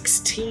a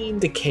 16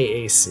 to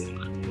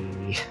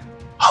KAC.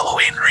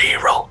 Halloween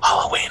reroll.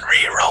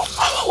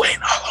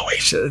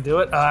 Should I do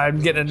it? I'm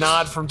getting a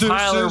nod from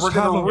Tyler. We're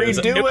going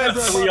to redo it.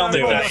 3 on the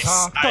dice.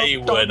 I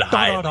would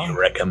highly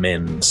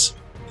recommend.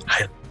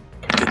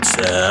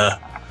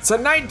 It's a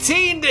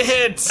 19 to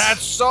hit.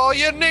 That's all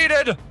you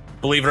needed.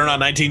 Believe it or not,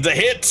 19's a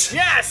hit.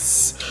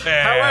 Yes.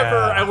 However,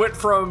 I went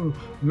from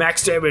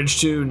max damage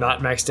to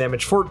not max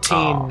damage.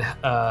 14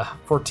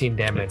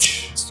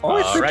 damage.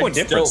 Only 3-point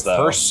difference,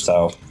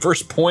 though.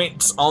 First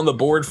points on the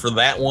board for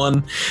that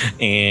one,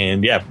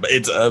 and yeah,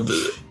 it's a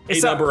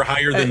number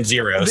higher than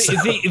 0.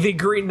 The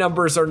green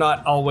numbers are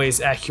not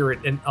always accurate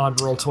on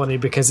Roll20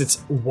 because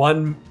it's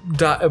one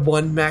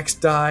max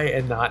die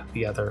and not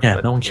the other. Yeah,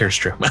 no one cares,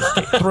 Drew.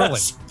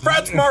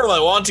 Sprouts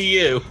Marlowe, on to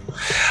you.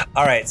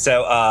 All right,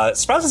 so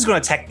Sprouts is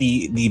going to attack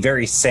the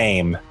very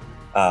same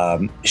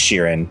undead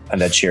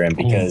Sheeran,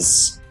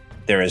 because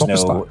there is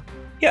no.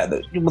 Yeah,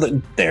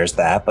 there's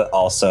that, but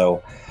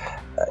also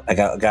I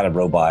got a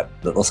robot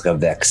that looks like a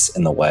Vex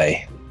in the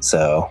way,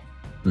 so.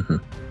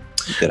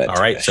 All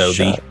right, so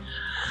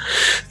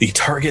the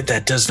target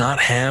that does not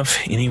have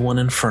anyone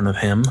in front of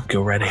him,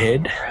 go right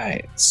ahead. All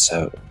right,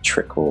 so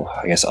trick will,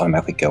 I guess,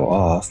 automatically go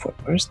off.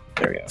 There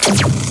we go.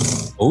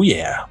 Oh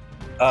yeah.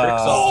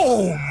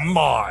 Oh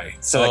my!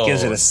 So that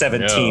gives it a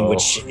 17,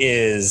 which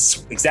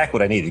is exactly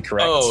what I needed.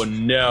 Correct? Oh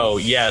no!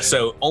 Yeah.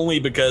 So only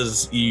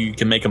because you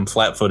can make him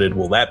flat-footed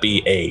will that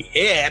be a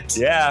hit?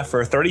 Yeah,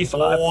 for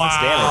 35 points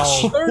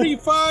damage.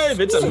 35.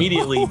 It's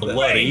immediately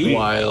bloody.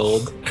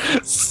 Wild.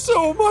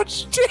 So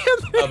much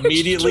damage.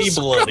 Immediately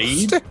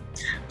bloodied.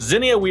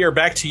 Zinnia, we are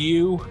back to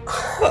you.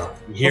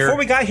 Before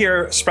we got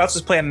here, Sprouts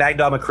was playing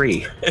Magdal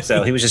McCree,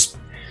 so he was just.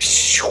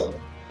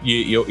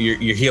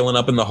 You're healing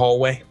up in the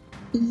hallway.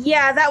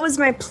 Yeah, that was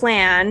my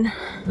plan.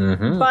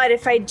 Mm-hmm. But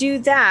if I do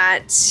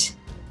that,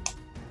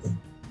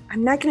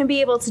 I'm not going to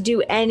be able to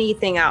do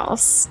anything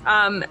else.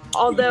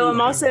 Although I'm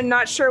also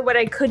not sure what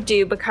I could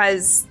do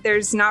because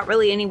there's not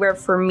really anywhere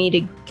for me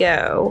to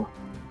go.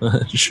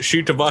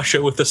 Shoot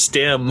Devasho with a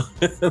stem.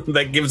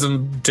 That gives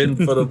him 10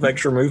 foot of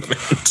extra movement.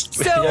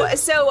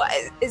 So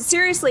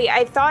seriously,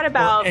 I thought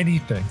about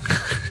anything.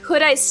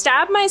 Could I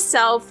stab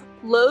myself,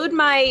 load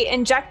my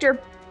injector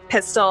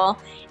pistol,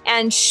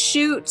 and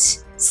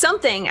shoot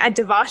something at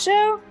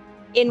Devasho?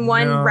 in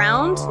one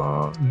round?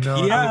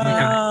 No.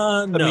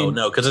 Yeah,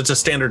 no, because it's a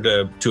standard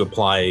to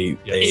apply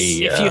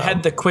If you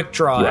had the quick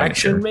draw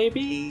action, sure.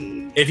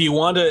 maybe. If you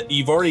want to,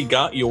 you've already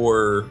got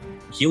your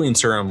healing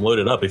serum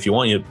loaded up. If you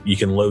want, you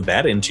can load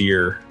that into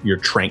your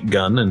trank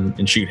gun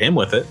and shoot him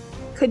with it.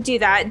 Could do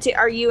that.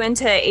 Are you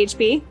into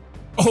HP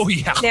Oh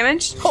yeah.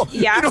 damage? Oh,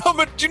 Yeah. Do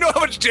you know how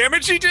much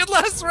damage he did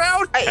last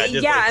round?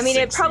 I mean,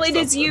 it probably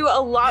does you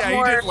a lot he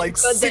more did like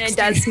good than it 60.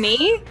 does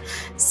me.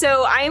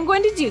 So I am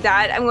going to do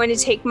that. I'm going to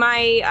take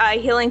my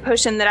healing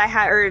potion that I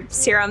had, or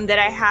serum that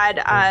I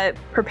had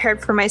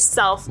prepared for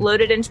myself,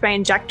 load it into my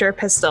injector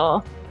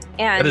pistol.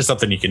 And That is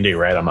something you can do,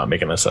 right? I'm not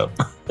making this up.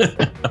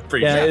 I'm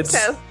pretty sure. it's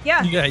so,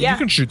 yeah. You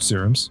can shoot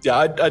serums. yeah.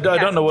 I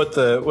don't know what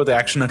the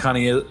action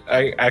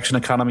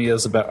economy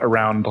is about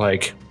around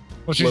like.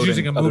 Well, she's loading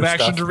using a move other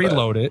action stuff, to but-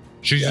 reload it.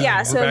 She's using a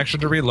move so- action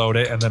to reload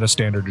it, and then a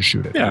standard to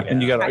shoot it. Yeah,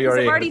 and you I've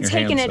already already got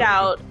your taken hands it up.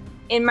 out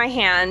in my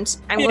hand.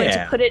 I'm going to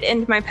Yeah. put it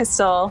into my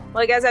pistol.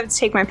 Well, I guess I have to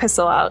take my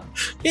pistol out.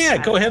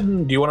 Yeah, go ahead.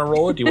 And do you want to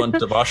roll it? Do you want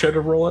Devasho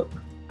to roll it?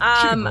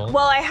 can roll it.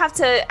 Well, I have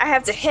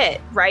to hit,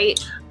 right?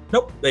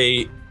 Nope.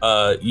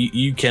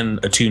 You can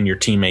attune your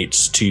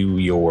teammates to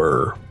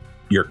your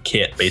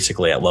kit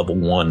basically at level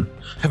 1.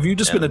 Have you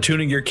just been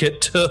attuning your kit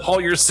to all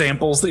your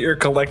samples that you're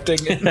collecting?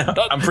 And not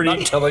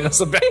telling us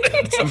about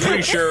it. I'm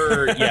pretty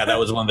sure, that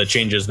was one of the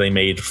changes they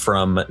made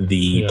from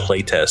the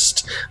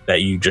playtest,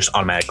 that you just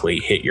automatically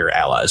hit your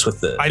allies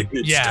with the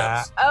good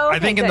stuff. Oh, I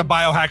think in the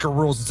biohacker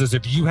rules it says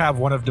if you have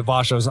one of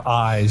Devasho's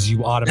eyes,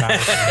 you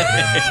automatically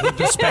hit him with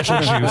the special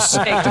juice.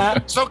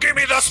 So give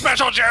me the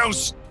special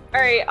juice.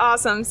 All right,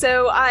 awesome.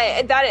 So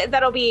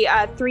that'll be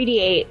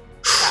 3d8.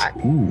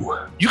 Ooh.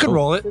 You can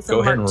roll it. This Go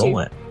will ahead and work roll too.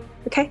 it.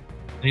 Okay,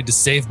 I need to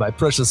save my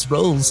precious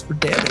rolls for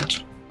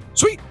damage.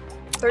 Sweet.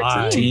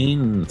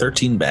 13.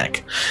 13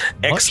 back.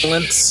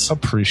 Excellent. Much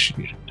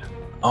appreciated.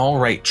 All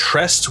right,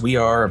 Trest, we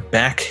are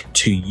back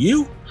to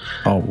you.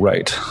 All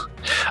right.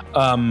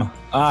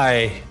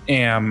 I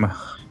am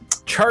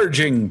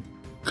charging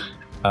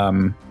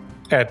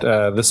at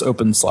this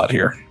open slot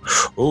here.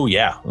 Oh,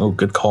 yeah. Oh,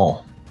 good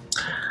call.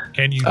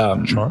 Can you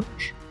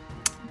charge?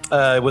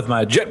 With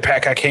my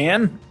jetpack, I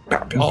can.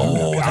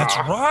 Oh, that's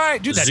right.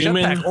 Dude, that Zoom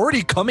in. jetpack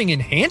already coming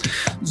in handy.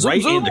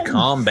 Right into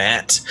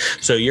combat.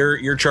 So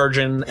you're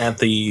charging at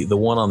the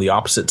one on the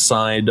opposite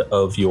side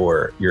of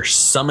your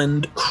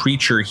summoned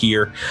creature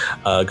here.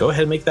 Go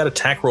ahead and make that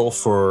attack roll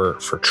for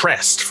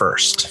Trest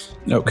first.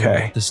 I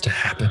Okay. want this to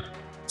happen.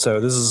 So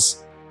this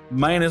is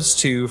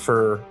 -2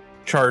 for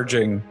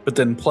charging, but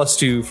then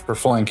 +2 for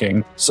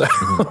flanking. So,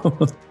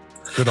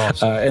 Good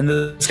awesome. and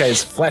this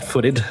guy's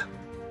flat-footed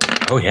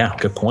Oh yeah,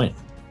 good point.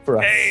 for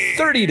a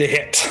 30 to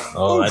hit.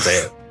 Oh, that's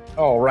it.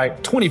 All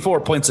right, 24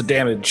 points of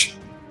damage.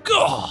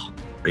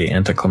 Be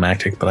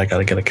anticlimactic, but I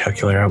gotta get a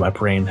calculator out. My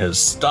brain has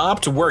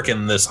stopped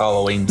working this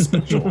Halloween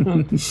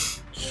special.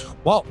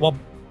 Well,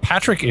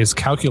 Patrick is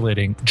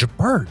calculating.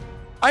 Jabert,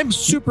 I'm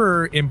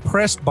super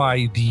impressed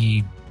by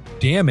the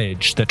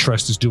damage that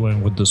Trest is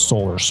doing with the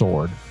solar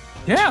sword.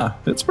 Yeah,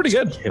 it's pretty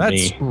good.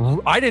 Hit me.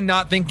 I did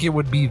not think it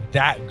would be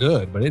that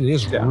good, but it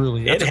is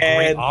really that's It a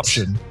great had-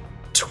 option.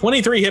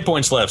 23 hit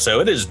points left, so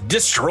it is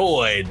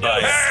destroyed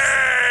by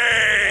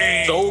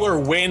solar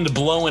wind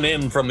blowing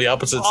in from the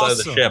opposite side of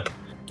the Awesome. ship.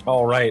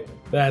 All right.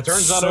 That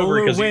Turns on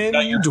over because you've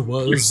got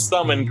your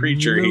summon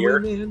creature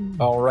here.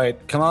 All right.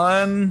 Come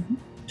on.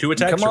 2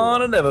 attacks. Come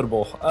on,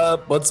 inevitable.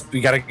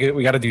 We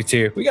gotta do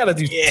 2. We gotta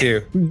do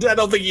 2. I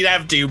don't think you'd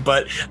have to,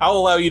 but I'll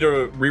allow you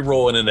to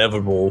re-roll an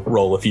inevitable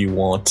roll if you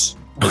want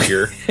with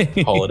your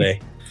holiday.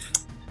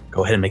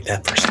 Go ahead and make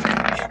that first.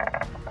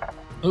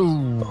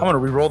 Ooh. I'm gonna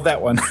re-roll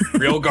that one.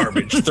 Real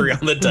garbage. 3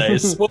 on the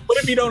dice. Well, what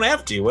if you don't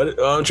have to? Why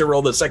don't you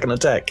roll the second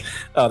attack?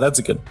 Oh, that's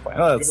a good point.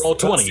 Oh, roll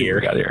 20 let's see what here.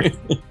 we got here.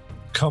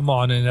 Come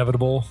on,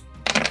 inevitable.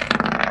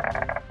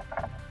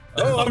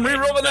 Oh, I'm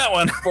re-rolling that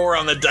one. 4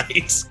 on the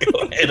dice. Go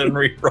ahead and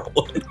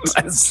re-roll it.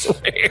 I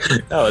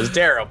swear. That was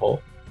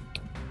terrible.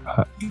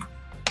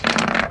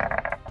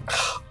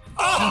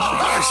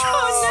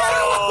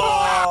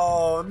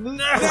 Oh, no.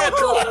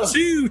 Natural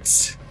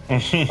toot.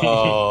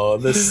 Oh,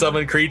 this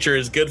summoned creature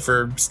is good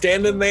for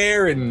standing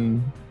there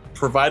and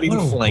providing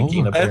What a flanking.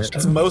 roller Apparently.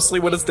 That's mostly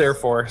what it's there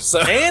for. So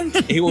And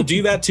he will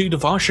do that to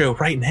Devasho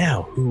right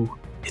now. Who?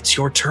 It's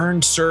your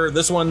turn, sir.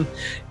 This one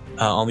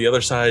on the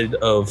other side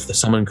of the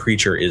summoned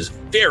creature is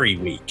very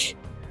weak.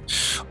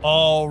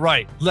 All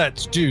right,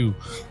 let's do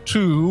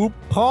 2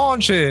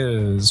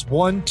 punches.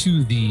 One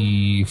to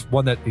the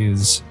one that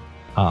is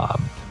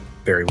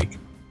Very weak.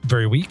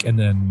 very weak, and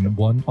then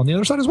one on the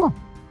other side as well.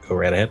 Go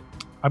right ahead.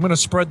 I'm going to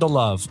spread the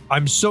love.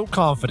 I'm so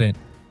confident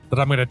that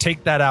I'm going to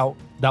take that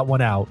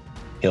one out.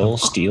 Kill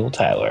Steel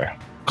Tyler.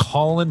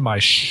 Calling my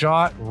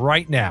shot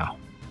right now.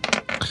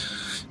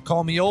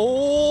 Call me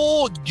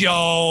old.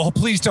 Yo,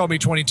 please tell me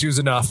 22 is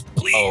enough.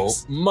 Please. Oh,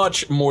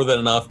 much more than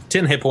enough.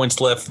 10 hit points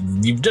left.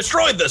 You've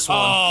destroyed this one.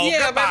 Oh,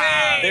 Yeah,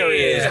 goodbye. baby. There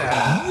is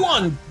one.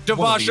 one of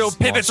Devasho these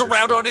pivots monsters.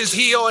 around on his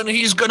heel and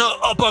he's gonna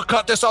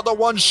uppercut this other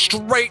one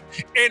straight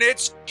in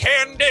its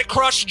Candy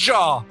Crush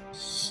jaw.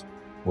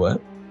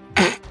 What?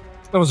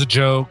 That was a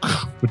joke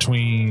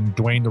between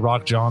Dwayne The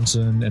Rock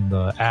Johnson and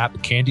the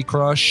app Candy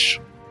Crush.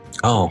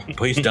 Oh,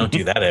 please don't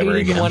do that ever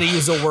We again. want to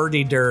use a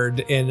wordy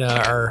dird in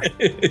our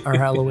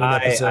Halloween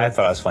episode. I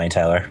thought it was funny,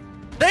 Tyler.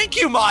 Thank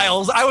you,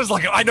 Miles. I was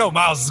like, I know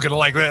Miles is going to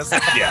like this.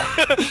 Yeah.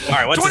 All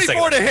right, what's the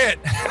 24 second? to hit.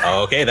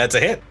 Okay, that's a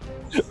hit.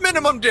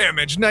 Minimum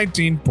damage,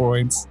 19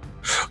 points.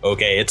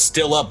 Okay, it's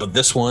still up, but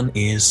this one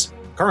is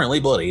currently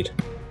bloodied.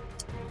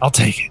 I'll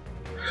take it.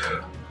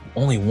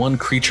 Only one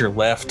creature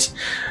left.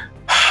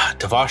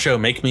 Devasho,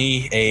 make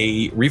me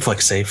a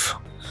reflex save.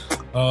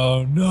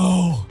 Oh,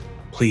 no.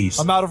 Please.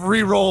 I'm out of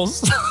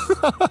rerolls.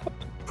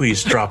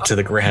 Please drop to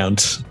the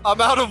ground.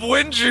 I'm out of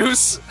wind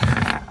juice.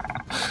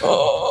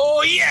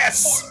 Oh,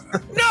 yes!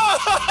 No!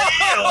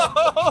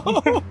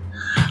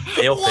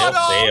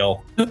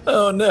 Fail.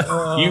 Oh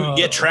no! You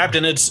get trapped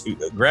in its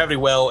gravity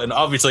well, and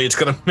obviously it's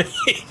going to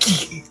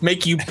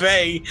make you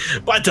pay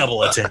by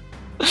double a 10.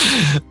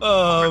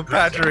 Oh,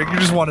 Patrick, you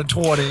just wanted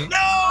 20.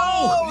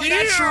 No!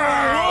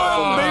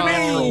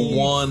 Natural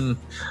one.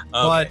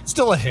 But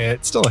still a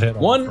hit. Still a hit.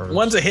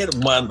 One's a hit,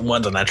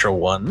 one's a natural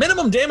one.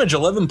 Minimum damage,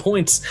 11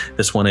 points.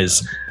 This one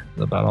is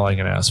about all I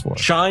can ask for.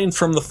 Shine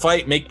from the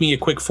fight. Make me a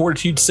quick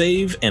fortitude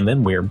save, and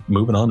then we're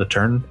moving on to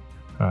turn.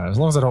 All right, as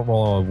long as I don't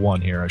roll a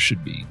 1 here, I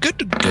should be good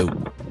to go.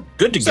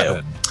 Good to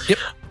 7. go. Yep.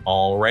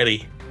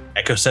 Alrighty.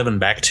 Echo 7,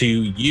 back to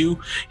you.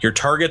 Your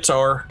targets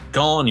are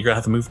gone. You're going to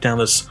have to move down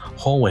this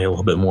hallway a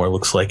little bit more, it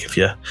looks like, if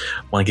you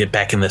want to get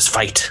back in this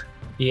fight.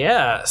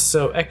 Yeah,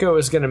 so Echo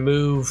is going to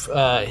move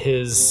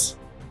his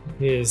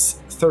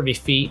 30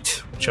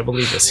 feet, which I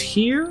believe is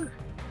here.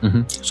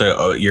 Mm-hmm.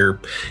 So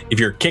if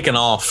you're kicking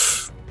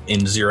off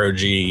in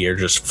 0G, you're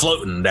just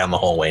floating down the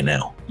hallway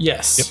now.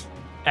 Yes. Yep.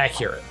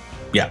 Accurate.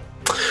 Yeah.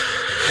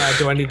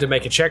 Do I need to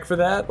make a check for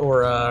that,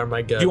 or am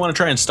I good? If you want to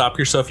try and stop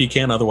yourself, you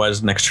can.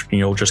 Otherwise, next turn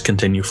you'll just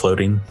continue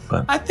floating.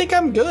 But I think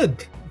I'm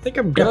good.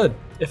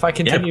 If I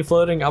continue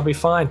floating, I'll be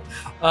fine.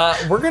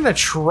 We're going to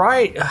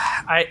try.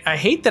 I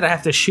hate that I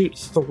have to shoot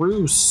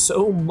through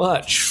so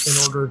much in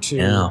order to...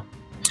 Yeah.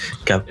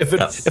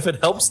 If it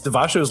helps,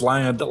 Devasho's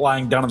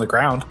lying down on the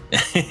ground.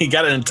 You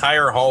got an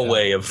entire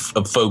hallway of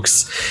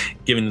folks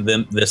giving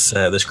them this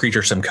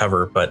creature some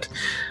cover, but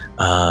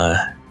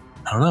I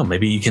don't know.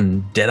 Maybe you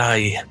can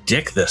Deadeye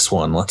Dick this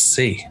one. Let's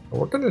see.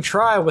 We're going to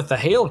try with the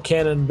hail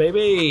cannon,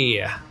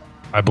 baby.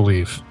 I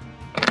believe.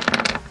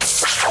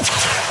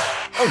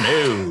 Oh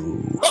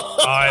no!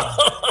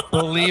 I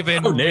believe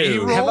in Oh, no.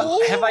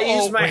 reroll. Have I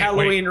used my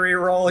Halloween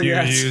reroll You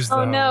yet? used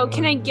Oh them. no,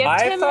 can I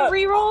gift him a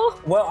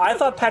reroll? Well, I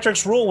thought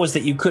Patrick's rule was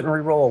that you couldn't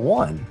reroll a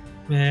 1.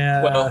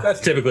 Yeah. Well,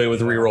 that's typically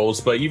with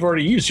rerolls, but you've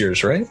already used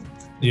yours, right?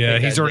 Yeah,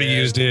 think he's I already did.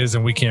 used his,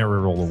 and we can't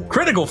reroll the 1.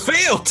 Critical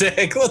fail,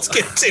 Dick. Let's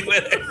get to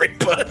it,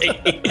 everybody.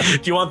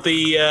 Do you want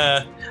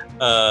the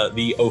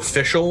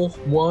official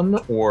one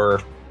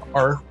or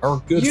our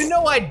good? You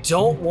know I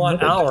don't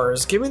want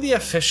ours. Give me the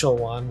official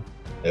one.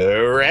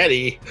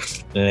 Alrighty.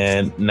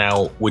 And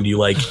now, would you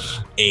like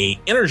a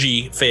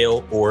energy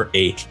fail or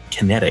a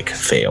kinetic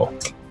fail?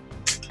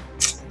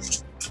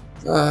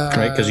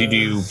 Right, because you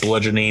do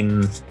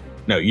bludgeoning.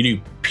 No, you do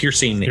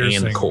piercing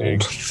and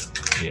cold.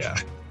 Yeah.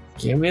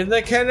 Give me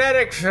the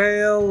kinetic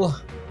fail.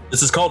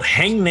 This is called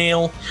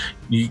Hangnail.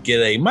 You get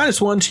a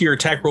 -1 to your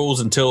attack rolls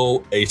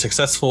until a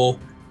successful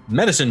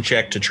medicine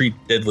check to treat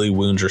deadly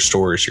wounds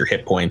restores your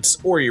hit points,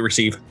 or you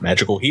receive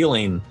magical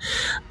healing.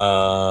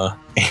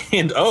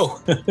 And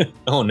oh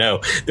no,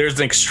 there's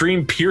an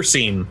extreme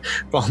piercing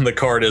on the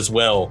card as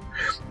well,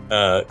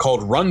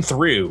 called Run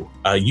Through.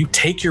 You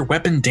take your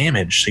weapon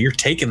damage, so you're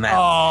taking that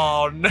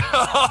Oh no!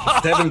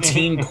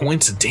 17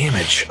 points of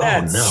damage.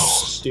 That's Oh no,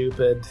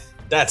 stupid.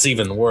 that's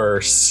even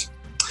worse.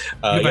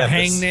 You have a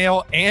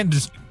hangnail, and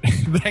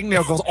the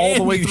hangnail goes all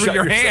the way you through shot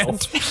your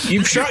yourself. hand.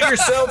 You've shot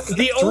yourself.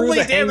 The through only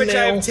the damage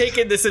hangnail. I've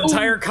taken this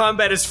entire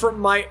combat is from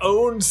my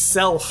own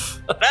self.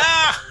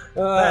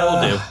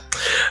 That'll do.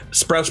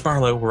 Sprouse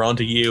Marlowe, we're on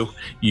to you.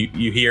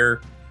 You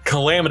hear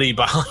Calamity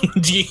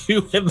behind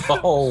you in the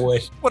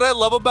hallway. What I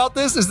love about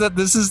this is that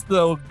this is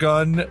the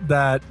gun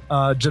that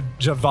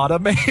Javada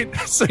made,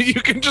 so you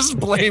can just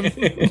blame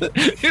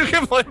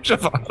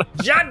Javada.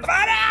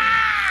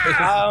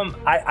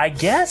 I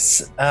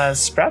guess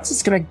Sprouts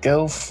is going to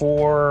go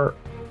for.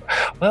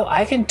 Well,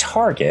 I can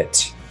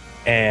target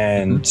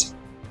and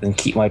then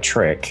keep my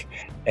trick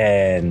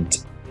and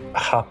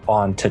hop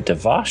on to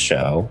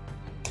Devasho.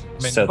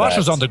 I mean,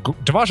 Devasho's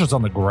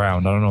on the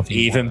ground. I don't know if you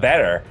Even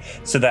better.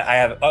 So that I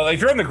have. Oh, if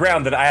you're on the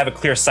ground, then I have a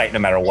clear sight no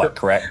matter what.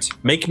 Correct.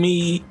 Make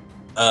me.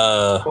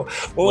 Well,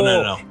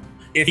 no.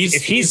 If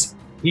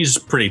He's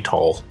pretty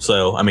tall,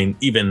 so I mean,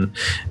 even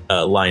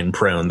lying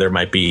prone, there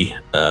might be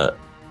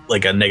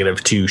like a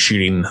 -2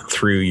 shooting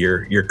through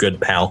your good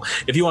pal.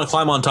 If you want to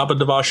climb on top of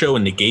Devasho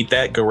and negate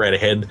that, go right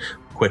ahead.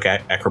 Quick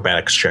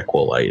acrobatics check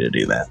will allow you to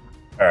do that.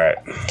 all right.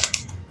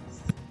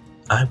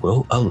 I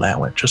will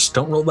allow it. Just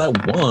don't roll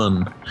that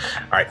 1. All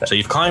right, so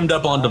you've climbed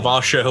up on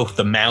Devasho,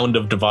 the mound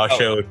of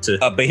Devasho.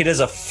 But he does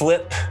a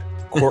flip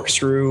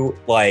corkscrew,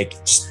 like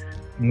just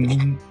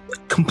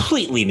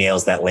completely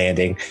nails that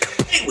landing.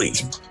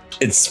 Completely.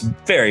 It's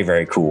very,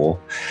 very cool.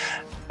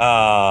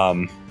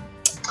 And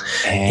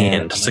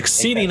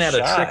succeeding at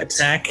a trick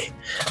attack.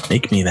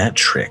 Make me that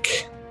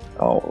trick.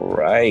 All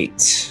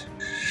right.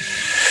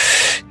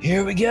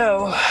 Here we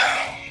go.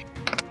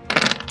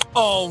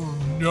 Oh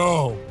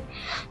no.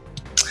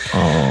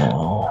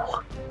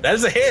 Oh. That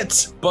is a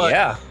hit, but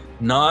yeah,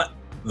 not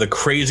the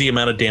crazy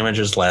amount of damage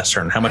as last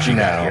turn. How much you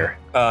got here?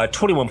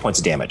 21 points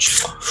of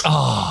damage.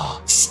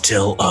 Oh,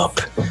 still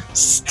up.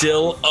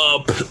 Still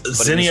up.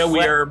 Zinnia,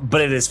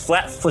 but it is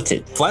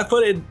flat-footed.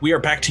 Flat-footed. We are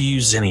back to you,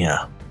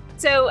 Zinnia.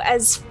 So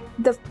as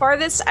the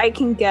farthest I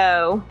can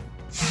go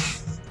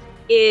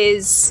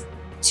is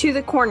to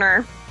the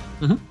corner.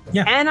 Mm-hmm.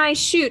 Yeah. And I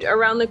shoot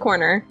around the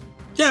corner.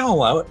 Yeah, I'll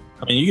allow it.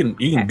 I mean,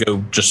 you can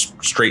go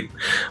just straight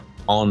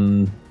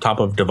on top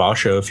of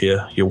Devasho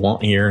if you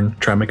want here and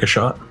try and make a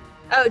shot.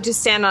 Oh,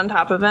 just stand on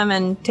top of him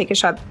and take a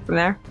shot from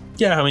there.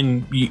 Yeah, I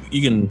mean,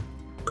 you can,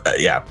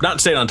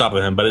 not stand on top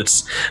of him, but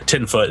it's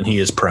 10 foot and he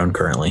is prone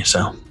currently,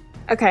 so.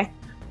 Okay.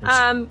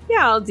 Yeah,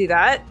 I'll do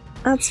that.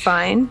 That's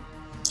fine.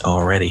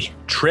 Alrighty.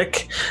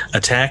 Trick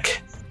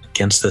attack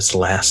against this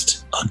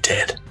last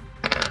undead.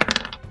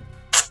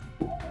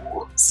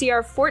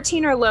 CR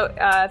 14 or low,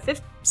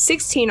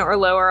 16 or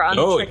lower on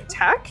the trick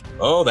attack.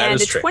 Oh, that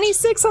is trick. And a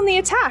 26 on the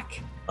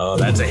attack. Oh,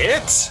 that's a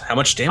hit. How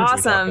much damage?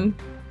 Awesome.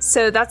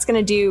 So that's going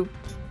to do,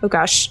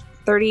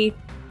 30.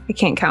 I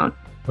can't count.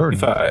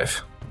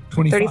 35.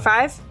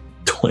 35?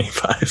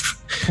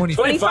 25.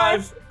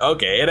 25.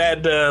 Okay, it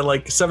had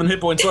 7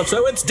 hit points left,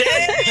 so it's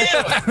dead.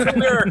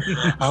 We're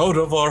out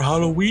of our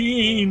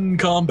Halloween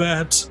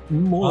combat.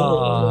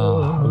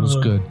 Whoa. That was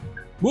good.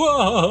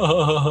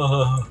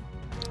 Whoa.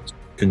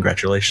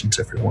 Congratulations,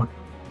 everyone.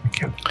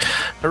 Thank you.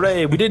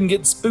 Hooray, we didn't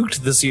get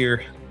spooked this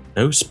year.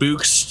 No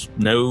spooks,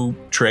 no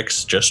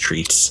tricks, just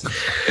treats.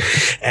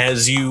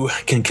 As you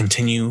can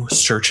continue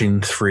searching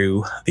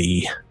through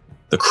the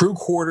crew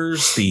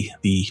quarters, the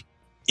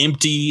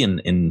empty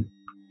and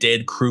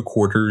dead crew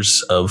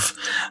quarters of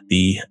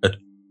the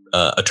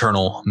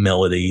Eternal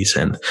Melodies,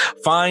 and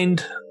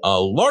find a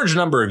large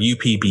number of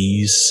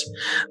UPBs.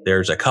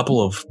 There's a couple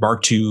of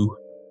Mark II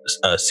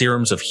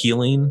serums of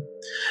healing.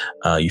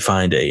 You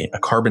find a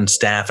carbon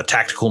staff, a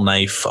tactical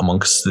knife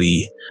amongst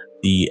the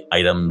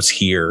items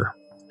here.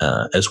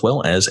 As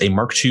well as a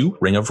Mark II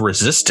Ring of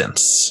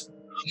Resistance.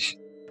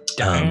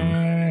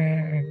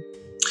 The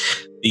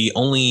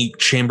only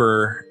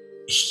chamber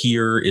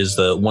here is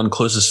the one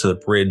closest to the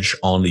bridge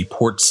on the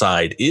port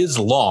side is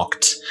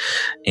locked.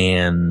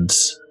 And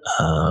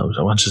I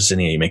want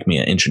Zinnia, you make me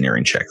an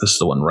engineering check. This is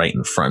the one right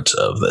in front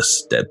of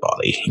this dead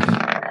body.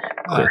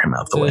 Clear him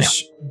out the way.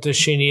 Does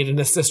she need an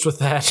assist with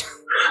that?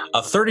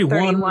 A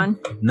 31?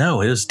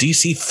 No, it is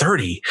DC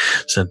 30,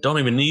 so don't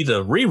even need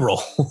a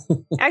reroll.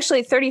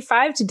 Actually,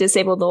 35 to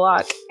disable the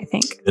lock, I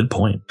think. Good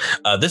point.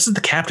 This is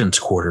the captain's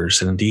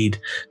quarters, and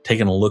indeed,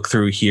 taking a look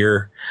through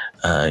here,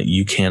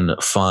 you can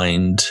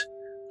find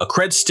a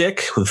cred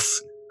stick with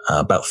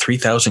about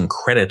 3,000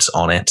 credits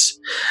on it,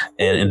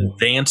 an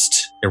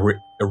advanced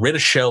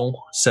Iridashell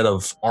set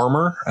of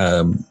armor,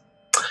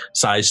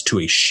 sized to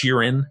a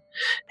Sheeran,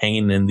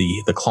 hanging in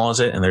the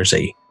closet, and there's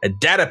a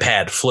data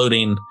pad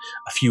floating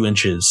a few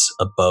inches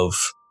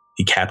above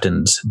the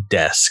captain's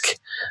desk,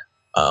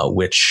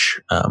 which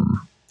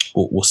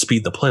will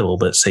speed the play a little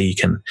bit. So you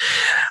can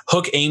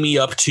hook Amy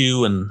up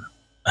to, and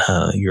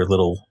your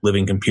little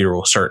living computer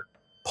will start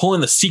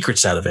pulling the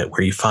secrets out of it,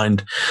 where you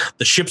find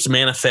the ship's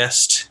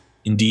manifest,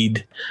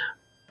 indeed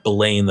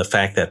belaying the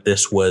fact that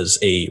this was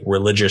a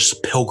religious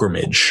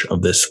pilgrimage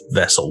of this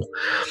vessel.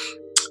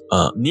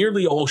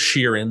 Nearly all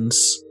Sheerans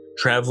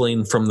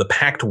traveling from the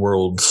Pact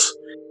Worlds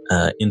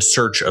in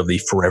search of the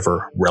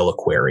Forever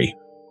Reliquary.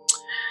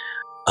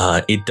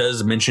 It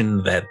does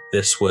mention that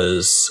this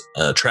was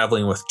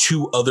traveling with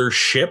 2 other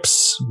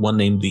ships, one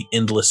named the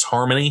Endless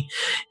Harmony,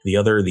 the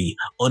other the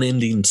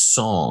Unending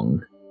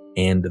Song.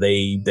 And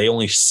they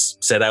only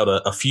set out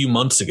a few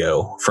months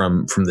ago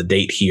from the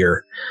date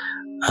here.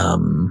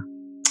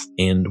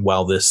 And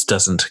while this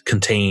doesn't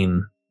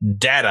contain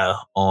data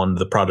on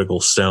the Prodigal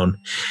Stone,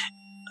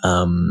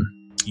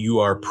 you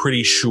are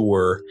pretty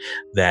sure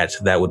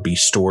that would be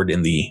stored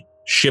in the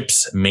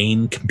ship's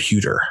main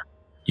computer.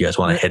 You guys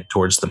want to head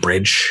towards the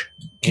bridge?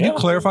 Can you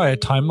clarify a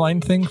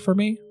timeline thing for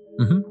me?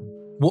 Mm-hmm.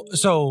 Well,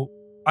 so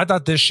I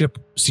thought this ship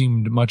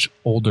seemed much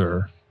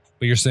older,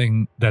 but you're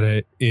saying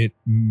that it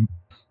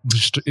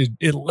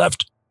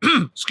left.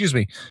 Excuse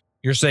me.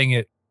 You're saying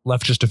it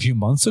left just a few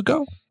months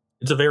ago?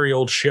 It's a very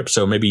old ship,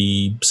 so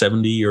maybe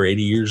 70 or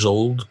 80 years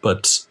old,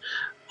 but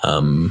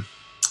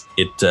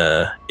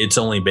it's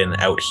only been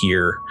out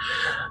here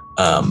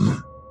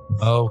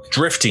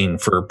drifting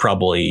for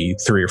probably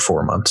 3 or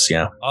 4 months.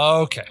 Yeah.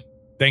 Okay.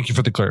 Thank you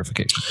for the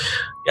clarification.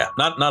 Yeah,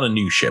 not a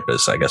new ship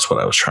is, I guess, what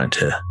I was trying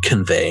to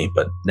convey,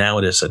 but now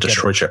it is a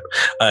destroyed ship.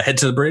 Head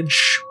to the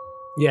bridge.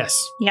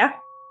 Yes. Yeah.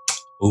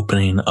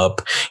 Opening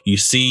up, you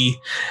see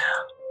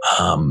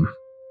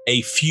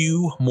a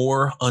few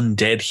more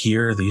undead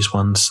here. These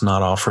ones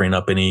not offering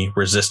up any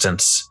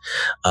resistance,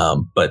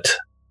 but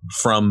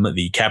from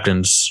the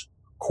captain's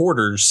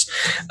quarters,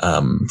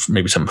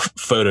 maybe some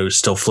photos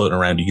still floating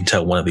around. You can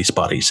tell one of these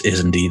bodies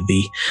is indeed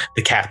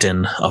the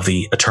captain of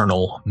the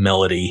Eternal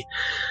Melody.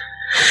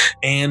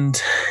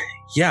 And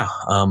yeah,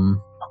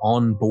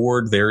 on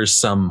board there is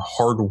some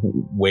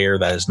hardware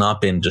that has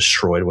not been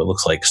destroyed, what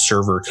looks like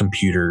server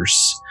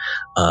computers.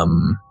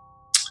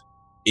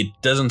 It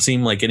doesn't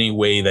seem like any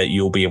way that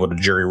you'll be able to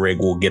jury rig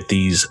will get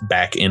these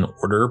back in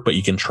order, but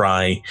you can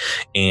try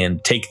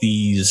and take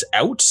these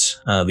out,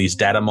 these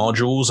data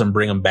modules, and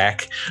bring them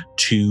back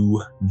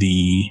to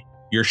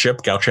your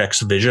ship,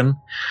 Galchek's Vision,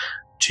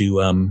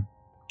 to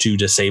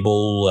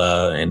disable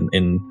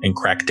and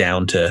crack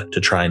down to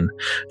try and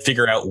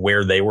figure out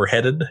where they were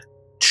headed.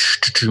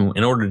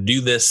 In order to do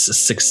this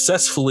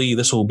successfully,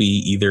 this will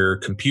be either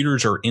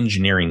computers or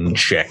engineering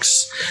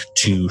checks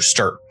to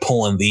start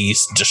pulling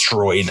these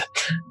destroyed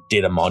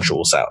data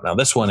modules out. Now,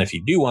 this one, if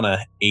you do want to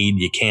aid,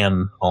 you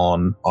can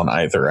on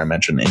either. I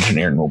mentioned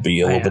engineering will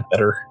be a little bit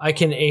better. I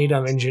can aid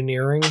on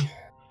engineering.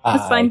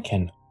 That's fine. I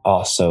can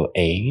also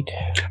aid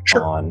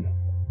on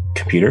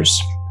computers.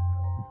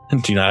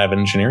 Do you not have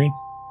engineering?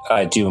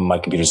 I do. My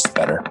computer's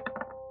better.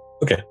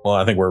 Okay. Well,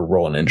 I think we're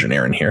rolling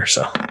engineering here.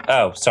 So.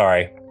 Oh,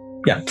 sorry.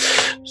 Yeah.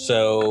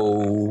 So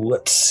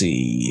let's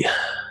see.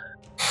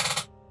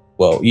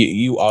 Well,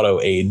 you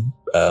auto aid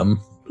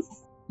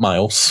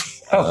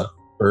Miles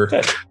for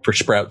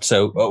Sprout.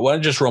 So why don't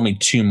you just roll me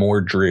 2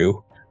 more,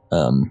 Drew?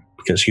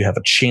 Because you have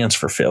a chance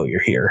for failure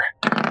here.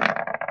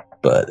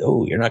 But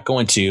you're not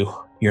going to.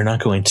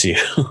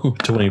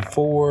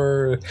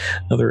 24,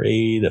 another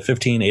 8, a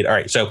 15, 8. All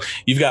right. So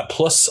you've got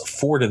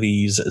 +4 to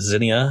these.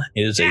 Zinnia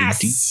is a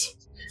D.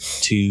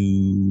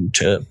 To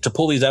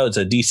pull these out, it's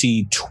a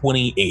DC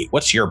 28.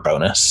 What's your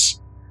bonus?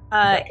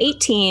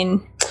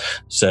 18.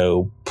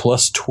 So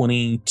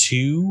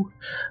 +22.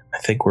 I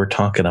think we're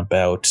talking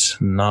about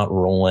not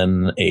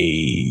rolling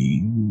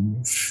a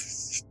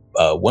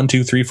 1,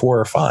 2, 3, 4,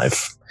 or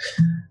 5.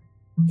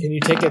 Can you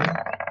take a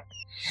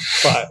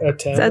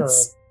 10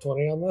 That's or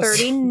 20 on this?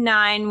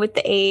 39 with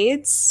the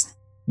aids.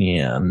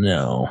 Yeah,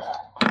 no.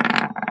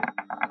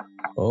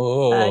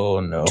 Oh,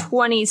 no.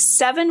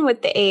 27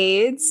 with the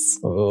aids.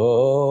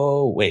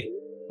 Oh, wait.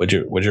 What'd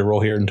you roll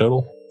here in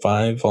total?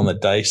 5 on the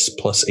dice,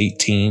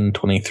 +18,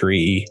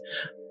 23,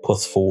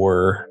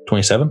 +4,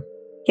 27?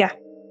 Yeah.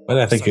 What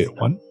did I think?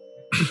 One.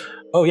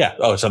 Oh, yeah.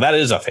 Oh, so that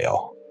is a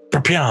fail.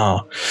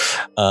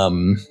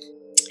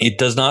 It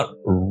does not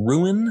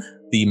ruin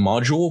the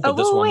module, but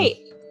this one... wait.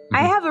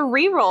 I have a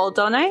reroll,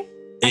 don't I?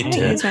 I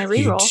didn't use my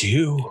reroll. You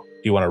do.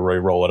 Do you want to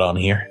re-roll it on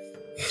here?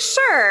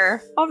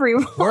 Sure. I'll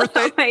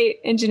reroll my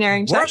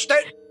engineering check.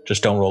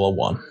 Just don't roll a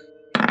 1.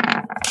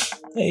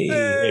 Hey,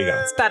 there you go.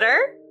 It's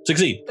better.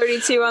 Succeed.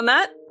 32 on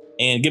that.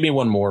 And give me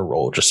one more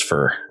roll just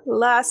for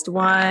Last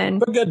one.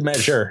 good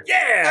measure.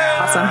 Yeah.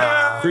 Awesome.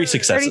 3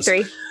 successes.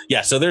 33.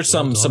 Yeah, so there's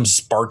some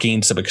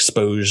sparking, some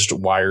exposed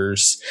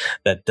wires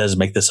that does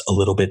make this a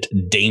little bit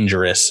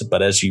dangerous.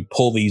 But as you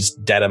pull these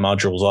data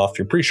modules off,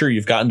 you're pretty sure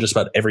you've gotten just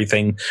about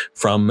everything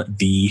from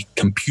the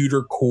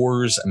computer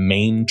core's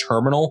main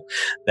terminal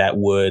that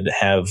would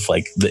have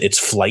like its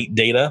flight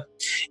data.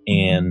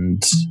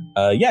 And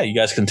you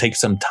guys can take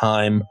some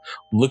time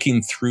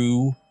looking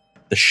through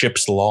the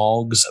ship's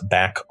logs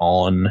back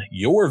on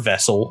your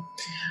vessel.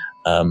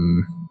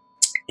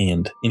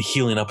 And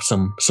healing up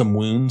some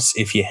wounds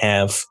if you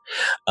have,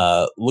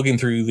 looking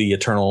through the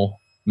Eternal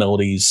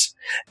Melody's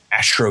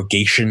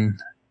astrogation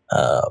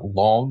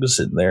logs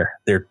and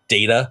their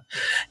data.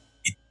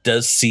 It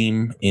does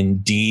seem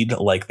indeed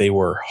like they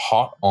were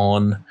hot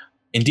on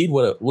indeed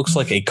what it looks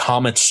like a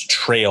comet's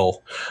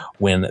trail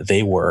when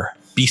they were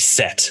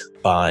beset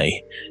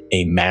by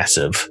a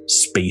massive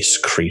space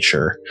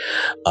creature.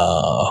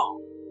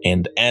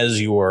 And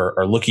as you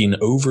are looking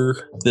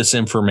over this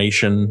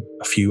information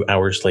a few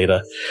hours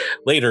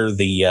later,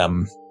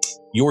 the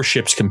your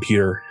ship's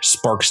computer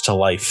sparks to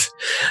life,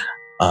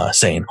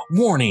 saying,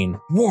 "Warning,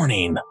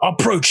 warning,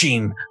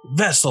 approaching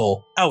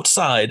vessel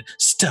outside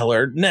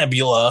stellar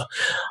nebula,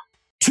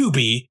 to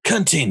be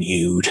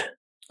continued."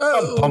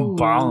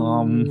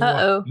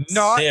 Uh-oh.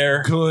 Not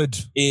there good.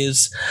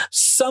 Is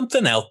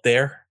something out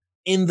there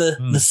in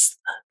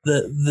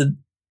the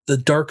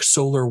dark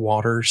solar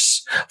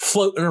waters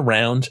floating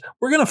around.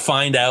 We're going to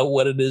find out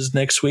what it is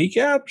next week.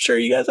 Yeah, I'm sure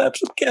you guys have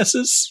some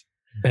guesses.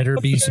 Better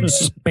be some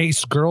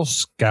space Girl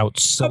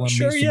Scouts. I'm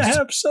sure you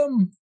have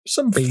some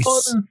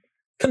fun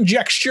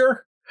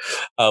conjecture.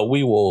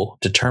 We will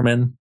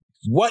determine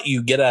what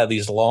you get out of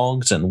these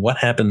logs and what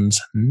happens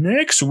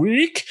next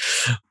week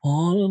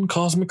on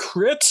Cosmic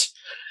Crit.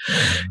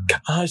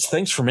 Guys,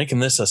 thanks for making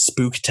this a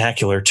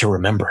spooktacular to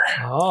remember.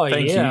 Oh,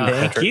 Thank you,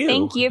 Patrick.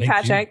 Thank you,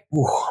 Patrick.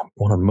 Ooh,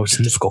 one of the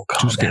most difficult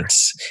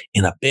comments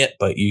in a bit,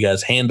 but you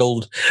guys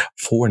handled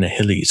 4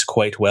 Nihilis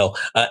quite well.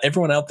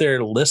 Everyone out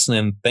there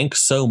listening,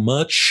 thanks so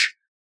much,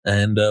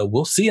 and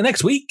we'll see you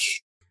next week.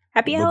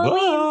 Happy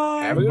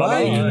Halloween.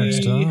 Bye.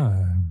 Next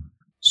time.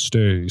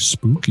 Stay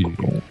spooky.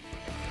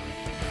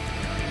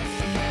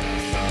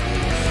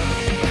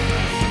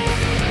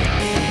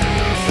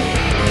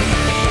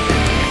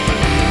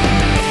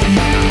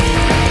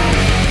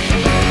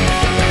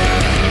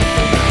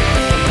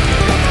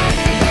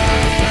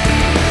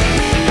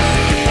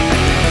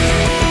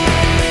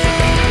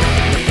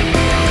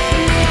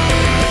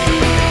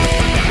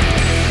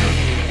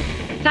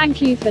 Thank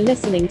you for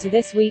listening to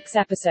this week's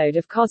episode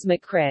of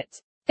Cosmic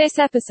Crit. This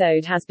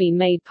episode has been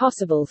made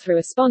possible through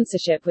a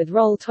sponsorship with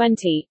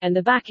Roll20 and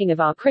the backing of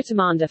our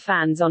Critamanda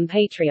fans on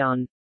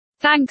Patreon.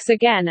 Thanks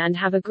again and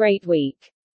have a great week.